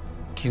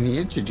 can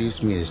you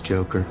introduce me as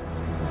Joker?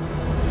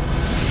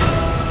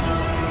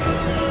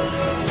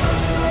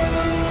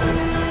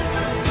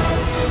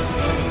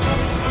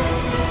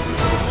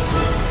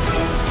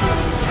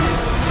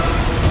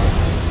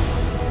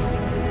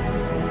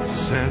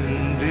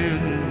 Send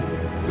in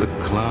the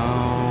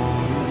clowns.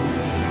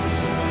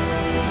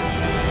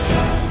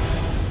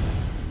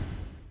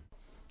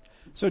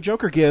 So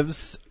Joker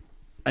gives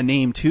a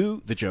name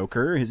to the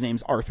Joker. His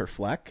name's Arthur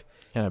Fleck.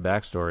 And a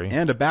backstory.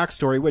 And a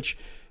backstory, which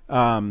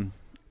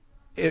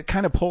it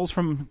kind of pulls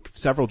from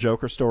several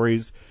Joker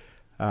stories.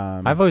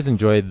 I've always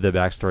enjoyed the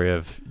backstory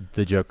of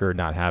the Joker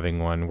not having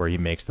one where he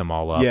makes them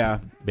all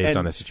up based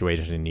on the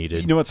situation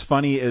needed. You know what's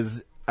funny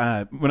is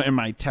when in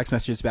my text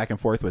messages back and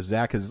forth with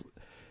Zach, because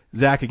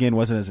Zach, again,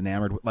 wasn't as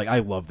enamored. Like, I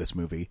love this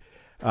movie.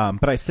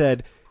 But I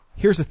said,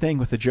 here's the thing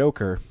with the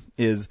Joker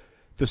is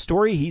the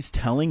story he's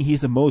telling,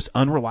 he's the most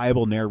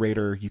unreliable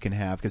narrator you can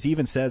have. Because he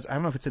even says, I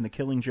don't know if it's in The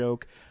Killing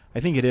Joke. I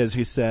think it is.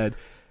 He said,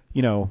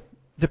 you know,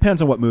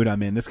 depends on what mood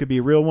I'm in. This could be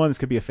a real one. This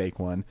could be a fake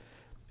one.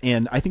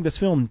 And I think this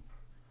film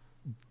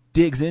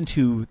digs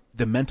into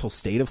the mental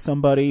state of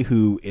somebody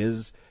who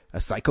is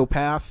a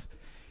psychopath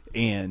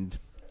and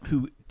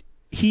who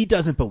he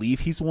doesn't believe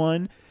he's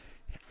one.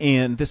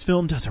 And this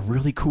film does a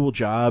really cool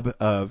job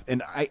of,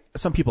 and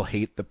some people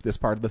hate this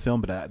part of the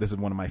film, but this is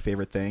one of my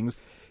favorite things,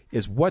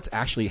 is what's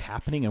actually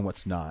happening and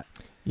what's not.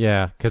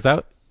 Yeah, because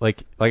that,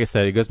 like I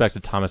said, it goes back to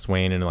Thomas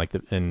Wayne and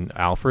and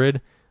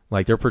Alfred.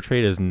 Like, they're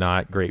portrayed as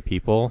not great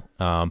people,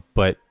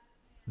 but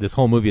this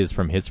whole movie is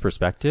from his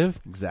perspective.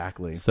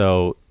 Exactly.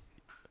 So,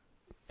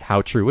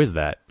 how true is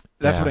that?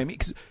 That's what I mean.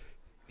 'Cause,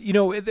 you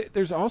know,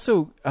 there's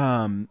also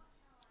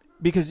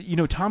because you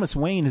know Thomas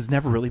Wayne has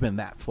never really been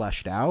that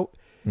fleshed out,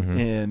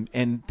 and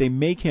they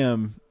make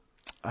him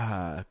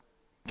kind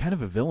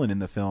of a villain in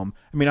the film.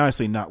 I mean,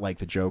 obviously not like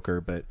the Joker,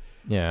 but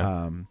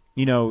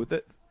you know,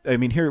 I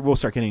mean, here we'll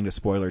start getting into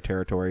spoiler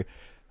territory.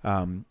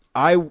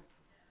 I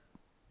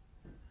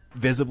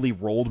visibly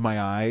rolled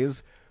my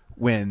eyes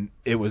when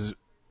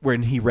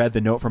he read the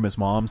note from his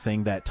mom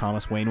saying that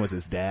Thomas Wayne was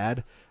his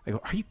dad. I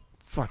go, are you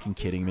fucking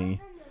kidding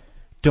me?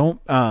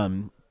 Don't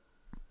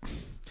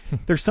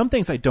there's some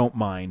things I don't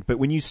mind, but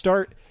when you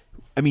start,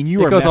 I mean,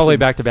 it goes all the way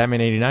back to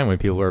Batman '89 when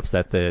people were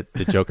upset that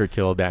the Joker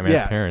killed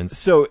Batman's parents.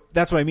 So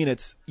that's what I mean.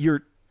 It's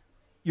you're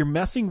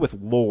messing with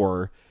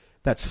lore.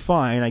 That's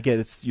fine. I get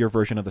it's your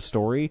version of the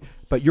story,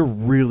 but you're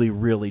really,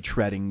 really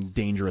treading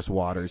dangerous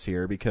waters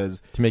here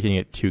because to making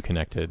it too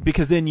connected.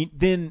 Because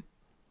then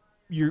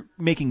you're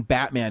making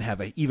Batman have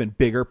an even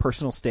bigger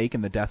personal stake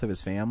in the death of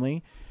his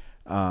family,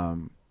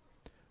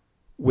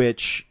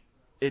 which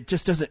it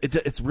just doesn't.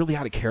 It's really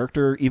out of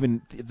character.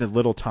 Even the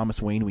little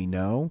Thomas Wayne we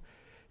know,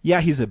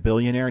 yeah, he's a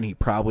billionaire and he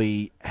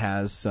probably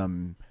has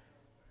some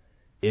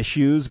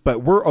issues,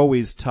 but we're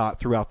always taught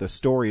throughout the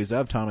stories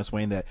of Thomas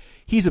Wayne that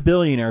he's a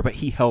billionaire, but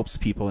he helps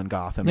people in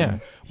Gotham. Yeah,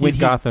 he's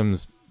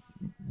Gotham's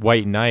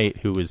White Knight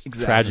who was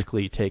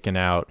tragically taken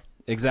out.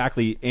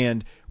 Exactly,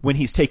 and when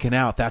he's taken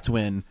out, that's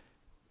when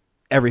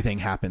everything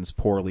happens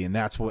poorly, and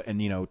that's what,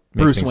 and you know,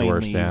 Bruce Wayne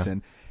leaves,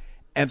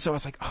 and so I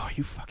was like, oh, are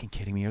you fucking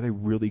kidding me? Are they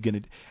really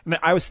gonna? And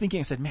I was thinking,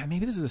 I said, man,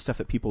 maybe this is the stuff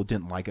that people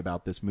didn't like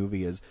about this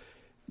movie is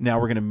now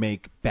we're gonna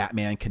make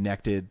Batman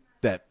connected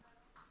that.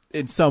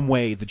 In some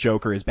way, the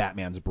Joker is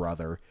Batman's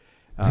brother,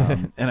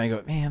 and I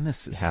go, man,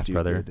 this is half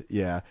stupid. Brother.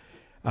 Yeah,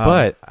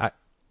 but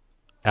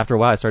after a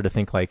while, I started to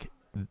think like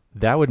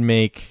that would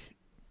make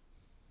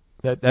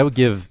that would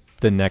give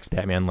the next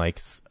Batman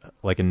like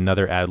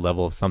another added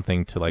level of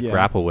something to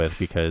grapple with,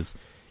 because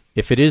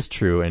if it is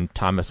true and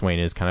Thomas Wayne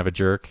is kind of a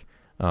jerk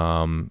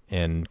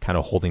and kind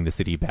of holding the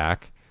city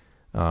back,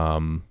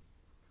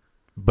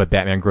 but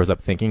Batman grows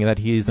up thinking that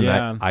he's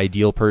an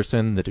ideal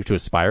person to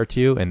aspire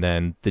to, and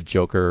then the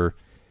Joker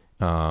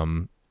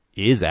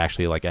is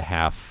actually like a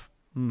half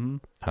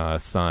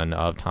son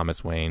of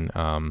Thomas Wayne.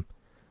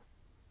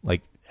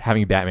 Like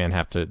having Batman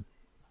have to,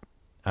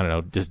 I don't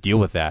know, just deal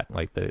with that,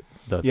 like the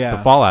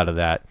fallout of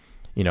that.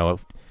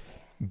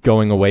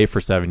 going away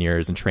for 7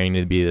 years and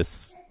training to be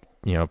this,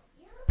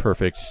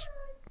 perfect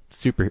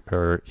super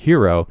or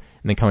hero,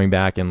 and then coming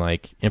back and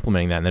like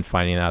implementing that, and then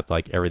finding out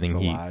like everything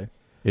he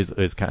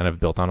is kind of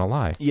built on a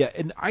lie. Yeah,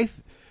 and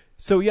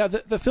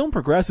the film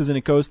progresses, and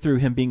it goes through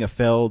him being a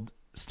failed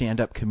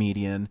stand-up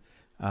comedian,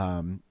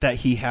 that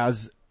he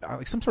has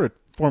like some sort of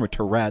form of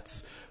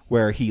Tourette's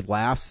where he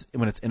laughs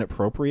when it's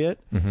inappropriate.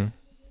 Mm-hmm.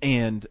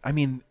 And I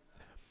mean,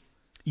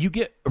 you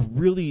get a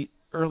really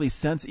early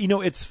sense.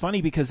 It's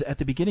funny because at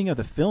the beginning of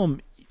the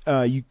film,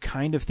 you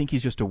kind of think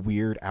he's just a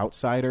weird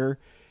outsider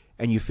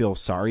and you feel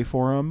sorry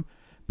for him.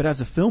 But as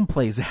the film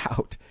plays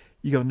out,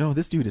 you go, no,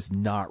 this dude is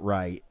not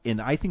right.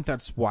 And I think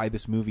that's why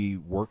this movie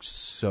works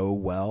so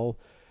well,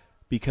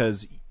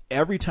 because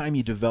every time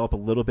you develop a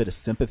little bit of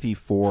sympathy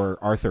for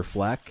Arthur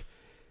Fleck,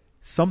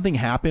 something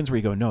happens where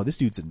you go, no, this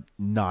dude's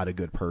not a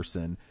good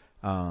person.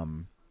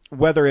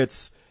 Whether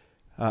it's,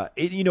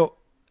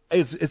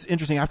 it's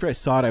interesting. After I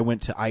saw it, I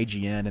went to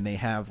IGN, and they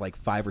have like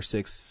 5 or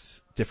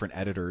 6 different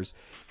editors,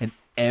 and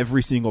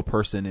every single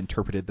person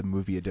interpreted the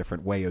movie a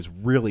different way. It was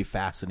really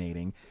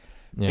fascinating.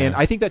 Yeah. And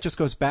I think that just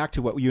goes back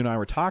to what you and I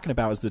were talking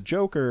about, is the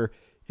Joker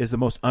is the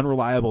most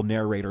unreliable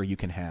narrator you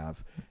can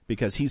have,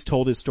 because he's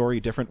told his story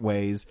different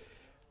ways.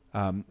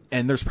 And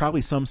there's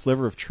probably some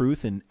sliver of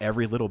truth in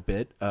every little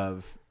bit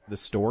of the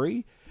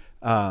story.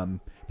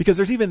 Because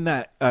there's even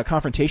that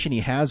confrontation he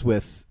has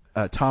with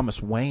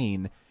Thomas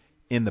Wayne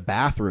in the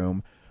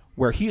bathroom,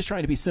 where he's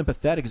trying to be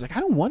sympathetic. He's like, I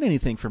don't want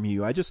anything from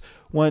you. I just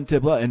want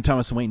to blah. And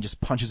Thomas Wayne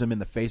just punches him in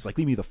the face, like,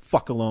 leave me the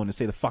fuck alone and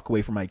stay the fuck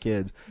away from my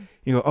kids.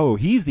 You go, oh,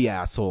 he's the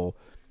asshole.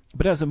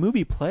 But as the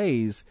movie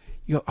plays,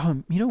 you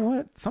go, you know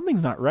what?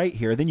 Something's not right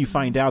here. Then you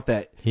find out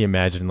that he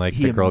imagined like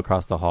the girl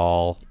across the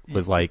hall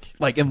was like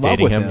in love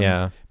with him.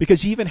 Yeah.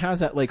 Because he even has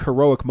that like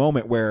heroic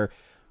moment where,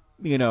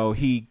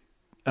 he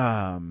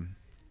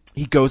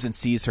goes and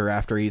sees her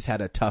after he's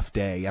had a tough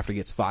day, after he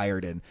gets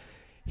fired, and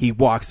he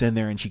walks in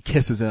there and she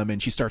kisses him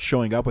and she starts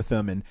showing up with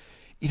him. And,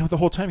 the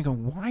whole time you go,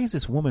 why is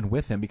this woman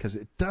with him? Because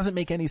it doesn't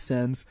make any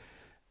sense.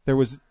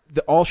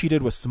 All she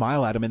did was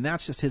smile at him, and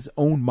that's just his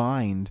own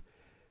mind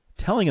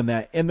telling him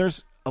that. And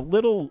there's a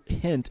little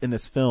hint in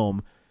this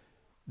film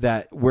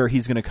that where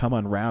he's going to come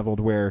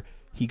unraveled, where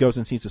he goes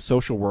and sees a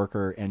social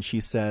worker and she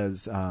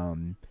says,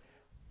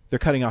 they're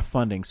cutting off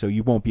funding, so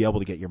you won't be able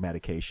to get your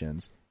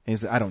medications. And he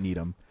says, I don't need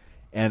them.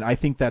 And I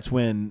think that's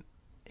when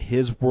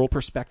his world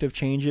perspective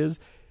changes,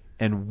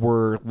 and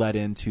we're led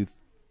into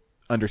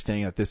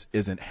understanding that this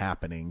isn't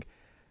happening.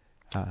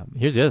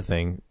 Here's the other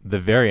thing. The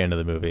very end of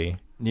the movie.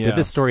 Yeah. Did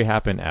this story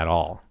happen at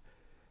all?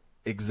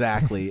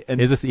 Exactly. And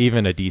is this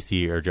even a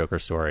DC or Joker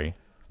story?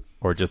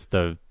 Or just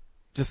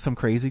some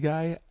crazy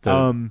guy?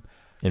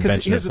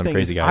 Invention of some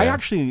crazy guy.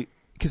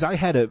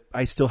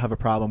 I still have a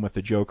problem with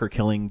the Joker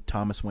killing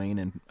Thomas Wayne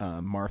and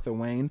Martha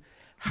Wayne.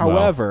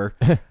 However,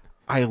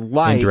 I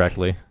like...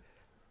 Indirectly.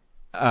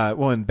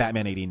 In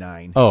Batman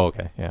 89. Oh,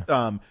 okay,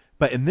 yeah.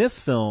 But in this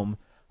film,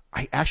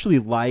 I actually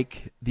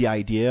like the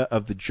idea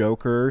of the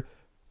Joker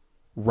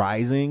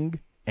rising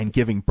and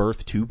giving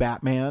birth to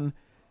Batman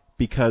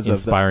because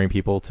inspiring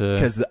people to...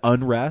 Because the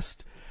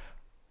unrest.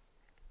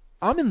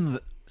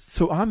 This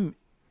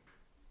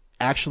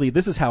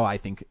is how I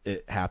think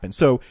it happened.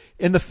 So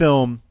in the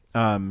film,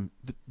 the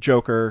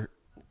Joker,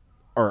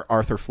 or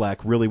Arthur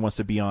Fleck, really wants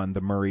to be on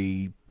the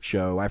Murray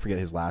show. I forget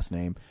his last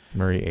name.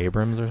 Murray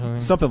Abrams or something?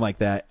 Something like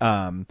that.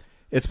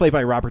 It's played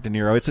by Robert De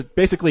Niro. It's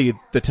basically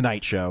The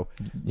Tonight Show.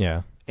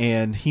 Yeah.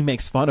 And he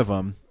makes fun of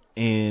him.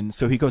 And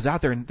so he goes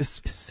out there, and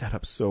this is set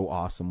up so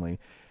awesomely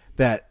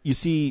that you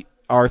see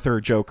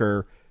Arthur,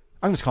 Joker.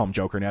 I'm just calling him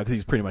Joker now because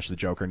he's pretty much the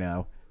Joker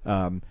now.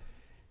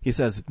 He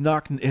says,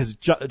 his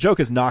joke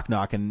is knock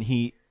knock, and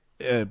he,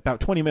 about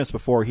 20 minutes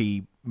before,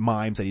 he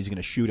mimes that he's going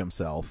to shoot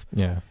himself.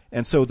 Yeah.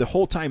 And so the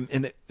whole time,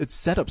 and it's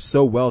set up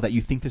so well that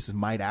you think this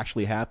might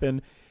actually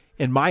happen.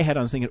 In my head,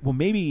 I was thinking, well,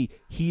 maybe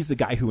he's the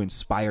guy who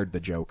inspired the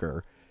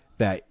Joker.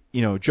 That,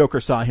 Joker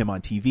saw him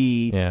on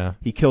TV. Yeah.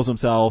 He kills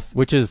himself.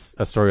 Which is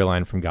a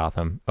storyline from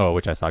Gotham. Oh,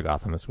 which I saw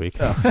Gotham this week.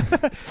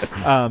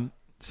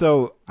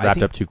 So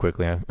wrapped up too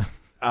quickly.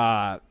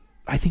 I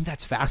think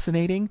that's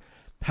fascinating.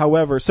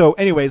 However, so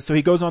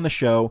he goes on the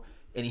show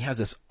and he has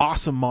this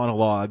awesome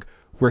monologue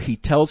where he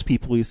tells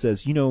people, he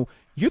says, you're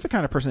the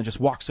kind of person that just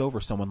walks over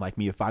someone like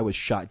me if I was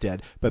shot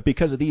dead. But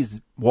because of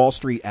these Wall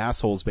Street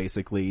assholes,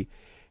 basically,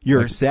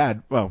 you're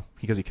sad. Well,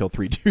 because he killed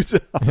 3 dudes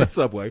on the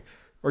subway.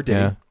 Or did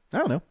he? I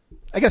don't know.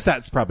 I guess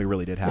that's probably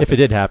really did happen. If it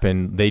did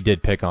happen, they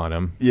did pick on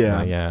him.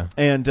 Yeah. Yeah.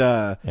 And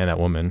that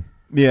woman.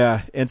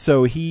 Yeah. And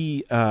so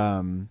he,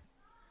 that's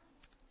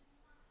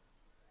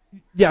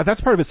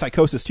part of his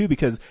psychosis too,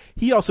 because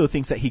he also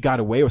thinks that he got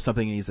away with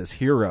something and he's this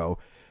hero,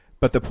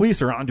 but the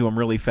police are onto him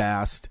really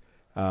fast.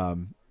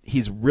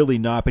 He's really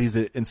not, but he's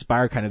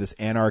inspired kind of this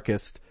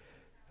anarchist,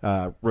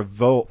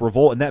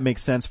 revolt. And that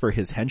makes sense for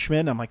his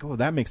henchmen. I'm like, oh,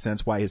 that makes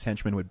sense why his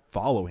henchmen would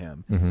follow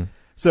him. Mm-hmm.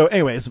 So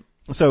anyways,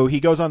 so he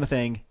goes on the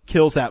thing,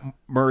 kills that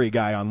Murray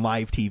guy on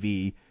live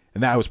TV,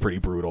 and that was pretty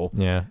brutal.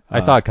 Yeah, I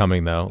saw it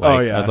coming though.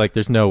 Like, yeah, I was like,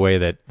 "There's no way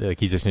that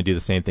he's just going to do the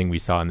same thing we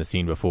saw in the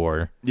scene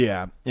before."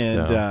 Yeah,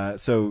 and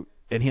so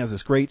he has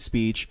this great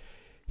speech.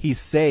 He's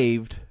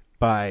saved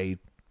by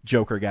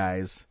Joker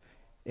guys,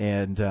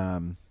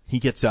 and he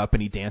gets up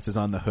and he dances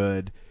on the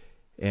hood,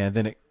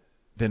 and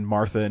then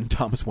Martha and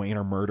Thomas Wayne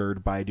are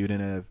murdered by a dude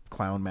in a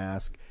clown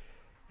mask,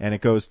 and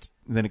it goes to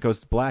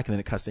black, and then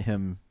it cuts to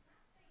him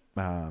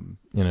in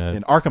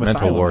Arkham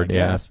Asylum ward,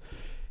 yes.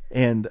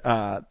 And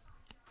because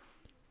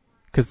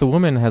the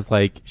woman has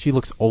she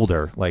looks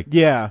older,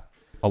 a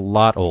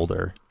lot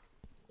older.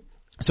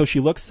 So she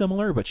looks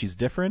similar, but she's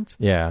different.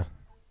 Yeah.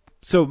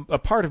 So a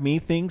part of me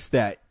thinks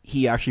that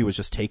he actually was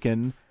just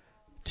taken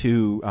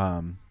to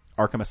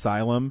Arkham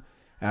Asylum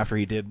after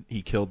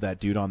he killed that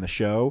dude on the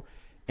show,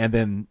 and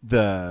then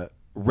the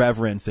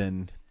reverence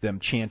and them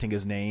chanting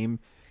his name,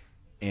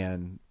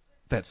 and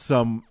that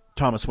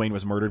Thomas Wayne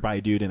was murdered by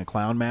a dude in a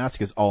clown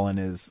mask is all in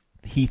his.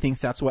 He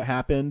thinks that's what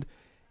happened,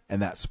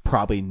 and that's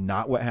probably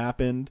not what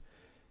happened.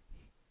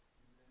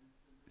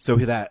 So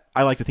that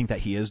I like to think that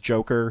he is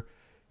Joker,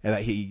 and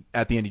that he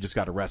at the end he just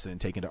got arrested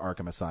and taken to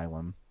Arkham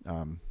Asylum.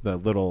 The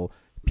little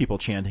people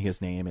chanting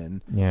his name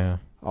and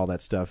all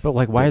that stuff. But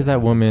why is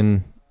that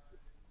woman?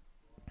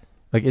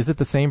 Is it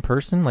the same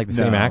person? The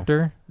same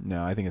actor?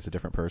 No, I think it's a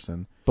different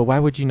person. But why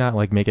would you not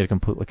make it a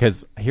complete?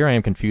 Because here I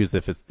am confused.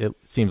 If it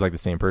seems like the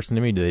same person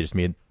to me, do they just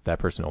make that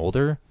person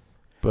older?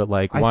 But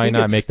why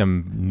not make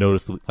them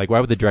noticeably? Why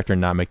would the director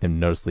not make them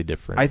noticeably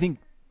different? I think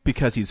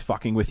because he's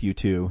fucking with you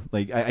too.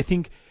 I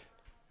think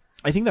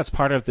that's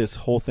part of this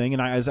whole thing.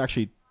 And I was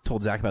actually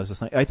told Zach about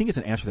this. I think it's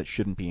an answer that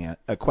shouldn't be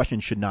a question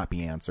should not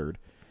be answered,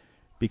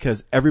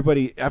 because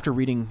everybody, after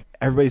reading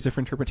everybody's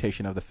different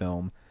interpretation of the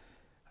film,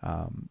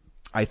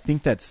 I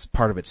think that's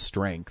part of its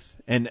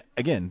strength. And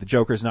again, the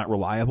Joker's not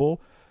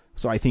reliable,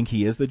 so I think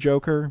he is the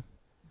Joker.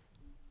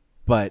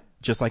 But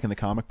just like in the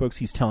comic books,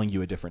 he's telling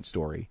you a different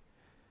story.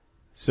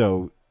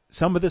 So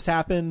some of this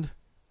happened,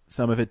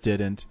 some of it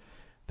didn't.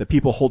 The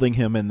people holding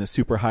him in the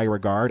super high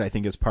regard, I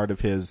think, is part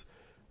of his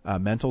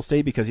mental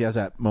state, because he has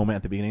that moment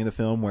at the beginning of the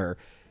film where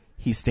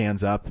he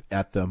stands up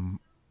at the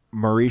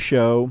Murray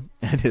show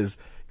and is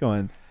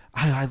going,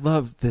 I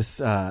love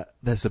this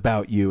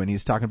about you, and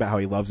he's talking about how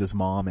he loves his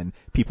mom, and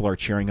people are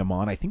cheering him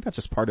on. I think that's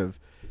just part of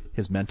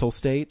his mental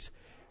state.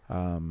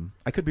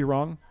 I could be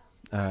wrong,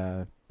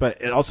 but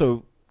it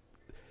also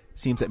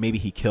seems that maybe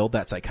he killed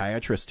that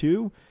psychiatrist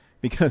too,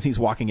 because he's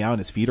walking out and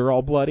his feet are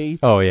all bloody.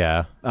 Oh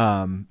yeah,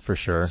 for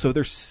sure. So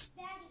there's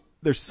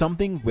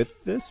something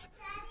with this.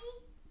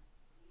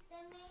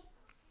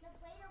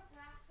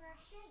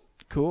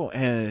 Cool,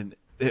 and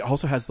it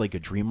also has a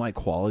dreamlike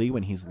quality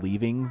when he's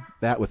leaving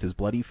that with his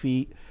bloody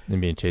feet and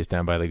being chased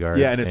down by the guards.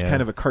 Yeah, and it's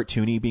kind of a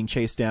cartoony being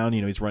chased down.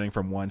 He's running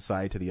from one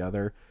side to the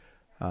other,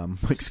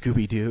 like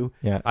Scooby-Doo.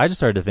 Yeah, I just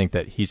started to think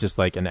that he's just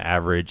an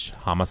average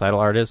homicidal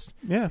artist.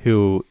 Yeah,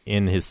 who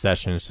in his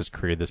sessions just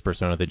created this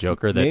persona of the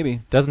Joker that maybe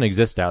doesn't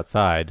exist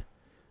outside,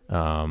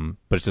 but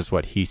it's just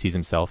what he sees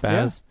himself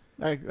as.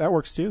 That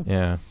works too.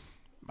 Yeah,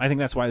 I think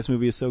that's why this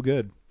movie is so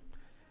good.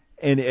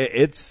 And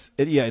it's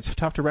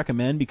tough to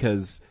recommend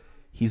because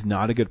he's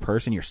not a good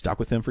person. You're stuck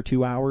with him for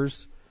 2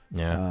 hours.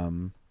 Yeah.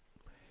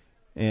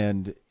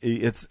 And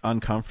it's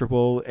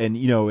uncomfortable. And,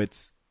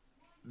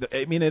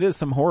 it is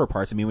some horror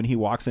parts. When he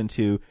walks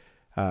into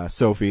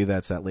Sophie,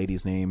 that's that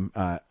lady's name,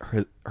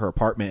 her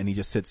apartment, and he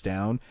just sits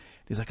down.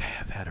 He's like, I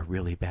have had a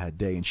really bad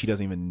day. And she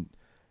doesn't even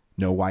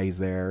know why he's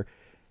there.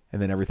 And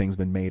then everything's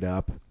been made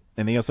up.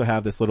 And they also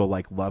have this little,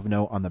 love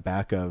note on the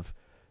back of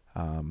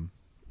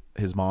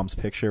his mom's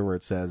picture where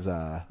it says,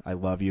 I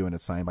love you, and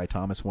it's signed by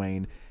Thomas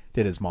Wayne.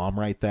 Did his mom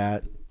write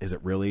that? Is it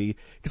really?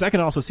 Because I can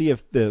also see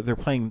if they're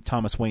playing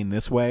Thomas Wayne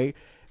this way,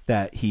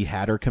 that he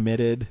had her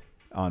committed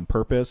on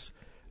purpose.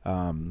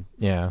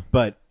 Yeah.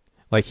 But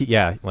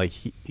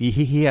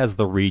he has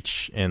the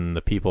reach and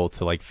the people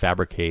to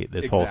fabricate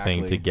this whole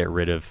thing to get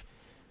rid of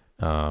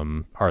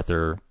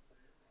Arthur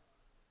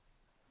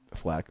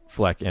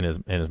Fleck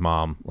and his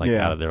mom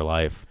out of their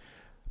life.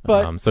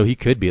 But so he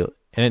could be.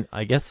 And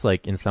I guess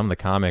in some of the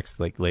comics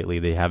lately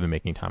they have been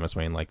making Thomas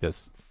Wayne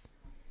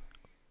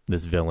this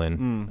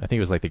villain. I think it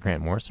was the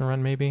Grant Morrison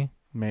run, maybe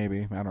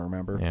I don't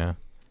remember. Yeah.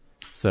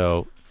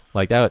 So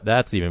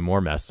that's even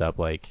more messed up.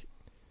 Like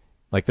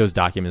those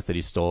documents that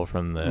he stole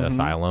from the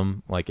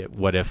asylum.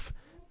 What if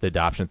the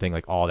adoption thing,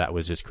 all that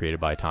was just created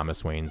by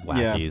Thomas Wayne's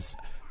lackeys?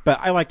 Yeah. But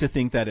I like to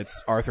think that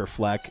it's Arthur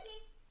Fleck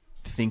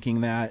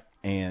thinking that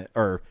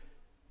or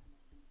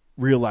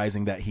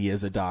realizing that he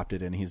is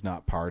adopted and he's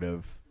not part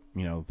of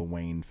the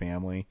Wayne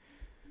family.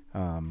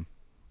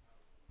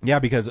 Yeah,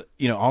 because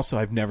also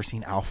I've never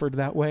seen Alfred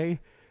that way,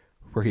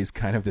 where he's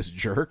kind of this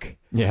jerk.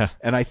 Yeah,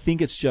 and I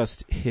think it's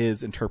just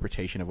his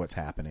interpretation of what's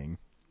happening,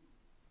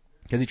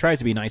 because he tries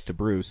to be nice to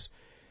Bruce,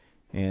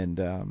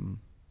 and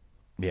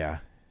yeah,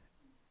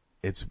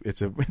 it's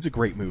a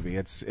great movie.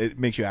 It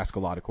makes you ask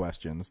a lot of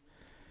questions.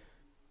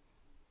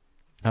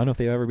 I don't know if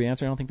they'll ever be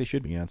answered. I don't think they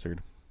should be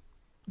answered.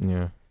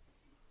 Yeah,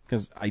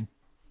 because I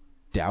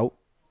doubt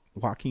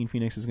Joaquin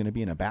Phoenix is going to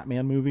be in a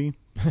Batman movie.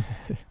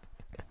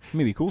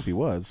 Maybe be cool if he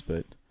was,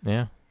 but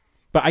Yeah.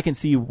 But I can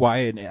see why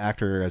an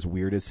actor as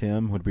weird as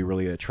him would be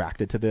really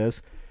attracted to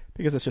this,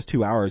 because it's just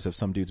 2 hours of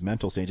some dude's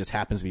mental state. It just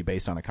happens to be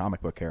based on a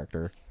comic book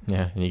character.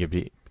 Yeah, and you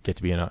get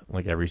to be in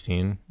like every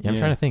scene. Yeah, I'm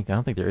trying to think. I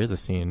don't think there is a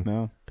scene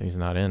that he's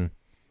not in.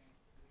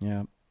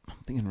 Yeah, I'm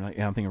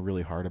thinking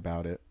really hard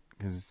about it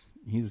because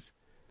he's.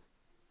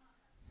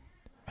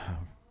 Oh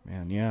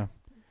man, yeah.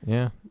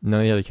 Yeah,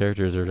 none of the other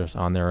characters are just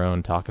on their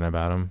own talking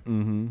about him.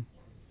 Mm-hmm.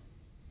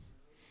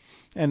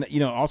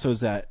 And also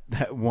is that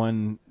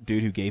one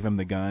dude who gave him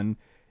the gun?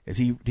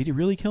 Did he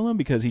really kill him?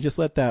 Because he just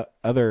let that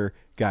other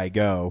guy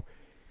go,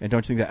 and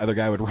don't you think that other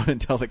guy would run and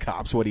tell the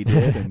cops what he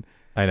did? And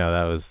I know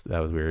that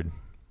was weird.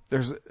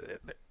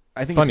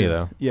 I think funny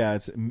though. Yeah,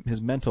 it's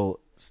his mental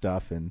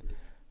stuff, and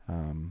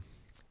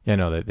yeah,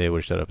 no, they would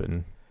have shut up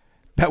and.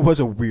 That was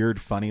a weird,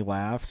 funny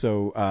laugh.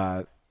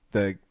 So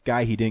the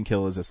guy he didn't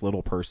kill is this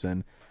little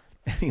person,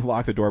 and he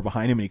locked the door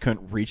behind him, and he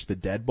couldn't reach the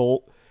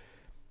deadbolt.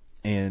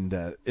 And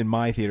in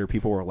my theater,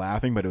 people were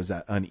laughing, but it was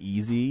that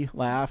uneasy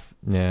laugh.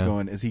 Yeah.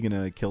 Going, is he going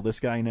to kill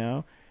this guy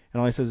now? And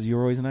all he says is, "You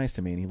were always nice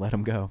to me," and he let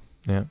him go.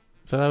 Yeah.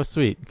 So that was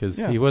sweet, because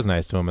he was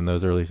nice to him in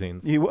those early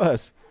scenes. He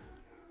was.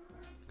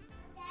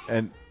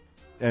 And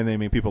I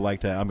mean, people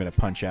liked I'm going to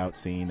punch out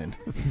scene. And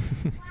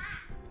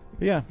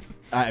yeah.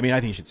 I mean,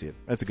 I think you should see it.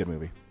 That's a good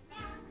movie.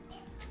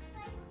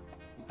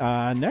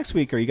 Next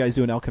week, are you guys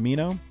doing El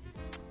Camino?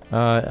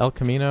 El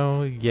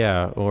Camino,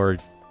 yeah, or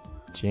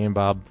Jay and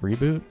Bob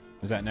Reboot.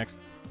 Is that next?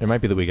 It might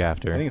be the week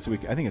after. I think it's the week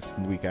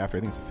after.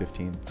 I think it's the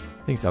 15th.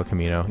 I think it's El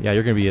Camino. Yeah,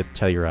 you're going to be at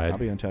Telluride. I'll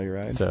be on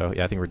Telluride. So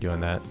yeah, I think we're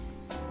doing that.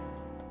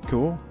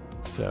 Cool.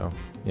 So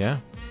yeah.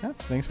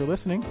 Thanks for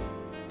listening.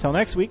 Till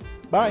next week.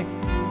 Bye.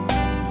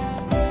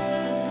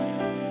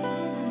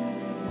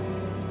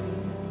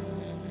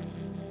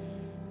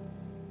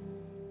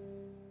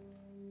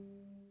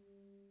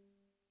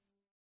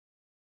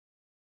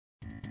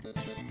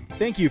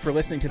 Thank you for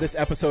listening to this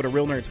episode of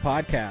Real Nerds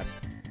Podcast.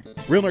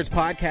 Real Nerds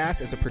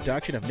Podcast is a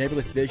production of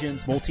Nebulous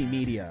Visions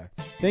Multimedia.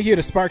 Thank you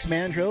to Sparks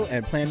Mandrill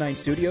and Plan 9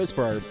 Studios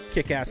for our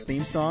kick-ass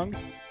theme song.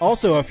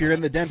 Also, if you're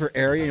in the Denver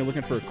area and you're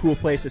looking for a cool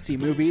place to see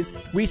movies,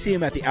 we see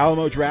them at the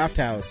Alamo Draft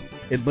House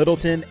in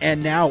Littleton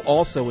and now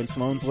also in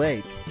Sloan's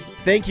Lake.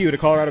 Thank you to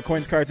Colorado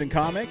Coins, Cards, and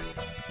Comics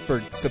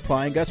for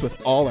supplying us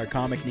with all our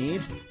comic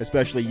needs,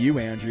 especially you,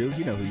 Andrew.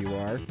 You know who you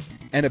are.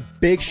 And a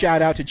big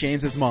shout out to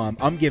James's mom.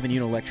 I'm giving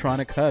you an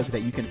electronic hug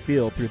that you can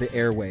feel through the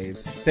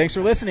airwaves. Thanks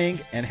for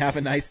listening, and have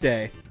a nice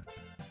day.